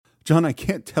John, I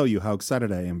can't tell you how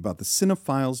excited I am about the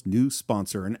Cinephiles' new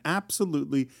sponsor, an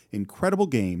absolutely incredible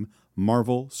game,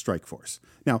 Marvel Strike Force.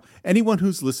 Now, anyone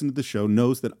who's listened to the show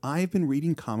knows that I've been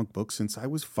reading comic books since I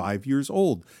was 5 years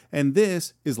old, and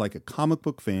this is like a comic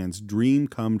book fan's dream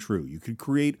come true. You could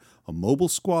create a mobile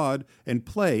squad and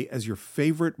play as your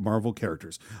favorite Marvel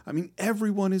characters. I mean,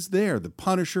 everyone is there. The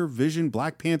Punisher, Vision,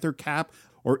 Black Panther, Cap,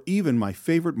 or even my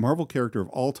favorite Marvel character of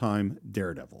all time,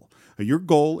 Daredevil. Your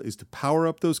goal is to power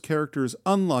up those characters,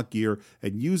 unlock gear,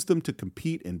 and use them to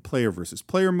compete in player versus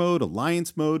player mode,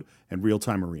 alliance mode, and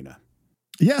real-time arena.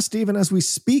 Yes, Stephen, as we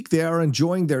speak, they are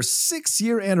enjoying their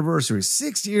 6-year anniversary.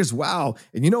 6 years, wow.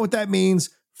 And you know what that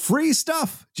means? Free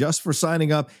stuff just for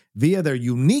signing up via their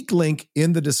unique link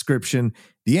in the description.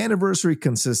 The anniversary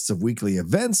consists of weekly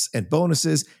events and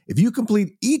bonuses. If you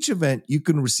complete each event, you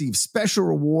can receive special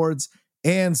rewards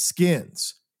and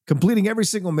skins. Completing every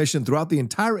single mission throughout the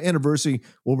entire anniversary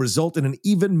will result in an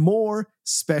even more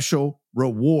special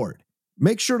reward.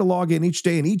 Make sure to log in each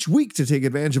day and each week to take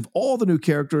advantage of all the new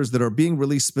characters that are being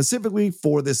released specifically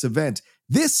for this event.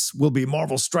 This will be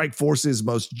Marvel Strike Force's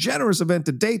most generous event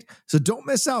to date, so don't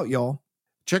miss out, y'all.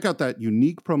 Check out that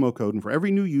unique promo code, and for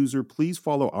every new user, please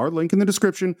follow our link in the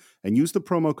description and use the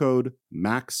promo code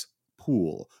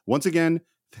MAXPOOL. Once again,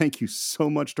 thank you so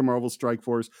much to Marvel Strike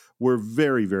Force. We're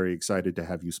very, very excited to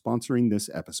have you sponsoring this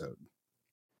episode.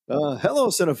 Hello,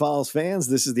 Cinephiles fans.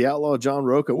 This is the Outlaw John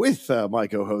Roca with my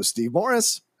co-host Steve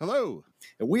Morris. Hello.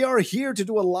 And we are here to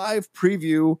do a live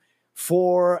preview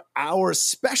for our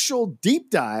special deep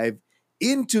dive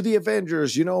into the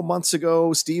Avengers. You know, months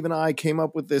ago, Steve and I came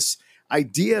up with this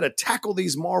idea to tackle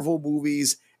these Marvel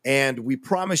movies, and we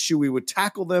promised you we would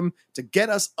tackle them to get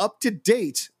us up to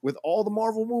date with all the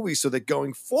Marvel movies so that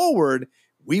going forward,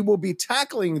 we will be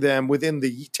tackling them within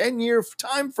the 10-year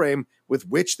time frame with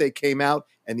which they came out.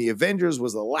 And the Avengers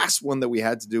was the last one that we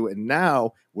had to do. And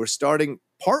now we're starting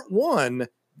part 1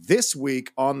 this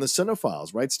week on the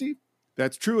Cinephiles. Right, Steve?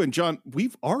 That's true. And John,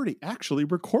 we've already actually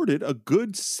recorded a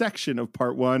good section of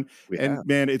part 1.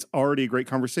 Man, it's already a great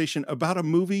conversation about a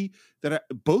movie that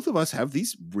both of us have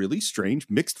these really strange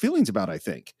mixed feelings about, I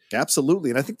think. Absolutely.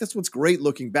 And I think that's what's great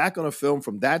looking back on a film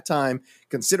from that time,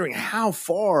 considering how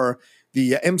far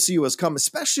the MCU has come,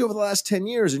 especially over the last 10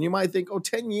 years. And you might think,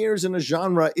 10 years in a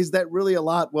genre, is that really a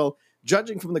lot? Well,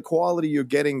 judging from the quality you're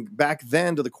getting back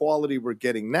then to the quality we're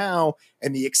getting now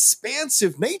and the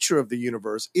expansive nature of the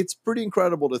universe, it's pretty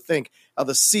incredible to think how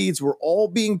the seeds were all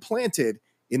being planted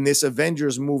in this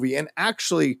Avengers movie. And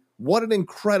actually, what an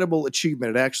incredible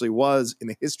achievement it actually was in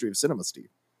the history of cinema,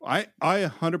 Steve. I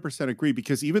 100% agree,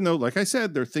 because even though, like I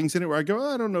said, there are things in it where I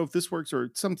go, I don't know if this works, or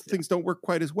some things don't work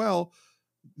quite as well.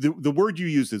 The word you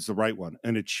used is the right one,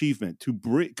 an achievement to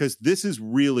bring, because this is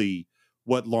really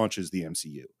what launches the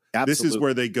MCU. Absolutely. This is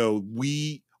where they go,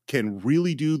 we can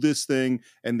really do this thing,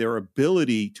 and their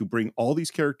ability to bring all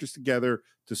these characters together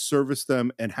to service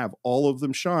them and have all of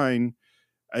them shine.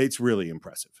 It's really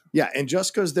impressive. Yeah, and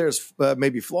just because there's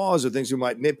maybe flaws or things we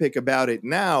might nitpick about it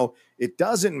now, it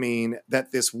doesn't mean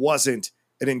that this wasn't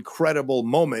an incredible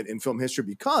moment in film history,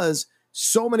 because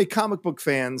so many comic book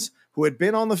fans who had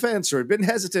been on the fence or had been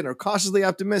hesitant or cautiously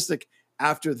optimistic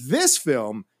after this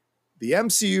film, the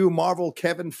MCU, Marvel,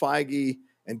 Kevin Feige,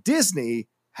 and Disney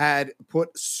had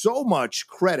put so much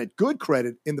credit, good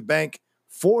credit, in the bank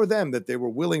for them that they were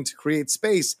willing to create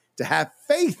space to have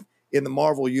faith in the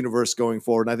Marvel universe going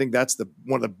forward. And I think that's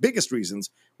one of the biggest reasons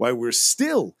why we're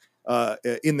still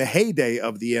in the heyday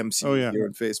of the MCU here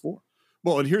in Phase 4.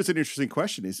 Well, and here's an interesting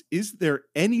question is there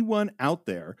anyone out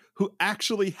there who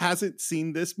actually hasn't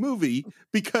seen this movie?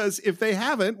 Because if they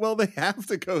haven't, well, they have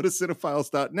to go to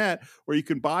cinephiles.net, where you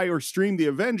can buy or stream the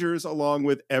Avengers along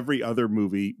with every other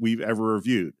movie we've ever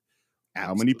reviewed. Absolutely.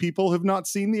 How many people have not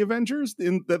seen the Avengers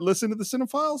that listen to the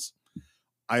Cinephiles?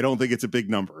 I don't think it's a big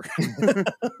number.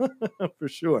 For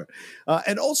sure.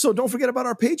 And also, don't forget about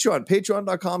our Patreon,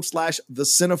 patreon.com/the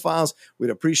Cinephiles.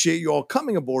 We'd appreciate you all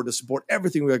coming aboard to support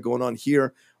everything we got going on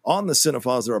here on the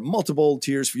Cinephiles. There are multiple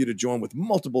tiers for you to join with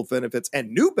multiple benefits and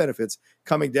new benefits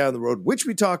coming down the road, which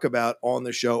we talk about on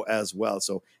the show as well.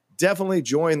 So definitely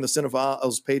join the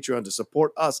Cinephiles Patreon to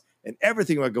support us and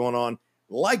everything we got going on,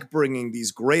 like bringing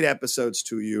these great episodes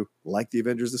to you, like the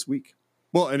Avengers this week.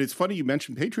 Well, and it's funny you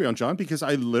mentioned Patreon, John, because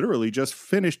I literally just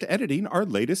finished editing our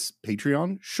latest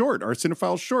Patreon short, our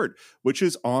Cinephile short, which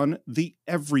is on the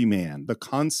everyman, the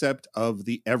concept of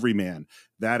the everyman.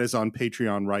 That is on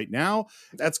Patreon right now.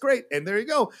 That's great. And there you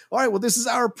go. All right, well, this is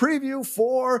our preview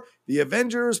for the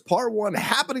Avengers Part 1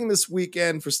 happening this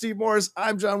weekend. For Steve Morris,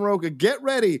 I'm John Roca. Get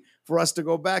ready for us to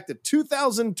go back to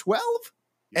 2012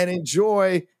 and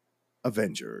enjoy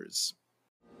Avengers.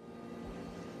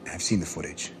 I've seen the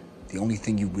footage. The only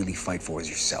thing you really fight for is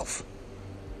yourself.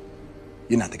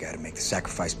 You're not the guy to make the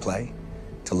sacrifice play,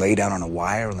 to lay down on a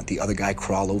wire and let the other guy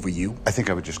crawl over you. I think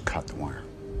I would just cut the wire.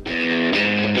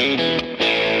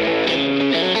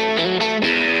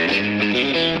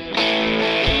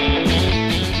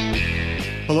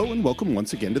 Hello and welcome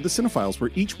once again to the Cinephiles, where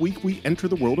each week we enter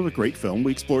the world of a great film.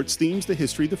 We explore its themes, the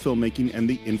history, the filmmaking, and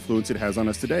the influence it has on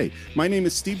us today. My name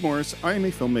is Steve Morris. I am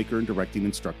a filmmaker and directing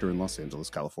instructor in Los Angeles,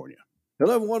 California.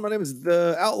 Hello, everyone. My name is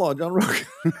the Outlaw, John Rook.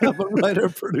 I'm a writer,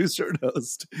 producer, and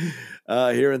host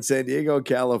here in San Diego,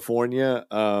 California.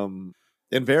 And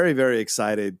very, very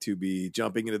excited to be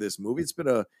jumping into this movie.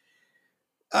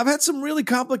 I've had some really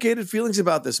complicated feelings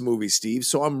about this movie, Steve.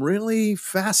 So I'm really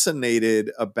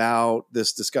fascinated about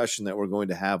this discussion that we're going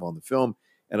to have on the film.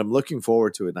 And I'm looking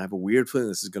forward to it. And I have a weird feeling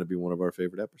this is going to be one of our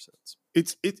favorite episodes.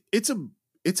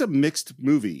 It's a mixed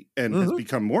movie and has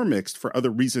become more mixed for other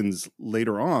reasons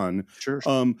later on. Sure.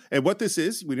 And what this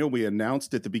is, we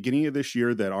announced at the beginning of this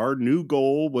year that our new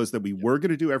goal was that we were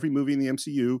going to do every movie in the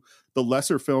MCU. The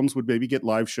lesser films would maybe get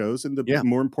live shows, and the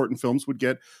more important films would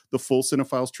get the full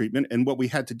Cinephiles treatment. And what we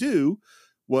had to do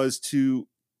was to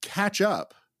catch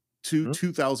up to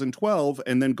 2012,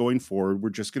 and then going forward, we're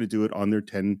just going to do it on their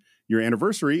 10-year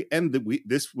anniversary. And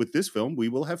with this film, we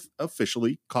will have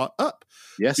officially caught up.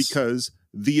 Yes, because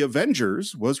The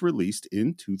Avengers was released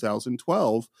in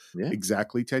 2012,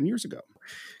 exactly 10 years ago.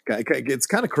 It's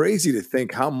kind of crazy to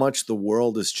think how much the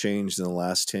world has changed in the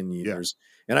last 10 years. Yeah.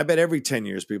 And I bet every 10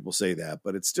 years people say that,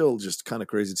 but it's still just kind of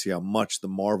crazy to see how much the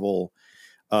Marvel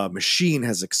machine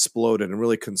has exploded and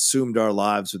really consumed our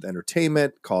lives with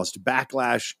entertainment, caused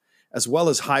backlash, as well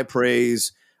as high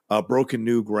praise, broken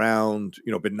new ground,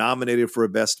 been nominated for a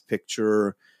Best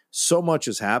Picture. So much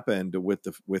has happened with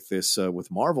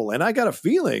Marvel. And I got a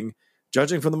feeling,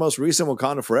 judging from the most recent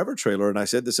Wakanda Forever trailer, and I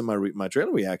said this in my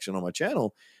trailer reaction on my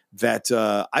channel, that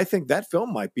I think that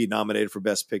film might be nominated for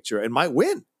Best Picture and might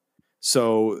win.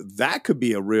 So that could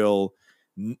be a real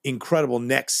incredible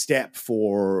next step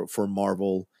for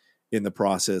Marvel in the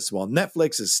process, while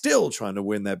Netflix is still trying to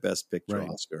win that Best Picture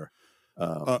Oscar,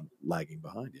 lagging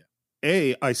behind.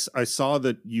 I saw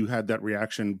that you had that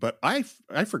reaction, but I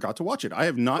forgot to watch it. I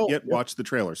have not yet watched the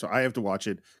trailer, so I have to watch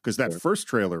it because that first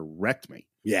trailer wrecked me.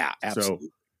 Yeah, absolutely.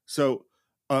 So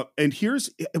and here's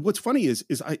what's funny is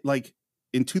I like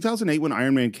in 2008 when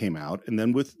Iron Man came out, and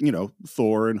then with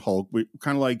Thor and Hulk, we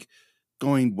kind of like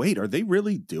going, wait, are they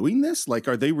really doing this? Like,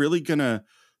 are they really gonna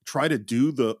try to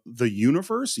do the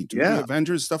universe, the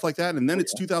Avengers, stuff like that? And then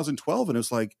it's 2012, and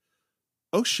it's like,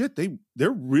 oh shit,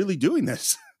 they're really doing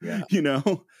this. Yeah.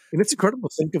 And it's incredible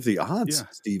to think of the odds,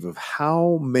 Steve, of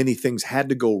how many things had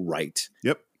to go right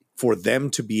for them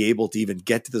to be able to even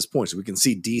get to this point. So we can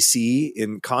see DC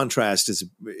in contrast,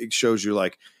 it shows you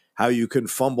like how you can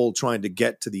fumble trying to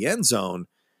get to the end zone,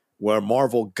 where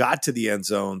Marvel got to the end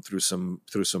zone through some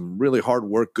really hard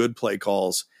work, good play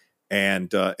calls,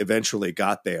 and eventually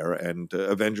got there. And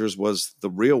Avengers was the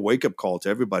real wake-up call to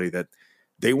everybody that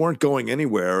they weren't going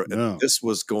anywhere, and this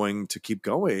was going to keep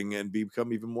going and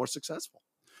become even more successful.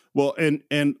 Well,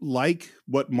 and like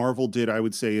what Marvel did, I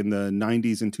would say, in the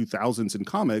 90s and 2000s in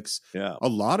comics, a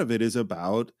lot of it is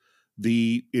about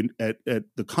at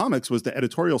the comics was the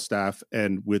editorial staff,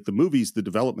 and with the movies, the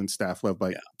development staff led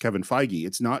by Kevin Feige.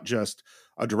 It's not just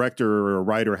a director or a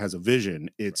writer has a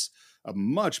vision. It's a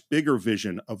much bigger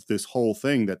vision of this whole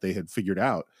thing that they had figured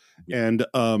out. And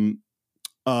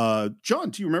John,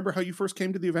 do you remember how you first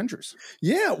came to the Avengers?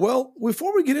 Yeah, well,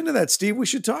 before we get into that, Steve, we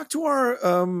should talk to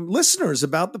our listeners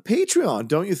about the Patreon,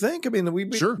 don't you think? I mean, we've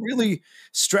been really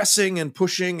stressing and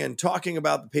pushing and talking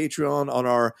about the Patreon on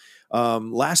our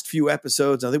last few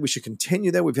episodes. I think we should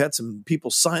continue that. We've had some people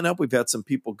sign up. We've had some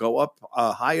people go up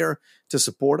higher to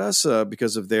support us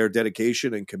because of their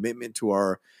dedication and commitment to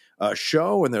our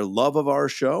show and their love of our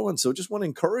show. And so just want to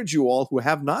encourage you all who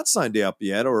have not signed up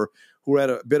yet, or who are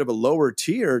at a bit of a lower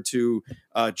tier, to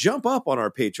jump up on our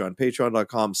Patreon,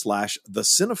 patreon.com/the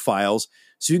Cinephiles,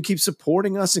 so you can keep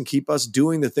supporting us and keep us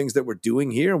doing the things that we're doing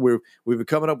here. We've been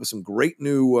coming up with some great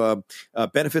new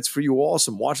benefits for you all,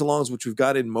 some watch-alongs, which we've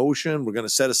got in motion. We're going to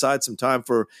set aside some time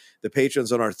for the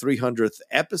patrons on our 300th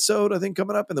episode, I think,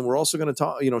 coming up. And then we're also going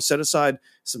to set aside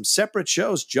some separate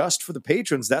shows just for the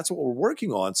patrons. That's what we're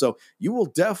working on. So you will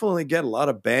definitely get a lot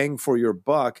of bang for your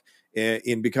buck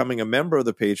in becoming a member of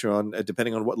the Patreon,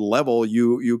 depending on what level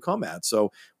you come at.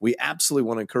 So we absolutely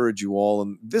want to encourage you all.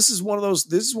 And this is one of those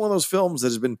films that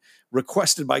has been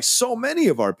requested by so many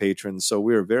of our patrons. So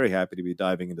we're very happy to be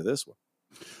diving into this one.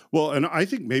 Well, and I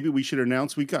think maybe we should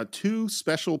announce we've got two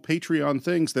special Patreon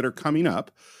things that are coming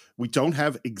up. We don't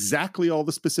have exactly all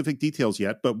the specific details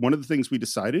yet, but one of the things we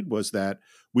decided was that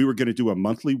we were going to do a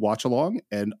monthly watch along,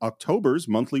 and October's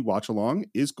monthly watch along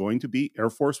is going to be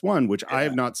Air Force One, which I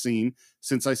have not seen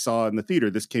since I saw in the theater.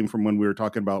 This came from when we were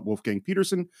talking about Wolfgang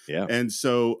Peterson. Yeah. And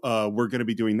so we're going to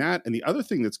be doing that. And the other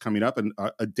thing that's coming up, and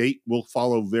a date will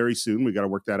follow very soon. We got to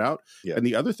work that out. Yeah. And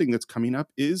the other thing that's coming up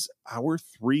is our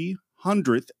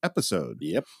 300th episode.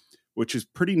 Yep. Which is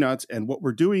pretty nuts. And what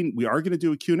we're doing, we are going to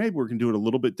do a Q&A, but we're going to do it a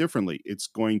little bit differently. It's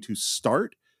going to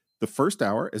start the first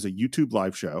hour as a YouTube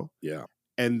live show. Yeah.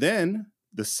 And then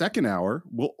the second hour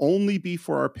will only be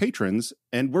for our patrons.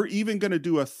 And we're even going to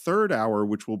do a third hour,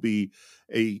 which will be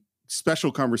a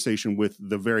special conversation with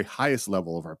the very highest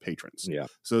level of our patrons. Yeah.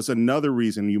 So it's another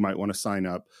reason you might want to sign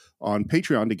up on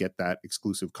Patreon to get that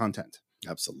exclusive content.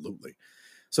 Absolutely.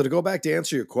 So to go back to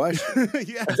answer your question,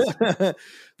 Yes.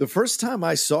 the first time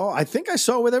I think I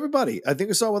saw with everybody. I think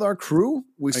I saw with our crew.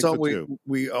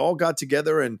 We all got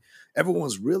together and everyone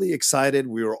was really excited.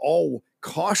 We were all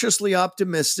cautiously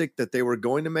optimistic that they were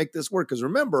going to make this work. Because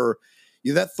remember,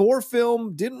 that Thor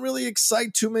film didn't really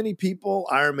excite too many people.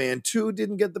 Iron Man 2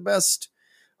 didn't get the best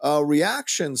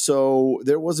reaction. So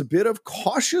there was a bit of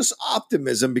cautious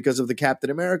optimism because of the Captain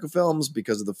America films,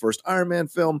 because of the first Iron Man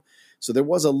film. So there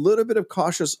was a little bit of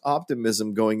cautious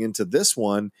optimism going into this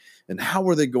one. And how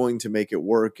are they going to make it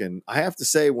work? And I have to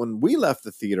say, when we left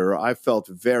the theater, I felt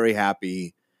very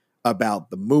happy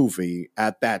about the movie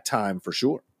at that time for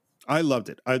sure. I loved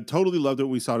it. I totally loved it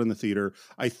when we saw it in the theater.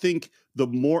 I think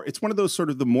it's one of those sort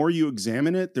of the more you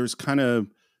examine it, there's kind of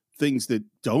things that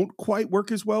don't quite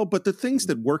work as well, but the things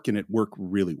that work in it work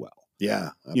really well. Yeah,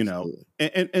 absolutely. You know,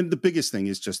 and the biggest thing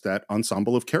is just that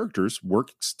ensemble of characters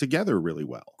works together really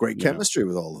well. Great chemistry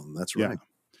with all of them. That's right.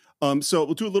 Yeah. So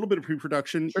we'll do a little bit of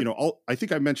pre-production. Sure. You know, I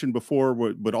think I mentioned before,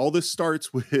 but all this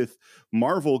starts with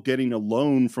Marvel getting a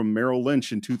loan from Merrill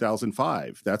Lynch in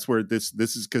 2005. That's where this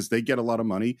is, because they get a lot of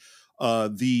money.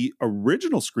 The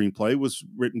original screenplay was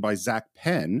written by Zach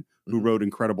Penn, who wrote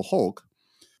Incredible Hulk.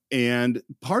 And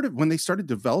part of when they started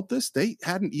to develop this, they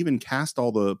hadn't even cast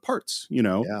all the parts, you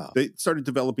know. Yeah. They started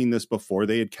developing this before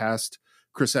they had cast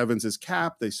Chris Evans as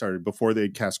Cap. They started before they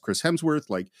had cast Chris Hemsworth.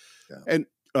 And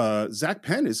Zach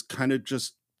Penn is kind of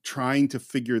just trying to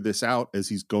figure this out as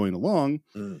he's going along.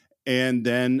 And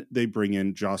then they bring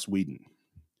in Joss Whedon.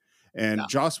 And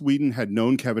Joss Whedon had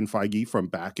known Kevin Feige from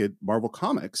back at Marvel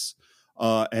Comics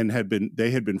and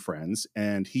they had been friends.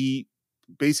 And he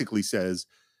basically says,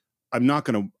 I'm not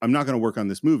gonna work on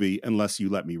this movie unless you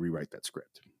let me rewrite that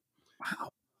script.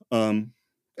 Wow.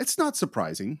 It's not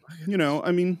surprising, you know.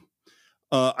 I mean,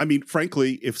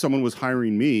 frankly, if someone was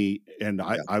hiring me, and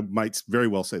I might very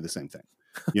well say the same thing,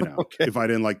 you know, if I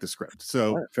didn't like the script.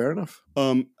 So right, fair enough.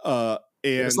 And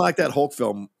it's not like that Hulk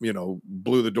film, you know,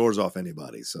 blew the doors off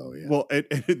anybody. So yeah. Well, and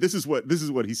this is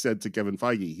what he said to Kevin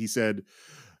Feige. He said,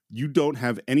 "You don't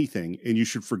have anything, and you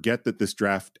should forget that this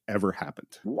draft ever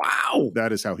happened." Wow.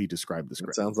 That is how he described the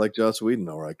script. It sounds like Joss Whedon,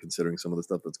 all right, considering some of the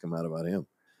stuff that's come out about him.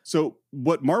 So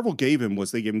what Marvel gave him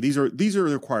was they gave him these are the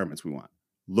requirements we want.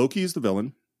 Loki is the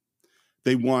villain.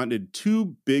 They wanted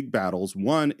two big battles.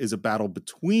 One is a battle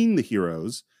between the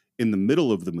heroes in the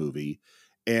middle of the movie,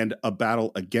 and a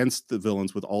battle against the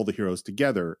villains with all the heroes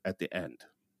together at the end.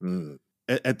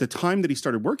 At the time that he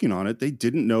started working on it, they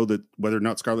didn't know that whether or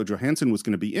not Scarlett Johansson was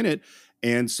going to be in it.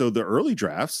 And so the early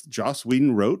drafts, Joss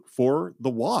Whedon wrote for the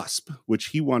Wasp, which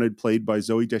he wanted played by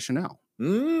Zooey Deschanel.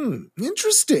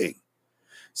 Interesting.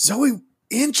 Zoe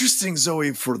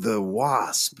for the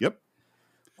Wasp. Yep.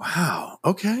 Wow.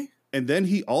 Okay. And then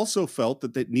he also felt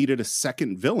that they needed a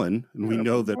second villain. And we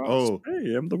know that,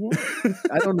 hey, I'm the one.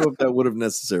 I don't know if that would have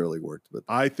necessarily worked, but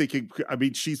I think,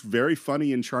 she's very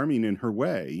funny and charming in her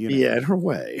way. You know? Yeah, in her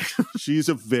way. She's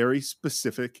a very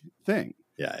specific thing.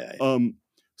 Yeah.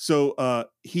 So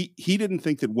he didn't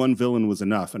think that one villain was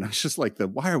enough. And I was just like,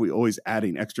 why are we always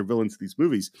adding extra villains to these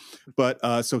movies?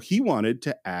 But so he wanted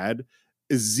to add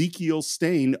Ezekiel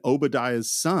Stane,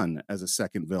 Obadiah's son, as a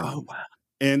second villain. Oh, wow.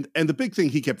 And the big thing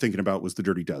he kept thinking about was the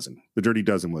Dirty Dozen. The Dirty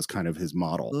Dozen was kind of his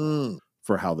model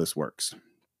for how this works.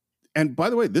 And by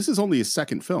the way, this is only his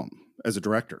second film as a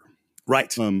director.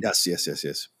 Right. Yes.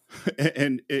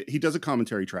 And he does a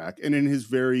commentary track, and in his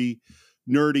very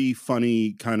nerdy,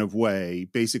 funny kind of way,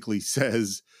 basically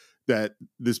says that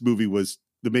this movie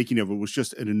the making of it was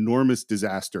just an enormous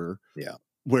disaster. Yeah.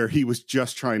 Where he was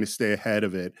just trying to stay ahead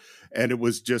of it. And it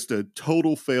was just a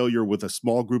total failure with a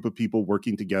small group of people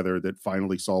working together that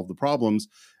finally solved the problems,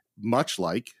 much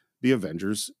like the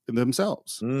Avengers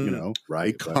themselves. You know,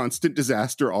 a constant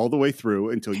disaster all the way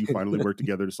through until you finally work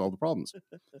together to solve the problems.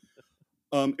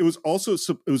 It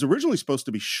was originally supposed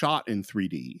to be shot in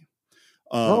 3D.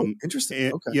 Interesting.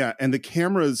 And, Okay. yeah, and the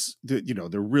cameras, they're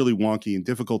really wonky and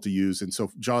difficult to use. And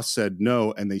so Joss said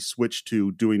no, and they switched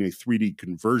to doing a 3D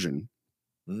conversion.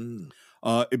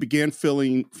 It began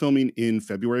filming in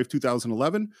February of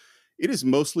 2011. It is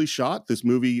mostly shot, this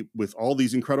movie with all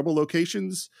these incredible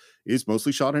locations, is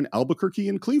mostly shot in Albuquerque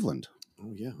and Cleveland.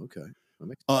 Oh, yeah. Okay.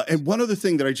 And one other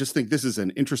thing that I just think this is an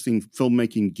interesting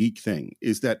filmmaking geek thing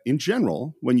is that in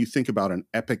general, when you think about an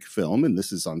epic film, and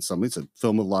this is on something, it's a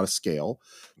film with a lot of scale,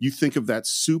 you think of that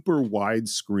super wide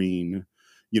screen,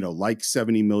 like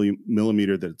 70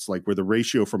 millimeter, that's like where the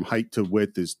ratio from height to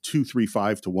width is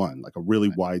 2:3:5 to 1, like a really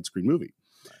wide screen movie.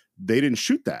 Right. They didn't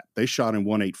shoot that. They shot in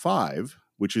 1:8:5,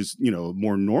 which is,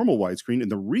 more normal widescreen.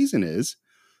 And the reason is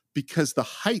because the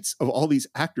heights of all these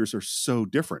actors are so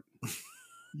different.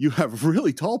 You have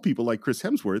really tall people like Chris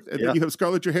Hemsworth, and then you have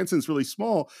Scarlett Johansson's really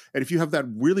small. And if you have that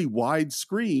really wide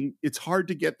screen, it's hard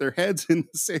to get their heads in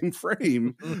the same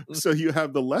frame. So you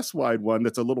have the less wide one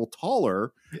that's a little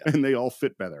taller, and they all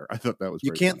fit better. I thought that was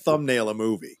you can't thumbnail a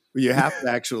movie. You have to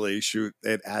actually shoot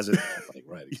it as it's happening,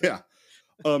 right? Exactly.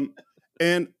 Yeah.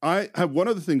 And I have one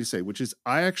other thing to say, which is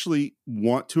I actually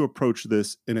want to approach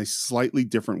this in a slightly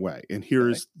different way. And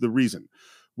here's the reason,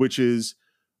 which is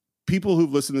people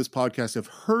who've listened to this podcast have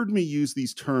heard me use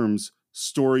these terms,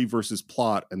 story versus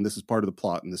plot, and this is part of the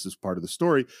plot and this is part of the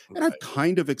story, and I've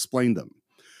kind of explained them.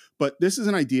 But this is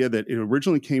an idea that it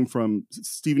originally came from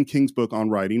Stephen King's book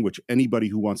on writing, which anybody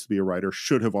who wants to be a writer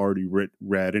should have already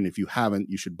read, and if you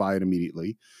haven't, you should buy it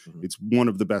immediately. It's one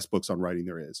of the best books on writing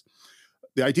there is.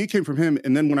 The idea came from him,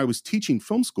 and then when I was teaching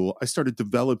film school, I started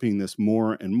developing this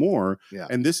more and more,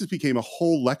 and this has became a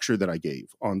whole lecture that I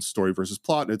gave on story versus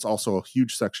plot, and it's also a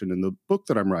huge section in the book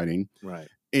that I'm writing. Right.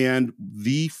 And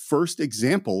the first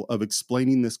example of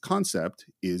explaining this concept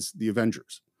is the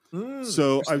Avengers.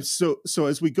 So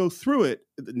as we go through it,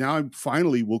 now I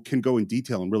finally can go in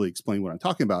detail and really explain what I'm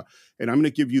talking about, and I'm going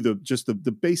to give you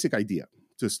the basic idea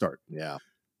to start. Yeah.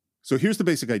 So here's the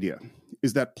basic idea,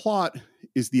 is that plot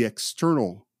is the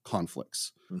external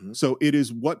conflicts. So it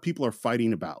is what people are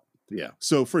fighting about. Yeah.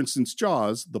 So for instance,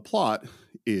 Jaws, the plot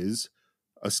is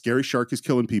a scary shark is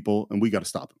killing people and we got to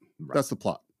stop him. Right. That's the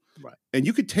plot. Right. And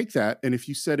you could take that, and if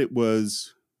you said it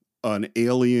was an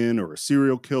alien or a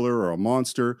serial killer or a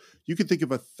monster, you could think of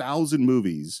 1,000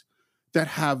 movies that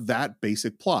have that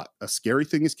basic plot. A scary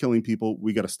thing is killing people.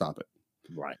 We got to stop it.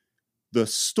 Right. The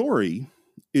story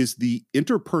is the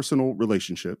interpersonal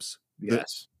relationships,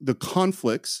 the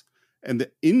conflicts and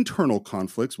the internal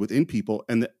conflicts within people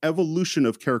and the evolution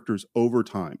of characters over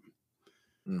time.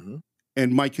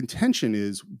 And my contention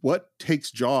is what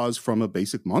takes Jaws from a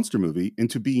basic monster movie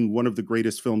into being one of the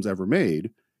greatest films ever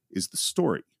made is the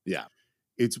story. Yeah.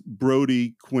 It's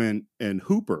Brody, Quint, and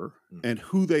Hooper and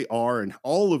who they are and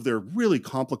all of their really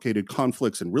complicated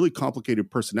conflicts and really complicated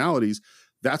personalities.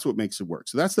 That's what makes it work.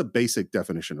 So that's the basic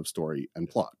definition of story and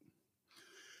plot.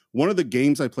 One of the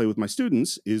games I play with my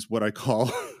students is what I call,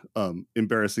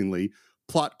 embarrassingly,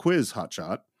 plot quiz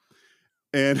hotshot.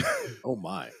 And oh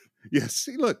my, yes,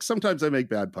 see, look, sometimes I make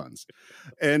bad puns.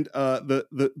 And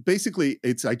basically,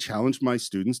 I challenge my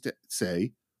students to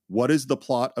say, what is the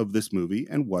plot of this movie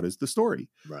and what is the story?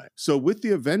 Right. So with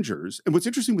the Avengers, and what's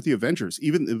interesting with the Avengers,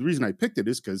 even the reason I picked it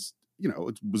is because,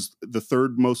 it was the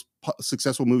third most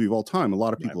successful movie of all time. A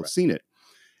lot of people have seen it.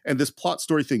 And this plot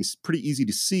story thing's pretty easy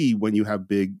to see when you have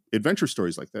big adventure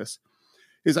stories like this,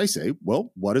 is I say,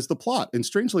 well, what is the plot? And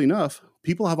strangely enough,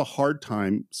 people have a hard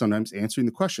time sometimes answering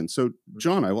the question. So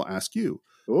John, I will ask you.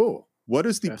 Oh. What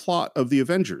is the plot of the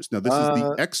Avengers? Now, this is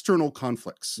the external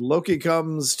conflicts. Loki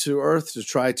comes to Earth to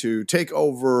try to take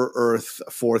over Earth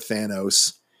for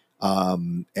Thanos,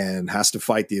 and has to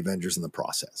fight the Avengers in the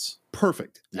process.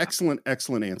 Perfect. Yeah.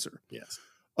 Excellent answer. Yes.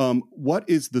 What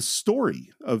is the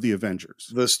story of the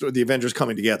Avengers? The Avengers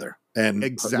coming together and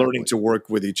learning to work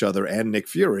with each other and Nick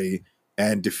Fury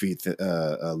and defeat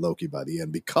Loki by the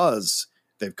end because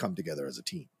they've come together as a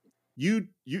team. You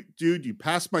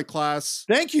passed my class.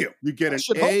 Thank you. You get an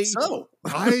A. So.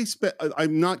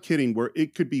 I'm not kidding. Where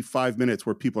it could be 5 minutes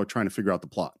where people are trying to figure out the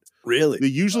plot. Really? They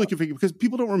usually can figure, because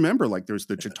people don't remember. Like there's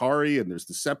the Chitauri and there's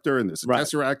the Scepter and there's the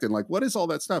Tesseract and like what is all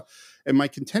that stuff? And my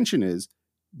contention is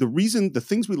the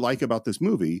things we like about this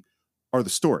movie are the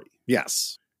story.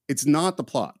 Yes. It's not the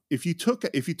plot. If you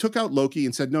took out Loki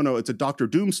and said no, it's a Doctor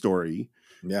Doom story,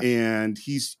 and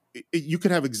you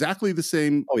could have exactly the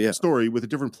same story with a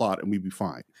different plot and we'd be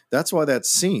fine. That's why that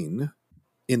scene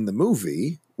in the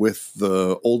movie with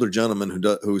the older gentleman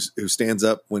who stands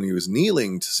up when he was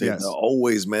kneeling to say,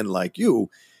 always men like you,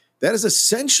 that is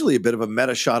essentially a bit of a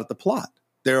meta shot at the plot.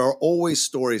 There are always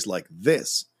stories like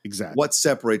this. Exactly. What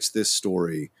separates this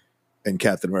story And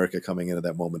Captain America coming into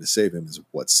that moment to save him is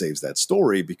what saves that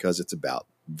story, because it's about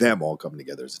them all coming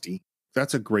together as a team.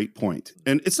 That's a great point.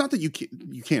 And it's not that you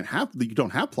don't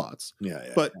have plots.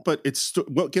 But it's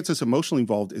what gets us emotionally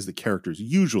involved is the characters.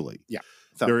 Usually,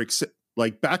 they're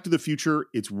like Back to the Future.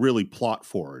 It's really plot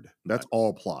forward. That's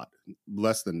all plot,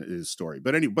 less than it is story.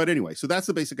 But anyway, so that's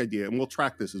the basic idea, and we'll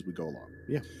track this as we go along.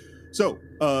 Yeah. So,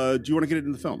 do you want to get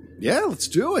into the film? Yeah, let's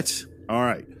do it. All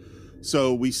right.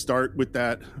 So we start with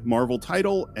that Marvel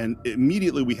title, and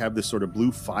immediately we have this sort of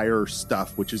blue fire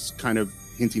stuff, which is kind of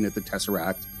hinting at the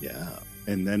Tesseract. Yeah.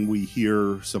 And then we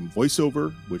hear some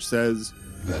voiceover, which says,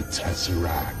 "The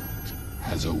Tesseract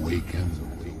has awakened."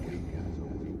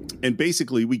 And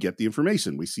basically, we get the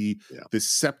information. We see this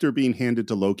scepter being handed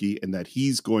to Loki, and that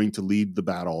he's going to lead the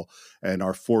battle, and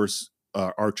our force,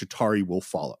 our Chitauri, will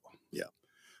follow. Yeah.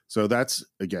 So that's,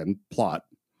 again, plot.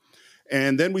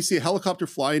 And then we see a helicopter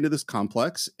fly into this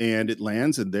complex, and it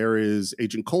lands, and there is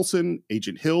Agent Coulson,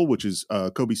 Agent Hill, which is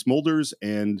Kobe Smulders,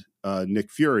 and Nick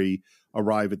Fury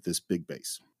arrive at this big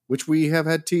base. Which we have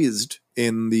had teased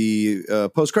in the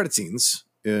post-credit scenes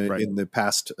in the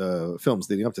past films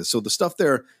leading up to this. So the stuff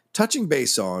they're touching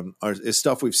base on is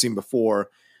stuff we've seen before.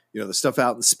 You know, the stuff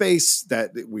out in space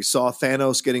that we saw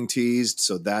Thanos getting teased,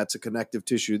 so that's a connective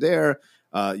tissue there.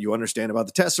 You understand about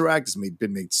the Tesseract. It's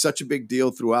been made such a big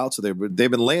deal throughout. So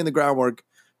they've been laying the groundwork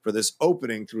for this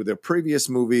opening through their previous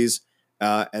movies.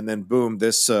 And then boom,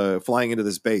 this flying into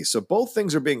this base. So both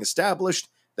things are being established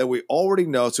that we already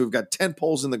know. So we've got 10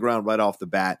 poles in the ground right off the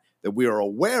bat that we are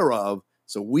aware of.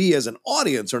 So we as an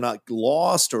audience are not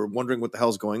lost or wondering what the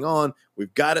hell's going on.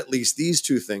 We've got at least these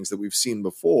two things that we've seen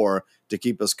before to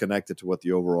keep us connected to what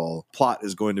the overall plot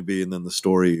is going to be. And then the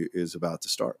story is about to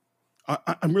start.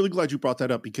 I'm really glad you brought that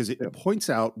up, because it points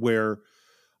out where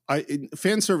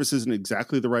fan service isn't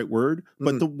exactly the right word,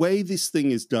 but the way this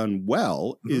thing is done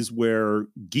well is where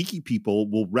geeky people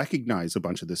will recognize a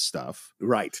bunch of this stuff.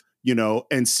 Right. You know,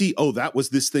 and see, oh, that was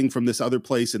this thing from this other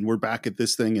place, and we're back at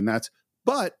this thing, and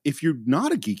but if you're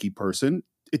not a geeky person,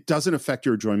 it doesn't affect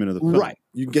your enjoyment of the film. Right.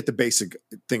 You can get the basic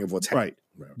thing of what's happening.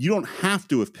 Right. You don't have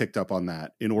to have picked up on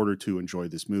that in order to enjoy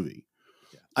this movie.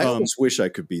 I almost wish I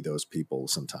could be those people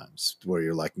sometimes, where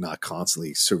you're like not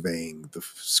constantly surveying the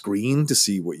screen to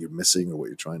see what you're missing or what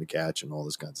you're trying to catch and all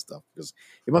this kinds of stuff, because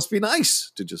it must be nice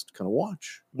to just kind of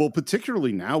watch. Well,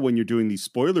 particularly now when you're doing these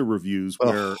spoiler reviews,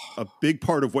 where a big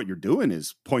part of what you're doing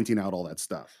is pointing out all that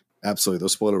stuff. Absolutely.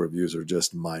 Those spoiler reviews are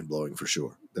just mind-blowing for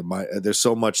sure. There's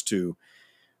so much to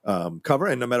cover,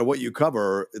 and no matter what you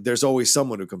cover, there's always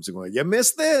someone who comes and goes, you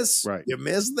missed this. Right. You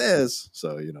missed this.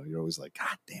 So, you're always like,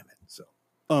 God damn it.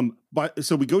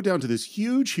 So we go down to this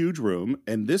huge room,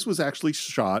 and this was actually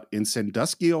shot in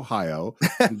Sandusky, Ohio.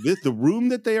 The room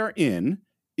that they are in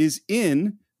is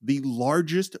in the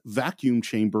largest vacuum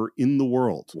chamber in the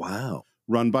world. Wow.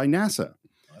 Run by NASA.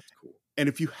 That's cool. And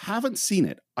if you haven't seen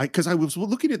it, because I was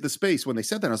looking at the space when they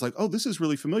said that, I was like, oh, this is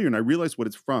really familiar. And I realized what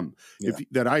it's from,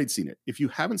 that I had seen it. If you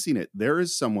haven't seen it, there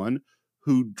is someone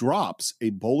who drops a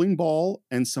bowling ball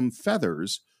and some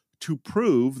feathers to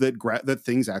prove that that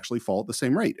things actually fall at the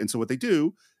same rate. And so what they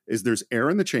do is there's air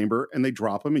in the chamber, and they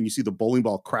drop them, and you see the bowling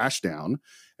ball crash down,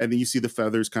 and then you see the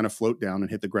feathers kind of float down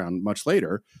and hit the ground much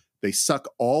later. They suck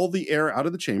all the air out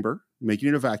of the chamber, making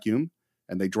it a vacuum,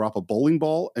 and they drop a bowling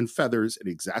ball and feathers at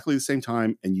exactly the same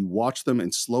time, and you watch them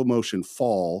in slow motion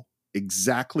fall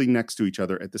exactly next to each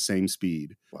other at the same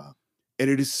speed. Wow. And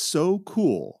it is so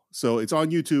cool. So it's on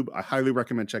YouTube. I highly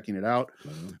recommend checking it out.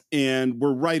 And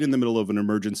we're right in the middle of an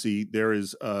emergency. There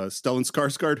is Stellan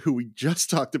Skarsgård, who we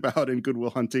just talked about in Good Will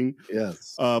Hunting,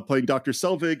 playing Dr.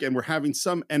 Selvig. And we're having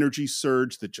some energy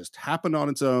surge that just happened on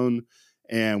its own.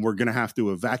 And we're going to have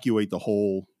to evacuate the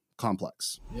whole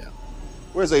complex. Yeah.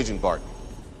 Where's Agent Barton?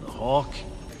 The Hawk?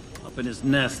 Up in his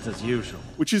nest as usual.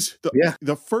 Which is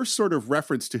the first sort of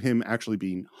reference to him actually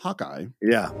being Hawkeye.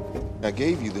 Yeah. I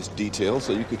gave you this detail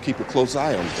so you could keep a close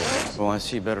eye on things. Well, I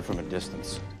see better from a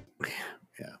distance.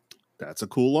 Yeah. That's a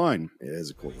cool line. It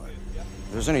is a cool line.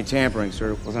 If there's any tampering,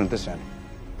 sir, it wasn't at this end.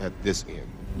 At this end.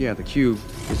 Yeah, the cube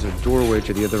is a doorway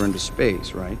to the other end of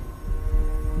space, right?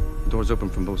 The door's open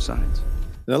from both sides.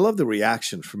 And I love the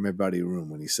reaction from everybody in the room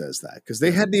when he says that, because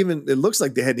they hadn't even, it looks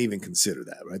like they hadn't even considered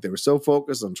that, right? They were so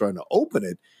focused on trying to open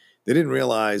it, they didn't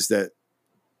realize that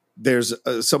there's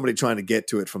somebody trying to get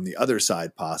to it from the other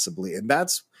side possibly. And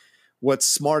that's what's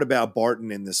smart about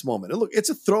Barton in this moment. And look, it's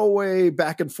a throwaway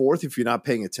back and forth if you're not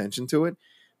paying attention to it.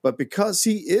 But because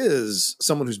he is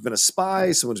someone who's been a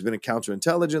spy, someone who's been in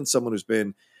counterintelligence, someone who's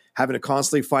been having to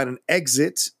constantly find an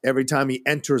exit every time he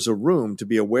enters a room to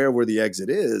be aware where the exit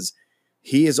is,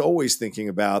 he is always thinking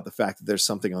about the fact that there's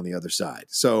something on the other side.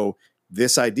 So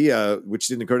this idea, which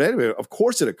didn't occur to anybody, of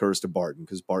course it occurs to Barton,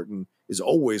 because Barton is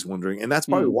always wondering. And that's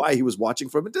probably why he was watching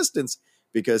from a distance,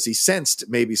 because he sensed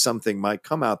maybe something might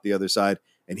come out the other side,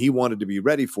 and he wanted to be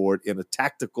ready for it in a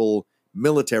tactical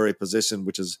military position,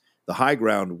 which is the high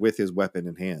ground, with his weapon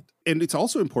in hand. And it's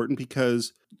also important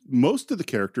because most of the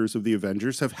characters of the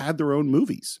Avengers have had their own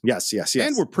movies. Yes.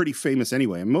 And were pretty famous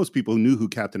anyway. And most people knew who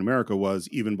Captain America was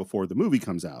even before the movie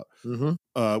comes out.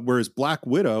 Whereas Black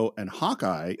Widow and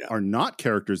Hawkeye are not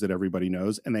characters that everybody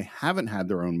knows, and they haven't had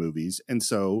their own movies. And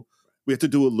so we have to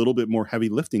do a little bit more heavy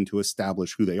lifting to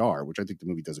establish who they are, which I think the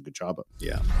movie does a good job of.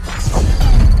 Yeah.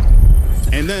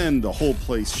 And then the whole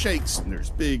place shakes, and there's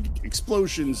big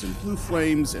explosions and blue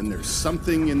flames, and there's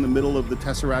something in the middle of the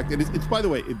Tesseract. And it's by the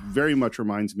way, it very much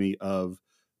reminds me of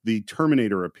the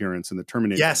Terminator appearance in the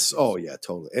Terminator. Yes. Oh, yeah,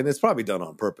 totally. And it's probably done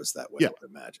on purpose that way, I would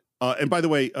imagine. And by the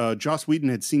way, Joss Whedon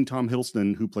had seen Tom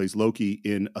Hiddleston, who plays Loki,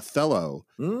 in Othello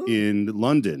in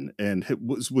London, and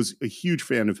was a huge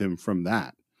fan of him from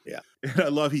that. Yeah. And I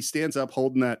love, he stands up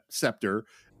holding that scepter,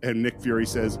 and Nick Fury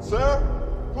says,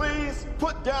 "Sir, please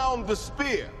put down the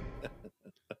spear."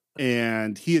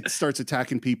 And he starts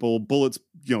attacking people. Bullets,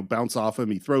 bounce off him.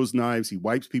 He throws knives. He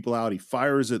wipes people out. He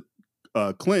fires at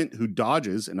Clint, who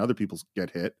dodges, and other people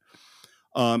get hit.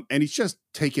 And he's just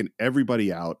taking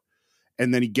everybody out.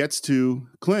 And then he gets to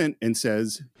Clint and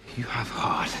says, "You have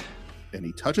heart." And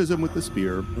he touches him with the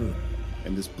spear.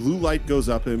 And this blue light goes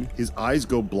up him. His eyes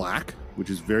go black,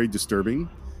 which is very disturbing.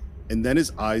 And then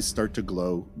his eyes start to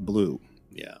glow blue.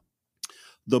 Yeah.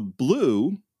 The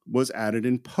blue was added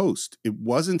in post. It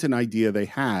wasn't an idea they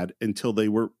had until they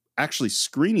were actually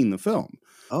screening the film.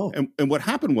 Oh. And what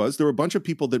happened was there were a bunch of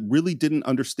people that really didn't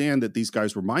understand that these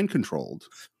guys were mind controlled.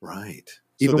 Right.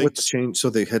 So Even with the change, so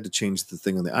they had to change the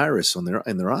thing on the iris in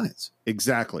their eyes.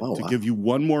 Exactly. Oh, to wow. give you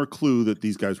one more clue that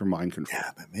these guys were mind controlled.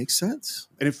 Yeah, that makes sense.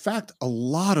 And in fact, a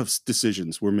lot of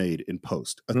decisions were made in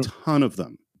post, a ton of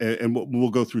them. And we'll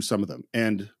go through some of them.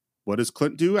 And what does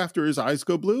Clint do after his eyes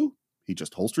go blue? He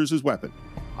just holsters his weapon.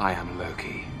 I am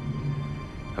Loki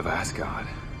of Asgard,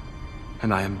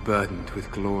 and I am burdened with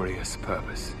glorious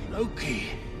purpose. Loki,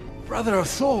 brother of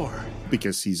Thor.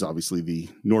 Because he's obviously the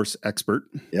Norse expert.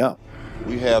 Yeah.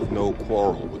 We have no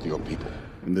quarrel with your people.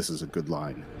 And this is a good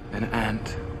line. An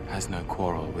ant has no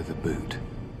quarrel with a boot.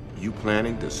 You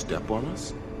planning to step on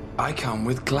us? I come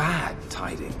with glad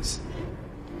tidings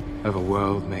of a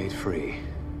world made free.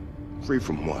 Free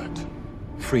from what?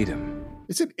 Freedom.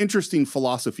 It's an interesting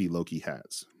philosophy Loki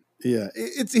has. Yeah.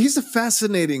 He's a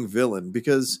fascinating villain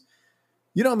because,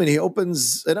 he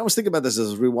opens, and I was thinking about this as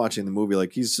I was rewatching the movie,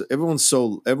 like everyone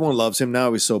loves him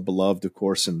now. He's so beloved, of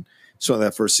course. And so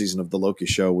that first season of the Loki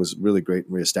show was really great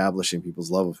in reestablishing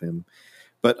people's love of him.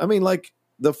 But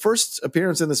the first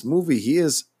appearance in this movie, he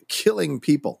is killing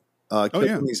people,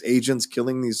 killing these agents,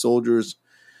 killing these soldiers.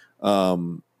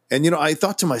 And I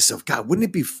thought to myself, God, wouldn't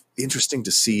it be interesting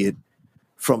to see it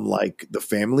from the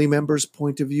family members'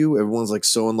 point of view? Everyone's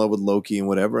so in love with Loki and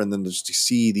whatever. And then just to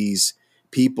see these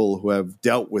people who have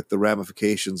dealt with the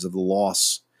ramifications of the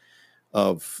loss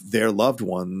of their loved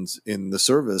ones in the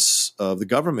service of the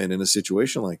government in a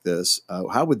situation like this,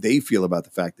 how would they feel about the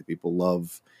fact that people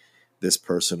love this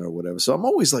person or whatever? So I'm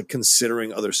always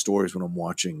considering other stories when I'm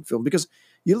watching film, because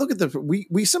you look at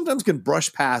we sometimes can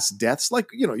brush past deaths.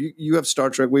 You have Star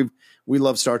Trek. We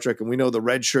love Star Trek, and we know the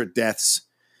red shirt deaths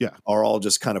are all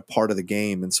just kind of part of the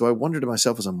game. And so I wonder to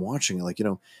myself as I'm watching,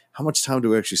 how much time do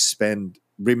we actually spend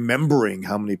remembering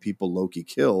how many people Loki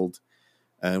killed?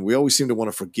 And we always seem to want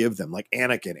to forgive them. Like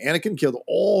Anakin. Anakin killed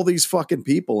all these fucking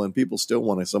people, and people still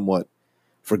want to somewhat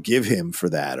forgive him for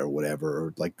that or whatever,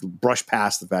 or brush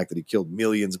past the fact that he killed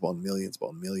millions upon millions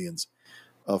upon millions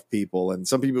of people. And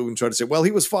some people even try to say, well,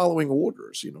 he was following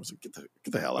orders. It's get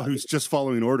the hell out of here. Who's just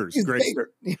following orders. He's Great.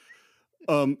 Vader.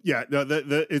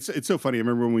 It's so funny. I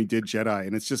remember when we did Jedi,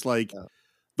 and it's just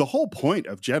the whole point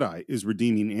of Jedi is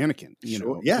redeeming Anakin.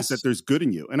 Is that there's good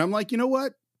in you. And I'm like, you know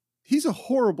what? He's a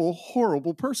horrible,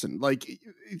 horrible person.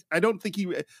 I don't think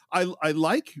I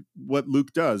like what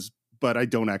Luke does, but I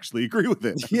don't actually agree with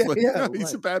it.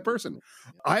 He's a bad person.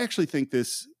 I actually think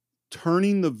this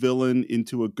turning the villain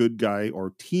into a good guy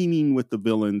or teaming with the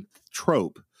villain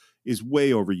trope is way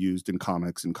overused in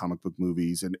comics and comic book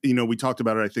movies. And, we talked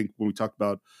about it, I think, when we talked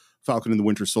about Falcon and the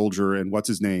Winter Soldier and what's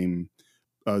his name?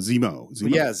 Zemo.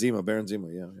 Yeah, Zemo, Baron Zemo.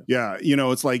 Yeah.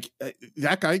 It's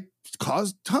that guy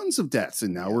caused tons of deaths,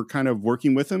 and now we're kind of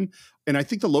working with him. And I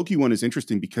think the Loki one is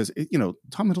interesting because,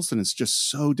 Tom Hiddleston is just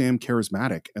so damn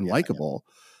charismatic and likable.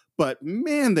 But,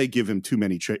 man, they give him too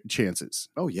many chances.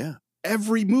 Oh, yeah.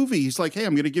 Every movie, he's like, hey,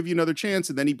 I'm going to give you another chance.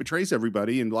 And then he betrays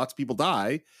everybody and lots of people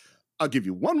die. I'll give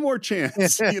you one more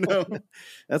chance.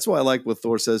 That's why I like what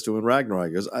Thor says to him in Ragnarok.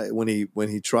 He goes, when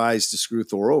he tries to screw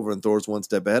Thor over and Thor's one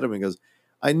step ahead of him, he goes,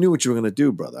 I knew what you were going to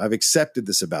do, brother. I've accepted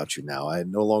this about you now. I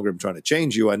no longer am trying to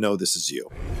change you. I know this is you.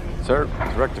 Sir,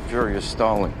 Director Fury is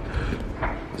stalling.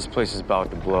 This place is about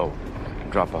to blow.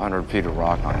 Drop 100 feet of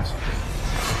rock on us.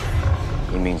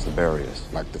 He means to bury us.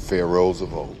 Like the pharaohs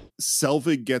of old.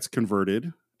 Selvig gets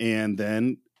converted, and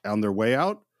then on their way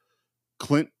out,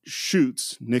 Clint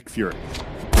shoots Nick Fury.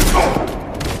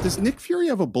 Does Nick Fury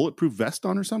have a bulletproof vest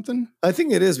on or something? I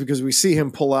think it is because we see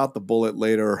him pull out the bullet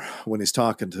later when he's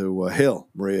talking to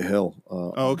Maria Hill.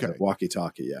 Okay.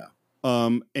 Walkie-talkie, yeah.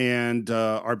 And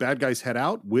our bad guys head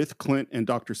out with Clint and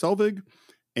Dr. Selvig,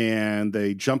 and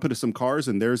they jump into some cars,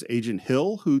 and there's Agent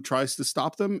Hill, who tries to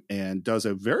stop them and does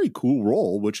a very cool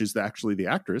role, which is actually the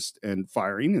actress, and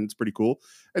firing, and it's pretty cool.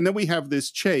 And then we have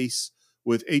this chase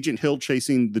with Agent Hill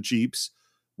chasing the Jeeps,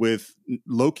 with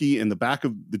Loki in the back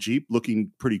of the Jeep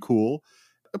looking pretty cool.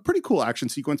 A pretty cool action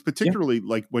sequence, particularly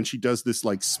like when she does this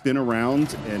like spin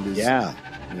around and is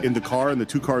in the car, and the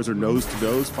two cars are nose to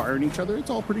nose firing each other. It's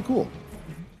all pretty cool.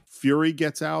 Fury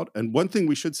gets out. And one thing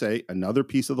we should say, another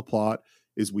piece of the plot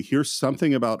is we hear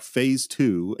something about phase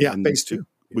 2. Yeah, phase 2.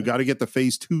 We got to get the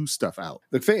phase 2 stuff out.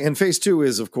 And phase 2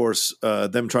 is, of course,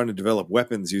 them trying to develop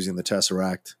weapons using the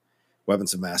Tesseract.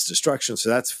 Weapons of mass destruction. So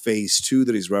that's phase 2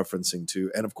 that he's referencing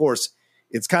to. And of course,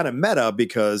 it's kind of meta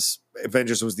because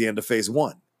Avengers was the end of phase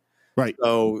 1. Right.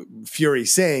 So Fury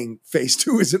saying phase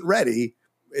 2 isn't ready,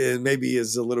 it maybe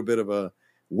is a little bit of a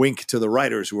wink to the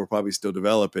writers who are probably still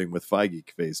developing with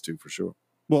Feige phase 2 for sure.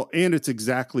 Well, and it's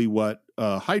exactly what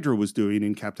Hydra was doing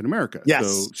in Captain America. Yes.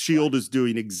 So S.H.I.E.L.D. is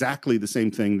doing exactly the same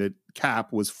thing that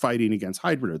Cap was fighting against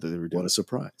Hydra that they were doing. What a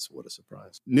surprise. What a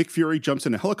surprise. Nick Fury jumps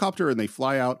in a helicopter and they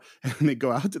fly out and they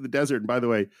go out to the desert. And by the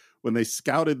way, when they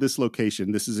scouted this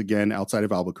location, this is again outside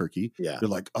of Albuquerque. Yeah. They're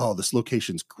like, oh, this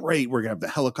location's great. We're going to have the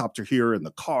helicopter here and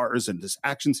the cars and this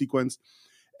action sequence.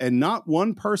 And not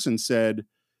one person said,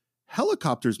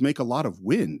 helicopters make a lot of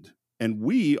wind. And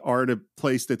we are at a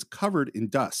place that's covered in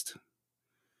dust.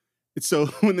 And so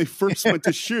when they first went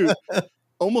to shoot,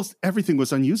 almost everything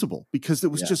was unusable because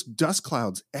there was just dust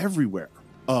clouds everywhere.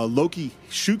 Loki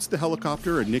shoots the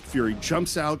helicopter and Nick Fury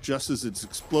jumps out just as it's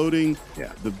exploding.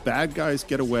 Yeah. The bad guys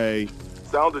get away.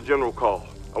 Sound the general call.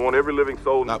 I want every living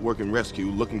soul not working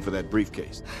rescue looking for that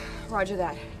briefcase. Roger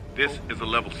that. This is a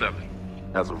level 7.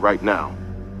 As of right now,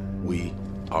 we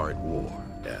are at war.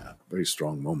 Yeah, very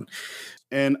strong moment.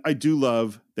 And I do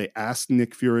love, they ask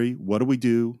Nick Fury, what do we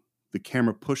do? The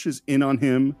camera pushes in on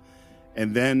him.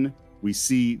 And then we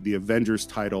see the Avengers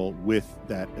title with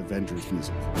that Avengers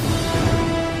music.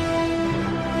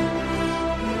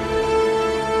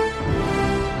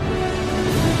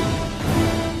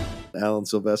 Alan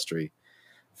Silvestri,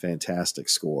 fantastic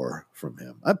score from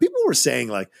him. People were saying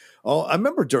like, oh, I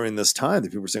remember during this time that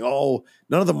people were saying, oh,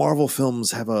 none of the Marvel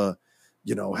films have a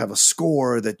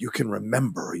score that you can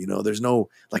remember. There's no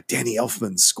like Danny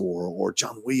Elfman's score or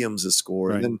John Williams' score.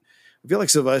 Right. And then I feel like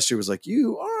Silvestri was like,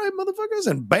 you, all right, motherfuckers.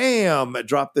 And bam,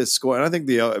 dropped this score. And I think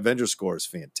the Avengers score is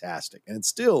fantastic. And it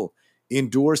still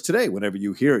endures today. Whenever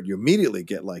you hear it, you immediately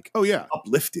get like, oh yeah,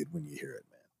 uplifted when you hear it,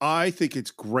 man. I think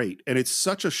it's great. And it's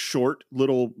such a short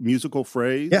little musical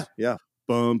phrase. Yeah.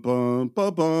 Bum, bum,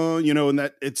 bum, bum, and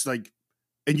that it's like,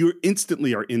 and you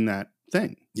instantly are in that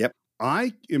thing. Yep.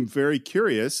 I am very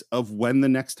curious of when the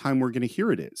next time we're going to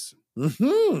hear it is.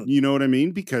 Mm-hmm. You know what I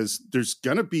mean? Because there's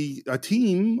going to be a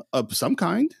team of some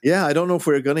kind. Yeah, I don't know if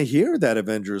we're going to hear that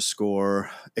Avengers score,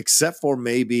 except for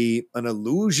maybe an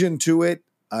allusion to it.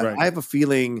 Right. I have a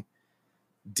feeling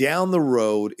down the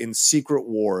road in Secret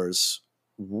Wars,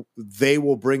 they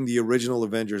will bring the original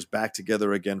Avengers back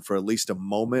together again for at least a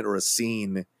moment or a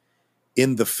scene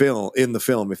in the film.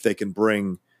 If they can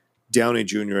bring Downey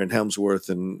Jr. and Hemsworth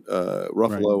and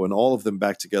Ruffalo and all of them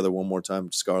back together one more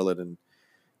time, Scarlett and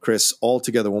Chris all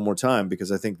together one more time,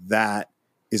 because I think that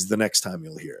is the next time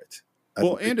you'll hear it.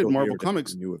 Well, and in Marvel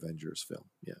Comics, new Avengers film.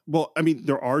 Yeah. Well, I mean,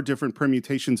 there are different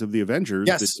permutations of the Avengers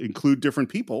that include different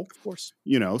people, of course.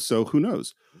 So who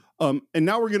knows? And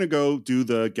now we're going to go do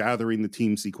the gathering the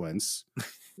team sequence,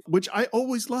 which I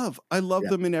always love. I love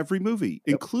them in every movie,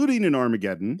 including in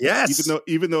Armageddon. Yes,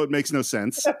 even though it makes no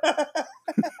sense.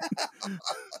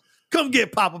 Come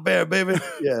get Papa Bear, baby.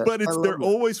 Yeah, but they're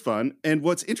always fun. And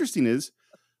what's interesting is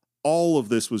all of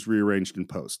this was rearranged in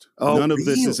post. Oh, none of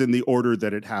this is in the order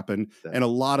that it happened, and a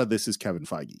lot of this is Kevin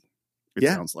Feige. It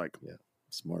sounds like. Yeah,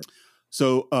 smart.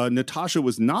 So Natasha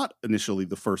was not initially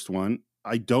the first one.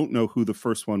 I don't know who the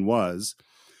first one was,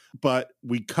 but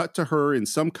we cut to her in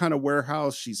some kind of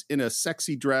warehouse. She's in a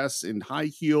sexy dress in high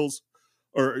heels,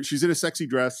 or she's in a sexy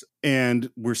dress, and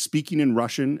we're speaking in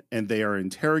Russian, and they are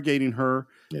interrogating her.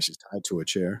 Yeah, she's tied to a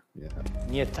chair. Yeah.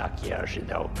 Не так я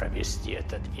ожидал провести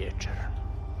этот вечер.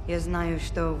 Я знаю,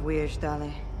 что вы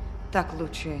ждали. Так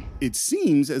лучше. It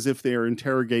seems as if they are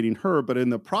interrogating her, but in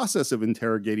the process of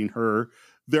interrogating her,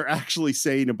 they're actually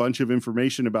saying a bunch of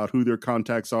information about who their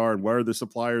contacts are and where the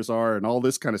suppliers are and all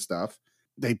this kind of stuff.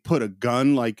 They put a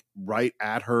gun like right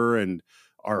at her and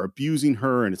are abusing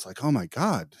her. And it's like, oh my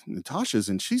God,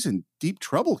 she's in deep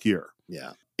trouble here.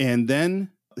 Yeah. And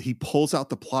then he pulls out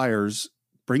the pliers,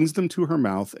 brings them to her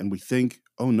mouth, and we think,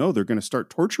 oh no, they're going to start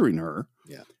torturing her.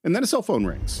 Yeah. And then a cell phone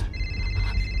rings.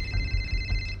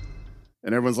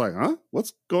 And everyone's like, huh?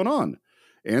 What's going on?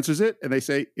 Answers it, and they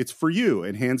say, it's for you,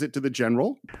 and hands it to the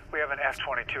general. We have an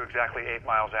F-22 exactly 8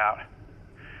 miles out.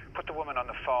 Put the woman on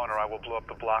the phone, or I will blow up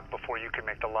the block before you can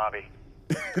make the lobby.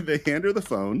 They hand her the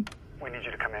phone. We need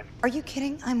you to come in. Are you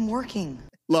kidding? I'm working.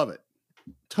 Love it.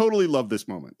 Totally love this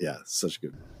moment. Yeah, such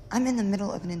good. I'm in the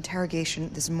middle of an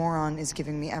interrogation. This moron is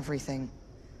giving me everything.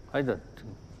 I don't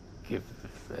give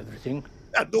everything.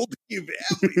 I don't give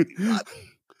everything.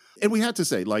 And we had to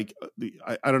say, like,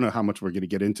 I don't know how much we're going to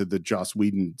get into the Joss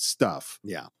Whedon stuff.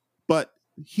 Yeah. But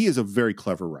he is a very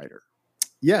clever writer.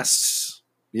 Yes.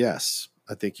 Yes.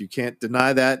 I think you can't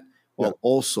deny that, while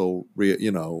also,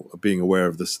 being aware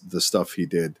of the stuff he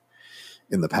did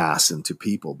in the past and to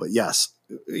people. But yes,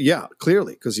 yeah,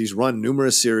 clearly, because he's run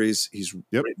numerous series. He's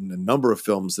written a number of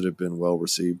films that have been well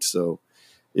received. So,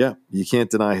 yeah, you can't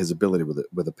deny his ability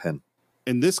with a pen.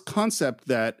 And this concept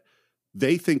that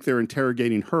they think they're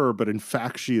interrogating her, but in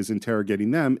fact she is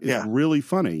interrogating them is really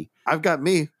funny. I've got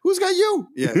me. Who's got you?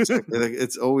 Yeah,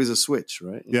 it's always a switch,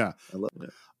 right? Yeah. I love it.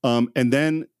 And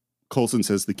then Coulson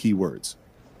says the key words.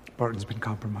 Barton's been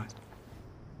compromised.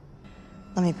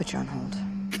 Let me put you on hold.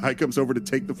 Guy comes over to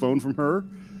take the phone from her.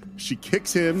 She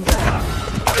kicks him.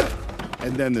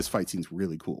 And then this fight scene's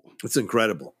really cool. It's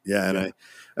incredible. Yeah. And I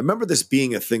remember this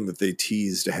being a thing that they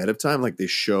teased ahead of time. Like they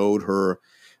showed her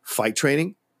fight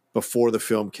training before the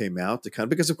film came out,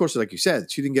 because of course, like you said,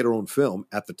 she didn't get her own film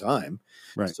at the time.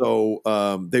 Right. So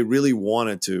they really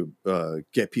wanted to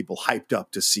get people hyped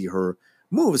up to see her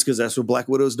moves, because that's what Black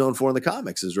Widow is known for in the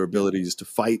comics, is her abilities to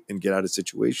fight and get out of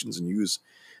situations and use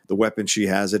the weapon she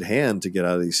has at hand to get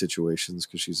out of these situations,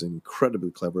 because she's an incredibly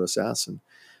clever assassin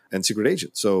and secret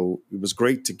agent. So it was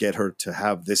great to get her to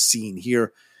have this scene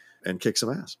here and kick some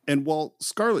ass. And while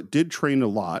Scarlett did train a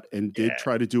lot and did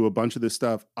try to do a bunch of this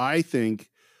stuff, I think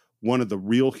one of the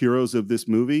real heroes of this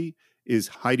movie is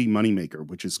Heidi Moneymaker,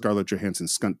 which is Scarlett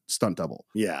Johansson's stunt double.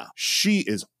 Yeah. She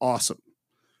is awesome.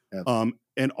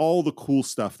 And all the cool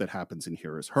stuff that happens in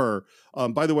here is her.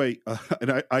 By the way,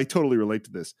 and I totally relate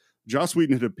to this, Joss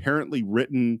Whedon had apparently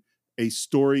written a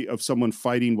story of someone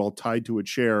fighting while tied to a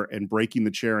chair and breaking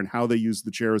the chair and how they use the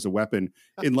chair as a weapon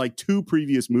in like 2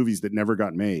 previous movies that never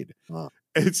got made. Wow.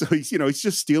 And so he's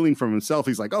just stealing from himself.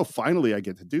 He's like, oh, finally I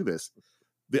get to do this.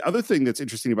 The other thing that's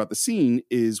interesting about the scene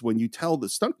is when you tell the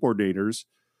stunt coordinators,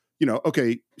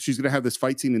 okay, she's going to have this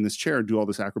fight scene in this chair and do all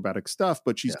this acrobatic stuff,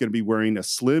 but she's going to be wearing a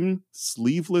slim,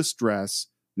 sleeveless dress,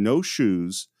 no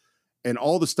shoes, and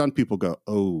all the stunt people go,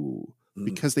 oh,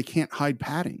 because they can't hide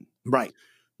padding. Right.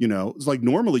 It's like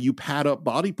normally you pad up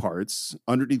body parts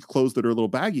underneath clothes that are a little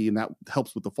baggy, and that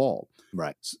helps with the fall.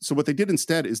 Right. So what they did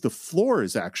instead is the floor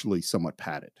is actually somewhat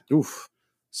padded. Oof.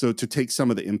 So to take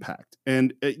some of the impact.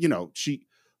 And, she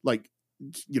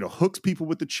hooks people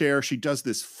with the chair. She does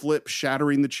this flip,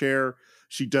 shattering the chair.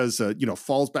 She does,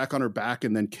 falls back on her back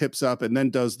and then kips up and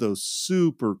then does those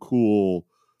super cool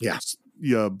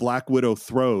Black Widow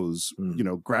throws,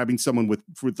 grabbing someone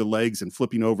with the legs and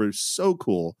flipping over. So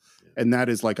cool. And that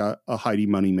is like a Heidi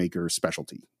Moneymaker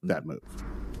specialty, that move.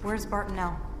 Where's Barton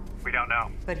now? We don't know.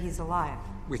 But he's alive.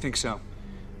 We think so.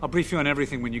 I'll brief you on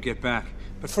everything when you get back.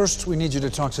 But first, we need you to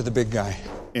talk to the big guy.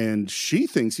 And she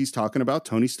thinks he's talking about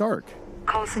Tony Stark.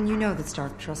 Coulson, you know that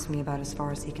Stark trusts me about as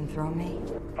far as he can throw me.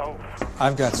 Oh.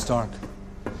 I've got Stark.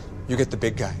 You get the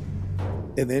big guy.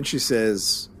 And then she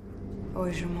says, Oh,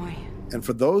 je moi. And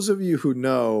for those of you who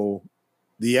know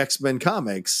the X-Men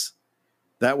comics,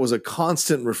 that was a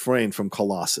constant refrain from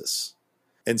Colossus.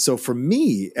 And so for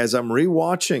me, as I'm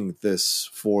rewatching this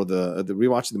for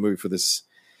rewatching the movie for this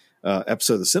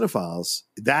episode of the Cinephiles,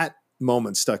 that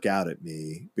moment stuck out at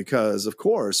me because, of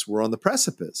course, we're on the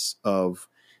precipice of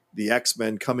the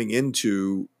X-Men coming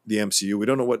into the MCU. We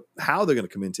don't know how they're going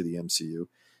to come into the MCU.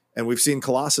 And we've seen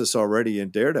Colossus already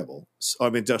in Deadpool.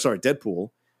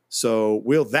 So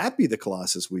will that be the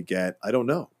Colossus we get? I don't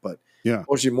know. But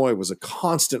Oji Moi was a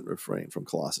constant refrain from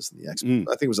Colossus in the X-Men.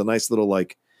 I think it was a nice little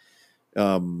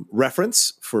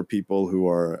reference for people who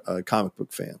are comic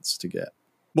book fans to get.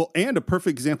 Well, and a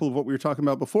perfect example of what we were talking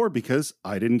about before, because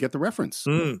I didn't get the reference.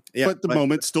 But the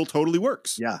moment still totally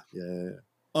works. Yeah.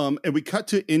 And we cut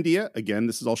to India. Again,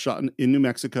 this is all shot in New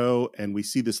Mexico, and we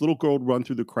see this little girl run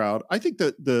through the crowd. I think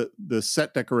that the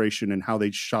set decoration and how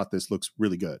they shot this looks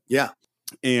really good. Yeah.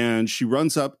 And she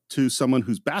runs up to someone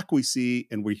whose back we see,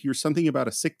 and we hear something about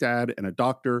a sick dad and a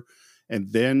doctor.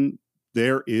 And then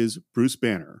there is Bruce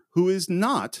Banner, who is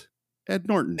not Ed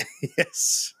Norton.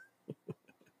 Yes.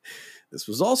 This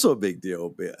was also a big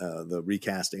deal, the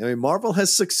recasting. I mean, Marvel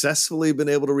has successfully been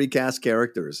able to recast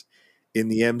characters in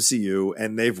the MCU,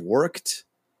 and they've worked,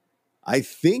 I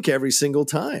think, every single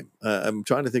time. I'm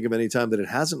trying to think of any time that it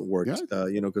hasn't worked,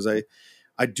 because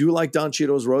I do like Don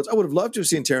Cheadle's Rhodes. I would have loved to have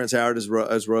seen Terrence Howard as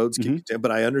Rhodes,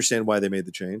 but I understand why they made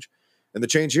the change. And the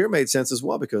change here made sense as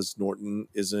well, because Norton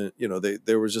isn't,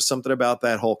 there was just something about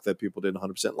that Hulk that people didn't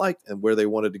 100% like, and where they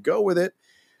wanted to go with it.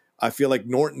 I feel like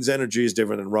Norton's energy is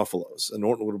different than Ruffalo's. And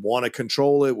Norton would want to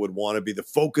control it, would want to be the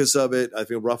focus of it. I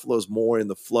feel Ruffalo's more in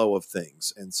the flow of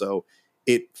things. And so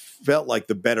it felt like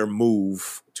the better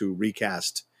move to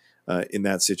recast in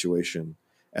that situation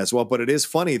as well. But it is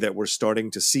funny that we're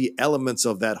starting to see elements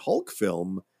of that Hulk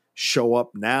film show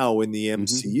up now in the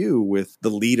MCU with the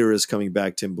leader is coming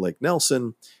back, Tim Blake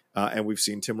Nelson. And we've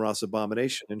seen Tim Roth's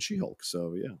Abomination and She-Hulk.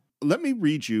 So, yeah. Let me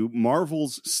read you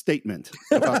Marvel's statement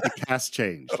about the cast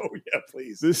change. Oh, yeah,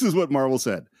 please. This is what Marvel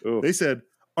said. Ooh. They said,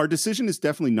 our decision is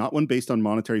definitely not one based on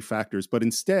monetary factors, but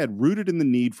instead rooted in the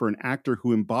need for an actor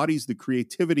who embodies the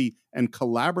creativity and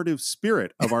collaborative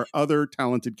spirit of our other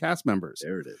talented cast members.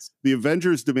 There it is. The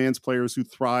Avengers demands players who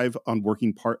thrive on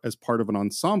working as part of an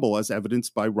ensemble, as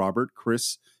evidenced by Robert,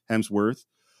 Chris Hemsworth,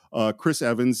 Chris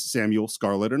Evans, Samuel,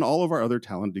 Scarlett, and all of our other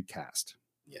talented cast.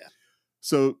 Yeah.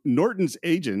 So Norton's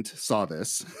agent saw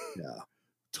this,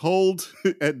 told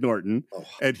Ed Norton,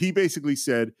 and he basically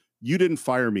said, you didn't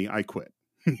fire me, I quit.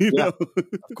 You know?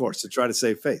 Of course, to try to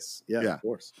save face. Yeah, of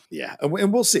course. Yeah,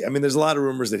 and we'll see. I mean, there's a lot of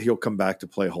rumors that he'll come back to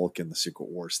play Hulk in the Secret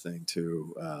Wars thing,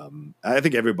 too. I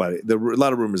think a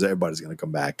lot of rumors that everybody's going to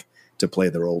come back to play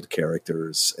their old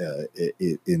characters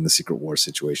in the Secret Wars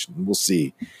situation. We'll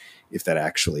see if that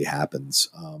actually happens.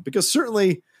 Because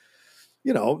certainly,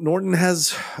 Norton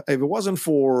has, if it wasn't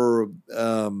for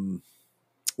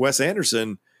Wes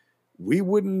Anderson, we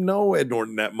wouldn't know Ed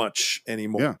Norton that much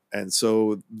anymore. Yeah. And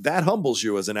so that humbles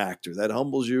you as an actor. That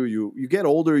humbles you. You get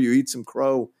older, you eat some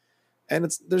crow. And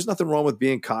there's nothing wrong with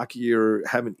being cocky or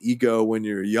having ego when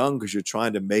you're young, because you're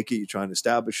trying to make it, you're trying to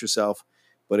establish yourself.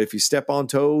 But if you step on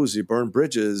toes, you burn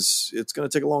bridges, it's going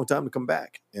to take a long time to come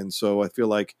back. And so I feel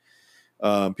like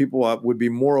people would be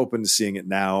more open to seeing it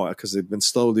now, because they've been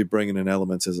slowly bringing in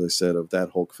elements, as I said, of that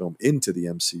Hulk film into the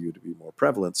MCU to be more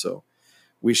prevalent. So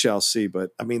we shall see. But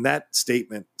I mean, that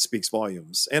statement speaks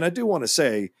volumes. And I do want to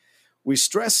say, we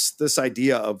stress this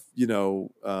idea of,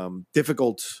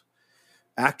 difficult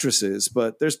actresses,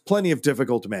 but there's plenty of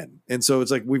difficult men. And so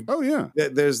it's like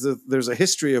there's a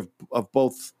history of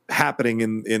both happening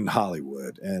in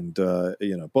Hollywood, and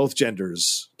both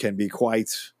genders can be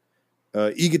quite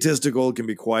egotistical, can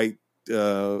be quite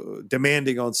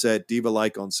demanding on set,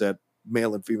 diva-like on set,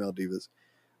 male and female divas.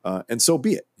 And so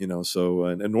be it, so,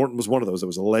 and Norton was one of those that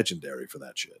was legendary for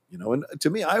that shit, and to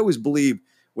me, I always believe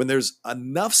when there's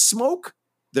enough smoke,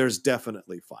 there's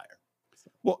definitely fire.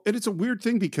 Well, and it's a weird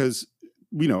thing because,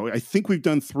 I think we've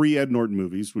done 3 Ed Norton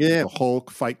movies, which is The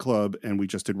Hulk, Fight Club, and we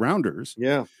just did Rounders.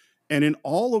 Yeah. And in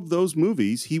all of those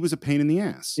movies, he was a pain in the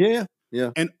ass. Yeah.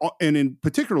 Yeah. And in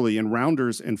particularly in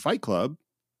Rounders and Fight Club,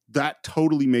 that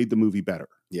totally made the movie better.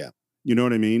 Yeah. You know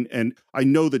what I mean? And I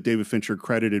know that David Fincher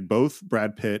credited both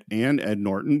Brad Pitt and Ed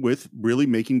Norton with really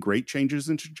making great changes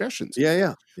and suggestions.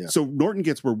 Yeah. So Norton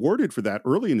gets rewarded for that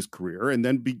early in his career, and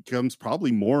then becomes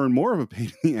probably more and more of a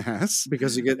pain in the ass.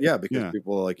 Because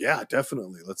people are like, yeah,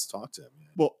 definitely, let's talk to him. Yeah.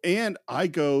 Well, and I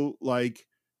go like,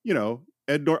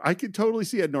 Ed Norton, I could totally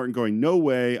see Ed Norton going, no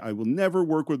way, I will never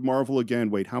work with Marvel again.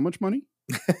 Wait, how much money?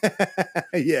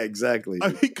 Yeah, exactly. I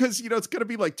mean, because it's going to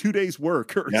be like 2 days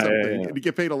work or something, and you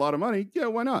get paid a lot of money. Yeah,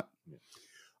 why not?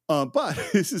 But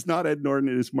this is not Ed Norton;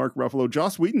 it is Mark Ruffalo.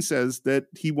 Joss Whedon says that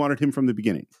he wanted him from the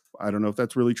beginning. I don't know if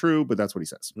that's really true, but that's what he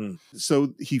says.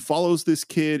 So he follows this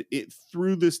kid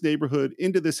through this neighborhood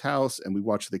into this house, and we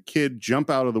watch the kid jump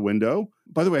out of the window.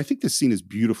 By the way, I think this scene is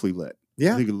beautifully lit.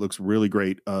 Yeah, I think it looks really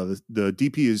great. The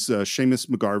DP is Seamus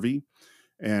McGarvey.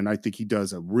 And I think he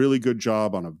does a really good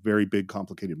job on a very big,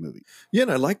 complicated movie. Yeah,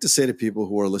 and I'd like to say to people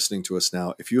who are listening to us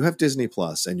now, if you have Disney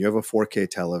Plus and you have a 4K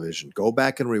television, go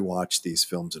back and rewatch these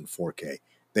films in 4K.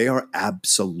 They are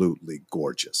absolutely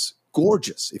gorgeous.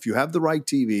 Gorgeous. If you have the right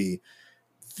TV,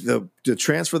 the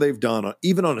transfer they've done,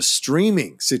 even on a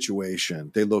streaming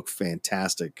situation, they look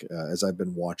fantastic. As I've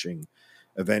been watching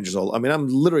Avengers, I mean, I'm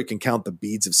literally can count the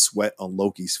beads of sweat on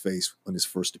Loki's face on his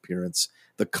first appearance.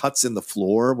 The cuts in the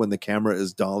floor when the camera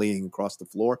is dollying across the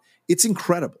floor, it's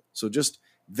incredible. So just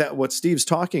that, what Steve's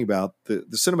talking about, the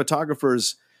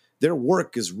cinematographers, their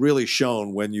work is really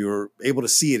shown when you're able to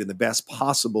see it in the best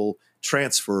possible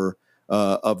transfer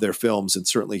of their films. And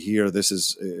certainly here, this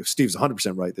is, if Steve's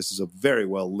 100% right, this is a very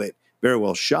well lit, very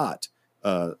well shot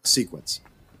sequence.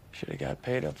 Should have got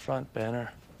paid up front,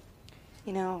 Banner.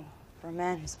 You know, for a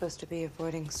man who's supposed to be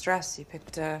avoiding stress, you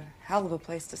picked a hell of a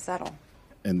place to settle.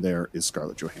 And there is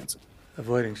Scarlett Johansson.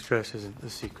 Avoiding stress isn't the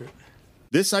secret.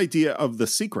 This idea of the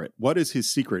secret, what is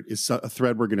his secret, is a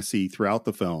thread we're going to see throughout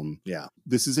the film. Yeah.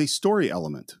 This is a story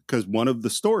element, because one of the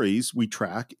stories we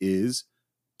track is,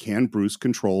 can Bruce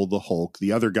control the Hulk,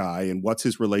 the other guy, and what's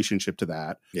his relationship to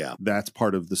that? Yeah. That's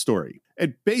part of the story.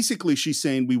 And basically she's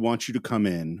saying, we want you to come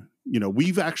in. You know,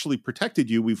 we've actually protected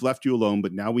you. We've left you alone,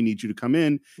 but now we need you to come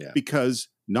in because,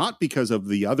 not because of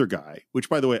the other guy, which,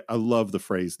 by the way, I love the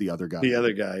phrase, the other guy. The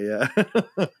other guy,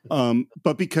 yeah.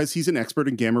 But because he's an expert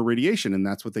in gamma radiation, and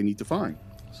that's what they need to find.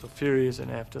 So Fury isn't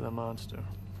after the monster.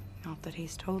 Not that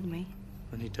he's told me.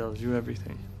 And he tells you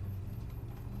everything.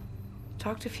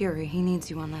 Talk to Fury. He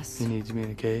needs you on this. He needs me in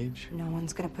a cage. No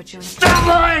one's gonna put you in. Stop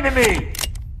lying to me!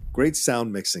 Great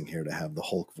sound mixing here to have the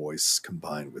Hulk voice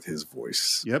combined with his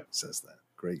voice. Yep. Says that.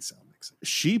 Great sound mixing.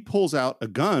 She pulls out a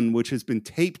gun, which has been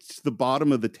taped to the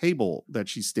bottom of the table that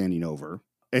she's standing over,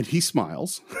 and he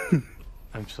smiles.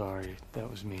 I'm sorry.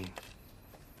 That was mean.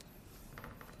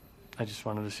 I just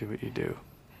wanted to see what you do.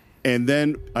 And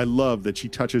then I love that she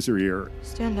touches her ear.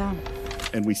 Stand down.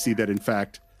 And we see that, in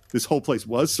fact, this whole place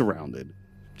was surrounded.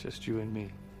 Just you and me.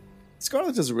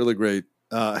 Scarlett does a really great,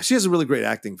 she has a really great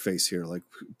acting face here. Like,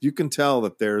 you can tell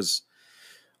that there's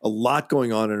a lot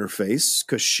going on in her face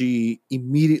because she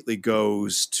immediately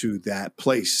goes to that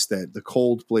place, that the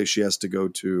cold place she has to go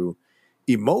to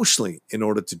emotionally in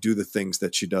order to do the things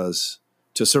that she does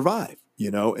to survive, you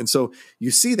know? And so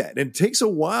you see that. And it takes a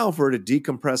while for her to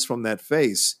decompress from that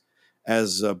face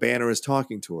as Banner is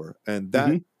talking to her. And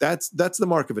that's the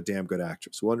mark of a damn good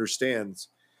actress who understands,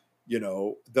 you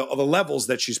know, the levels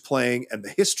that she's playing and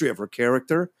the history of her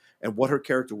character and what her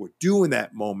character would do in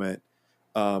that moment,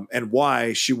 and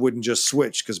why she wouldn't just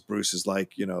switch because Bruce is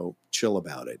like, you know, chill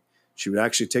about it. She would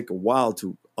actually take a while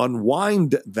to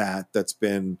unwind that's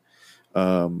been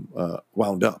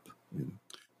wound up.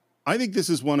 I think this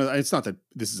is it's not that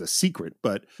this is a secret,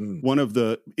 but one of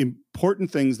the important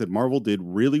things that Marvel did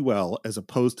really well, as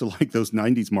opposed to like those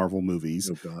 90s Marvel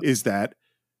movies, is that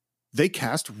they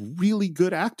cast really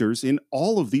good actors in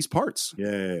all of these parts.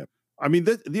 Yeah. I mean,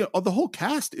 the whole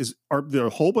cast there are a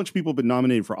whole bunch of people have been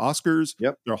nominated for Oscars.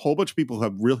 Yep. There are a whole bunch of people who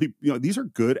have really, you know, these are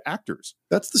good actors.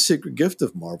 That's the secret gift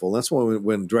of Marvel. That's why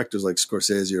when directors like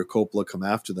Scorsese or Coppola come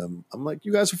after them, I'm like,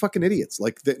 you guys are fucking idiots.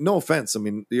 Like, no offense. I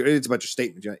mean, you're idiots about your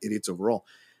statement. You're not idiots overall.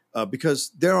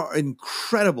 Because there are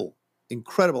incredible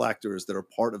actors that are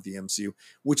part of the MCU,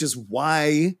 which is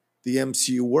why the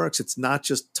MCU works. It's not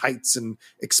just tights and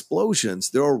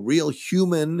explosions. There are real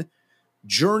human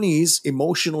journeys,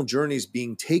 emotional journeys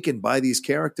being taken by these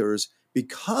characters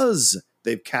because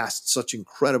they've cast such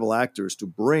incredible actors to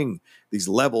bring these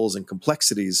levels and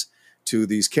complexities to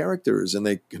these characters, and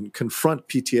they can confront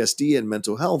PTSD and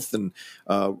mental health and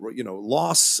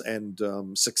loss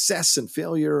and success and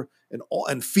failure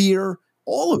and fear.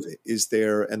 All of it is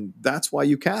there, and that's why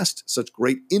you cast such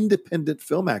great independent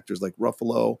film actors like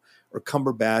Ruffalo or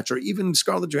Cumberbatch or even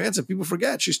Scarlett Johansson. People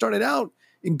forget she started out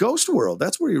in Ghost World.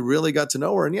 That's where you really got to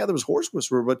know her. And yeah, there was Horse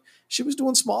Whisperer, but she was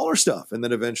doing smaller stuff, and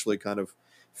then eventually kind of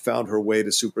found her way to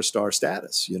superstar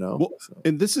status, you know? Well,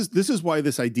 and this is why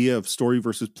this idea of story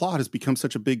versus plot has become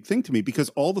such a big thing to me, because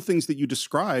all the things that you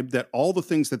described, that all the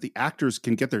things that the actors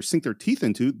can sink their teeth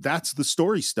into, that's the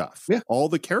story stuff, all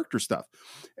the character stuff.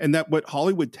 And that what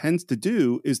Hollywood tends to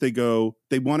do is they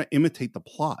want to imitate the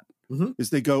plot. Is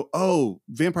they go, oh,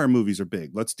 vampire movies are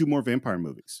big. Let's do more vampire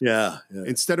movies. Yeah.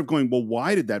 Instead of going, well,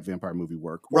 why did that vampire movie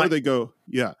work? Or they go,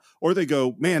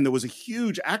 man, there was a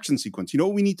huge action sequence. You know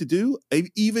what we need to do? An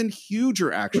even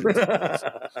huger action sequence.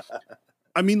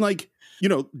 I mean, like, you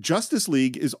know, Justice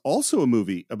League is also a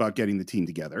movie about getting the team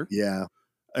together. Yeah.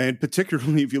 And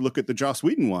particularly if you look at the Joss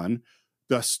Whedon one,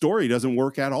 the story doesn't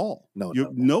work at all.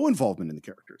 No involvement in the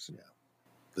characters. Yeah.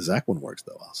 The Zach one works,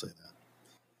 though. I'll say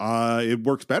that. It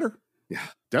works better. Yeah.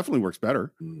 Definitely works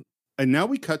better. And now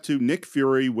we cut to Nick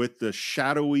Fury with the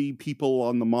shadowy people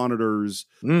on the monitors.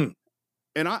 And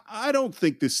I don't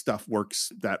think this stuff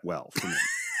works that well for me.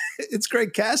 It's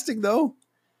great casting, though.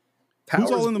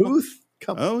 Who's all in the Booth.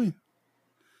 Come on. Oh,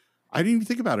 I didn't even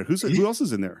think about it. Who else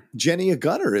is in there? Jenny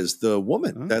Agutter is the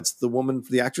woman. Oh. That's the woman,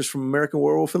 the actress from American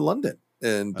Werewolf in London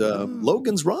and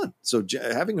Logan's Run. So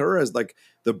having her as like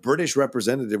the British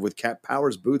representative with Cat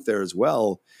Powers Booth there as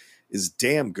well is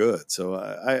damn good. So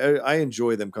I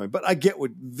enjoy them coming. But I get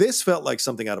what this felt like,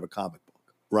 something out of a comic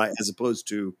book, right? As opposed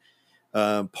to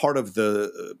part of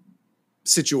the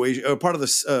situation, or part of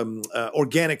the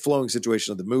organic flowing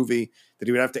situation of the movie that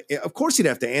he would have to, of course he'd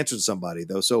have to answer to somebody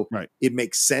though. So it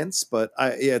makes sense, but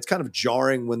it's kind of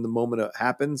jarring when the moment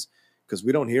happens because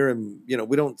we don't hear him,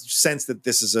 we don't sense that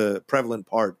this is a prevalent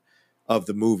part of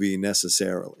the movie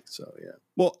necessarily. So, yeah.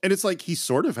 Well, and it's like he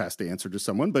sort of has to answer to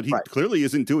someone, but he clearly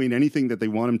isn't doing anything that they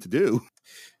want him to do.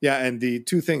 Yeah, and the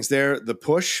two things there, the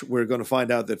push, we're going to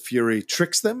find out that Fury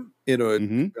tricks them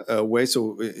in a way,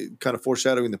 so kind of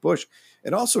foreshadowing the push.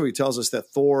 And also he tells us that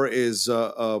Thor is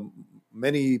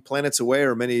many planets away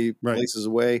or many places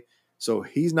away, so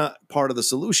he's not part of the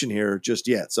solution here just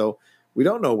yet. So we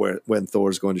don't know when Thor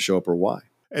is going to show up or why.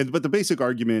 But the basic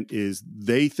argument is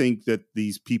they think that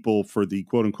these people for the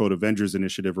quote unquote Avengers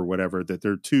initiative or whatever, that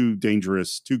they're too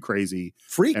dangerous, too crazy.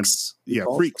 Freaks.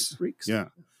 Freaks. Yeah.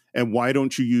 And why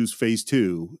don't you use phase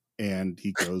 2? And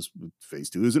he goes, phase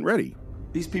 2 isn't ready.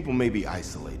 These people may be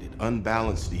isolated,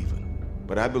 unbalanced even,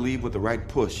 but I believe with the right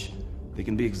push, they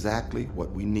can be exactly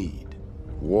what we need.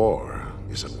 War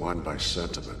isn't won by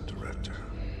sentiment, Director.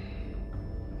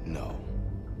 No.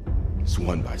 It's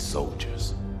won by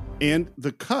soldiers. And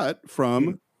the cut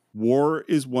from war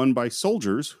is won by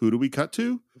soldiers. Who do we cut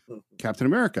to? Captain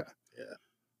America. Yeah.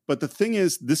 But the thing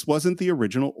is, this wasn't the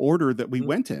original order that we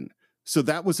went in. So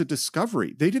that was a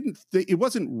discovery. It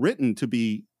wasn't written to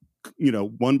be,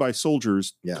 won by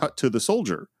soldiers, cut to the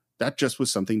soldier. That just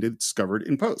was something they discovered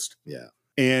in post. Yeah.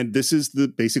 And this is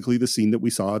basically the scene that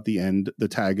we saw at the end, the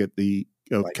tag at the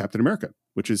Captain America,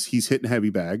 which is he's hitting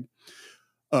heavy bag.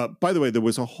 By the way, there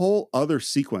was a whole other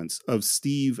sequence of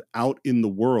Steve out in the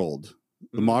world,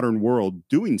 the modern world,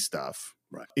 doing stuff,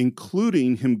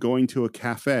 including him going to a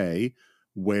cafe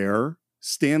where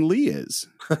Stan Lee is.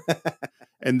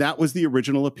 And that was the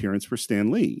original appearance for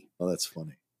Stan Lee. Oh, that's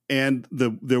funny. And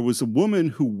there was a woman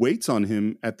who waits on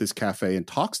him at this cafe and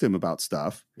talks to him about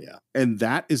stuff. Yeah. And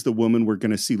that is the woman we're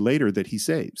going to see later that he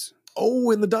saves.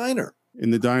 Oh, in the diner. In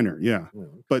the diner, yeah.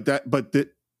 But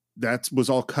that was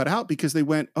all cut out because they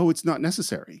went, oh, it's not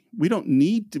necessary. We don't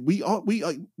need to,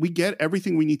 we get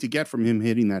everything we need to get from him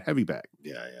hitting that heavy bag.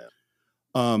 Yeah,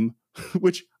 yeah.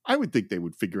 Which I would think they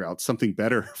would figure out something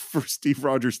better for Steve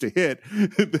Rogers to hit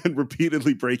than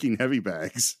repeatedly breaking heavy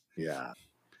bags. Yeah.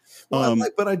 Well,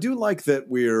 but I do like that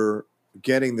we're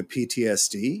getting the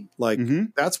PTSD. Like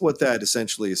that's what that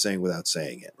essentially is saying without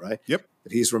saying it, right? Yep.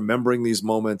 That he's remembering these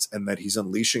moments and that he's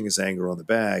unleashing his anger on the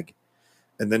bag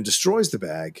and then destroys the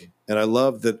bag. And I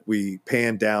love that we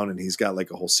pan down and he's got like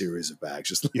a whole series of bags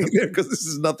just laying there because this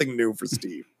is nothing new for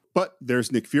Steve. But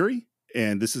there's Nick Fury,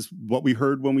 and this is what we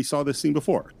heard when we saw this scene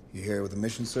before. You here with a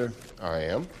mission, sir? I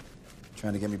am.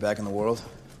 Trying to get me back in the world?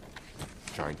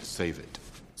 Trying to save it.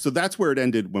 So that's where it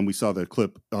ended when we saw the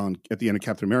clip at the end of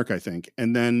Captain America, I think.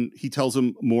 And then he tells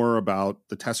him more about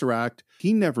the Tesseract.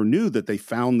 He never knew that they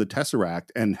found the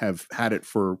Tesseract and have had it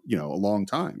for, a long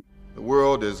time. The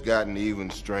world has gotten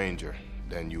even stranger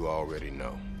than you already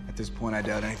know. At this point, I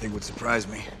doubt anything would surprise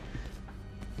me.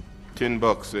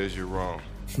 $10 says you're wrong.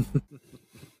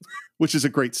 Which is a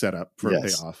great setup for a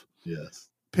payoff. Yes.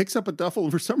 Picks up a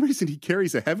duffel. For some reason, he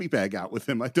carries a heavy bag out with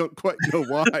him. I don't quite know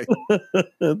why.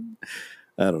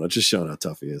 I don't know. Just showing how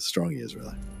tough he is, strong he is,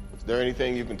 really. Is there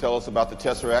anything you can tell us about the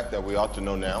Tesseract that we ought to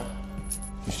know now?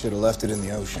 You should have left it in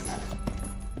the ocean.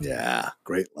 Yeah,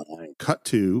 great line. Cut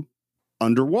to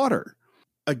underwater.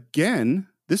 Again,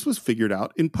 this was figured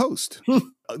out in post.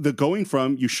 The going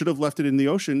from you should have left it in the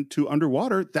ocean to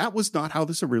underwater, that was not how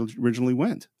this originally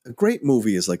went. A great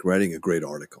movie is like writing a great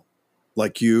article.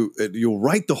 Like you'll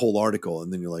write the whole article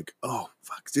and then you're like, oh,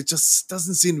 fuck, it just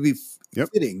doesn't seem to be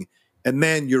fitting. And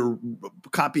then you're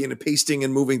copying and pasting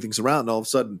and moving things around and all of a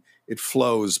sudden it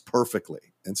flows perfectly.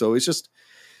 And so it's just,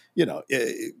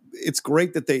 it's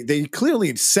great that they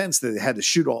clearly sensed that they had to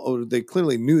shoot or they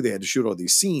clearly knew they had to shoot all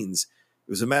these scenes.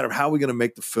 It was a matter of how we're going to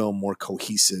make the film more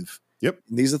cohesive. Yep.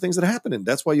 And these are things that happen. And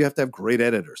that's why you have to have great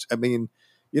editors. I mean,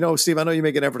 Steve, I know you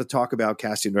make an effort to talk about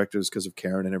casting directors because of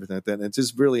Karen and everything like that. And it's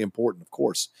just really important, of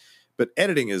course. But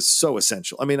editing is so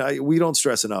essential. I mean, we don't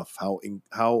stress enough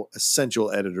how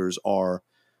essential editors are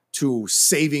to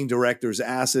saving directors'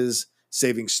 asses,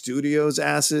 saving studios'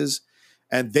 asses.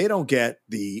 And they don't get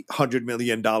the $100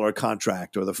 million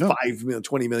contract or the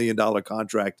 $20 million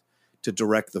contract to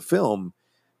direct the film.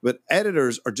 But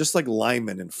editors are just like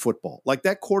linemen in football. Like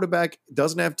that quarterback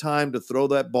doesn't have time to throw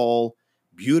that ball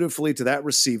beautifully to that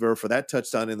receiver for that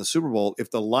touchdown in the Super Bowl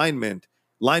if the linemen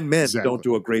don't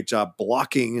do a great job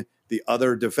blocking the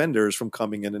other defenders from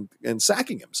coming in and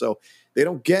sacking him. So they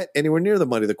don't get anywhere near the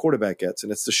money the quarterback gets,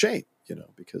 and it's a shame,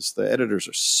 because the editors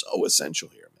are so essential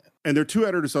here, man. And there are two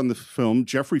editors on the film,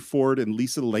 Jeffrey Ford and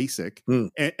Lisa Lasik.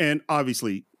 And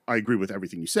obviously, I agree with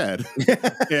everything you said.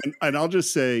 and I'll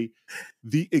just say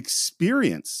the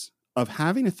experience of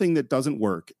having a thing that doesn't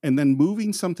work and then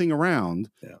moving something around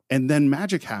and then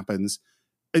magic happens,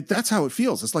 that's how it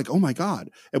feels. It's like, oh my God.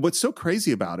 And what's so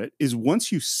crazy about it is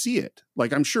once you see it,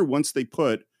 like I'm sure once they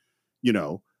put,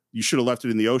 you should have left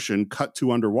it in the ocean, cut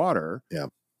to underwater. Yeah.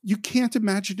 You can't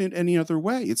imagine it any other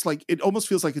way. It's like, it almost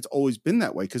feels like it's always been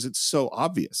that way because it's so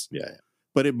obvious. Yeah.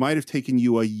 But it might have taken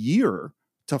you a year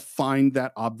to find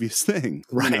that obvious thing.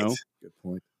 Right. Good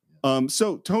point.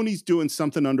 So Tony's doing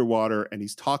something underwater and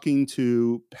he's talking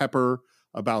to Pepper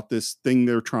about this thing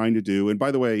they're trying to do. And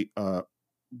by the way,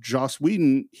 Joss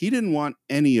Whedon, he didn't want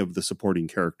any of the supporting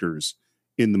characters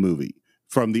in the movie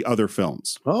from the other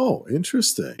films. Oh,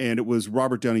 interesting. And it was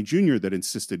Robert Downey Jr. that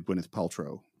insisted Gwyneth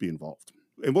Paltrow be involved.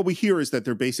 And what we hear is that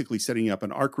they're basically setting up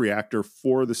an arc reactor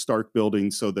for the Stark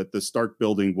building so that the Stark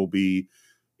building will be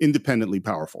independently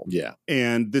powerful. Yeah.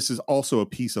 And this is also a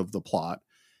piece of the plot.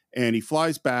 And he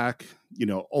flies back,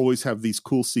 always have these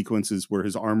cool sequences where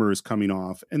his armor is coming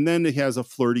off. And then he has a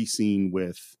flirty scene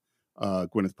with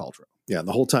Gwyneth Paltrow. Yeah, and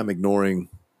the whole time ignoring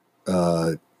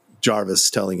Jarvis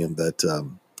telling him that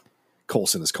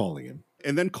Coulson is calling him.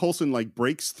 And then Coulson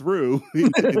breaks through.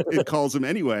 It calls him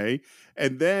anyway.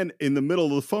 And then in the middle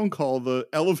of the phone call, the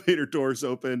elevator doors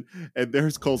open and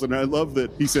there's Coulson. And I love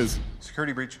that he says,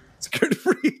 "Security breach." Security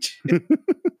breach.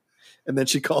 And then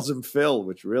she calls him Phil,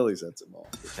 which really sets him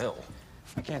off. Phil?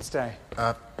 I can't stay.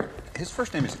 His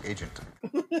first name is Agent.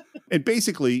 And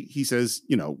basically he says,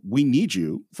 we need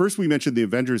you. First, we mentioned the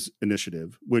Avengers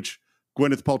initiative, which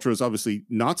Gwyneth Paltrow is obviously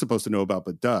not supposed to know about,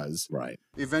 but does. Right.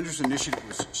 The Avengers initiative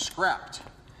was scrapped.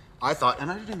 I thought, and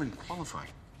I didn't even qualify.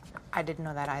 I didn't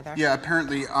know that either. Yeah,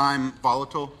 apparently I'm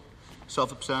volatile,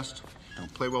 self-obsessed,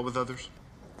 don't play well with others.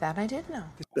 That I did know.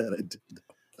 That I did know.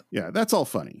 Yeah, that's all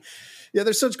funny. Yeah,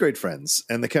 they're such great friends,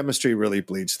 and the chemistry really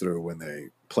bleeds through when they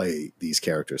play these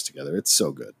characters together. It's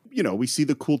so good. We see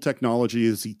the cool technology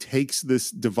as he takes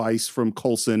this device from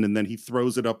Coulson and then he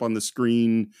throws it up on the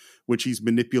screen, which he's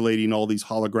manipulating all these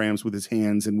holograms with his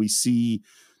hands. And we see,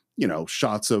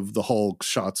 shots of the Hulk,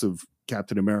 shots of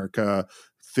Captain America,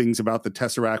 things about the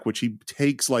Tesseract, which he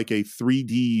takes like a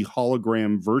 3D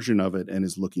hologram version of it and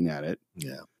is looking at it.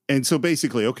 Yeah. And so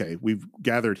basically, okay, we've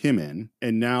gathered him in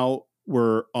and now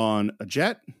we're on a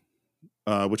jet,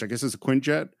 which I guess is a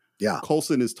Quinjet. Yeah.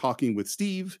 Coulson is talking with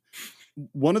Steve.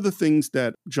 One of the things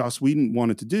that Joss Whedon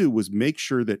wanted to do was make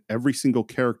sure that every single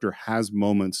character has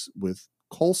moments with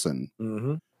Coulson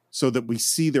so that we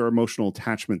see their emotional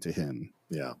attachment to him.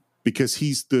 Yeah. Because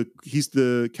he's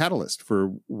the catalyst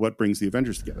for what brings the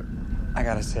Avengers together. I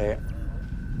gotta say,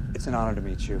 it's an honor to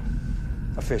meet you.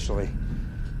 Officially.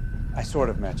 I sort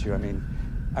of met you.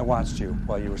 I watched you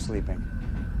while you were sleeping.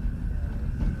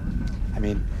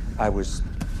 I was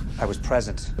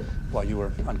present while you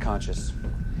were unconscious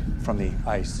from the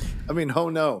ice.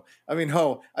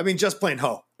 Just plain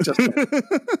ho. Just plain.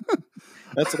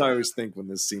 That's what I always think when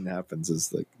this scene happens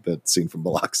is that scene from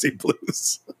Biloxi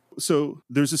Blues. So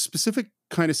there's a specific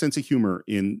kind of sense of humor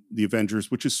in the Avengers,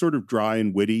 which is sort of dry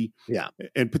and witty. Yeah.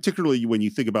 And particularly when you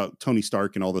think about Tony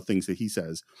Stark and all the things that he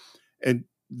says. And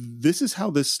this is how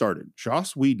this started.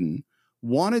 Joss Whedon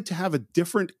wanted to have a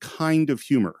different kind of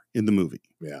humor in the movie.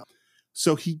 Yeah.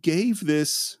 So he gave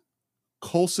this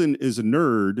Coulson is a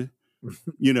nerd,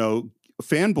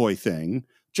 fanboy thing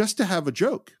just to have a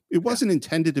joke. It wasn't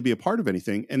intended to be a part of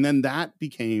anything. And then that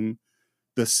became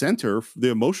the center, the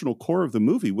emotional core of the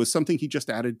movie was something he just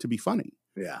added to be funny.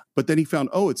 Yeah. But then he found,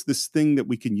 it's this thing that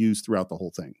we can use throughout the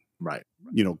whole thing. Right.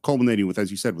 Culminating with, as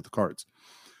you said, with the cards.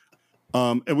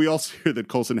 And we also hear that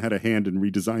Coulson had a hand in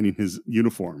redesigning his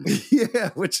uniform.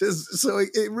 Yeah, which is, so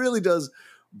it really does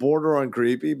border on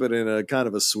creepy, but in a kind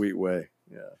of a sweet way.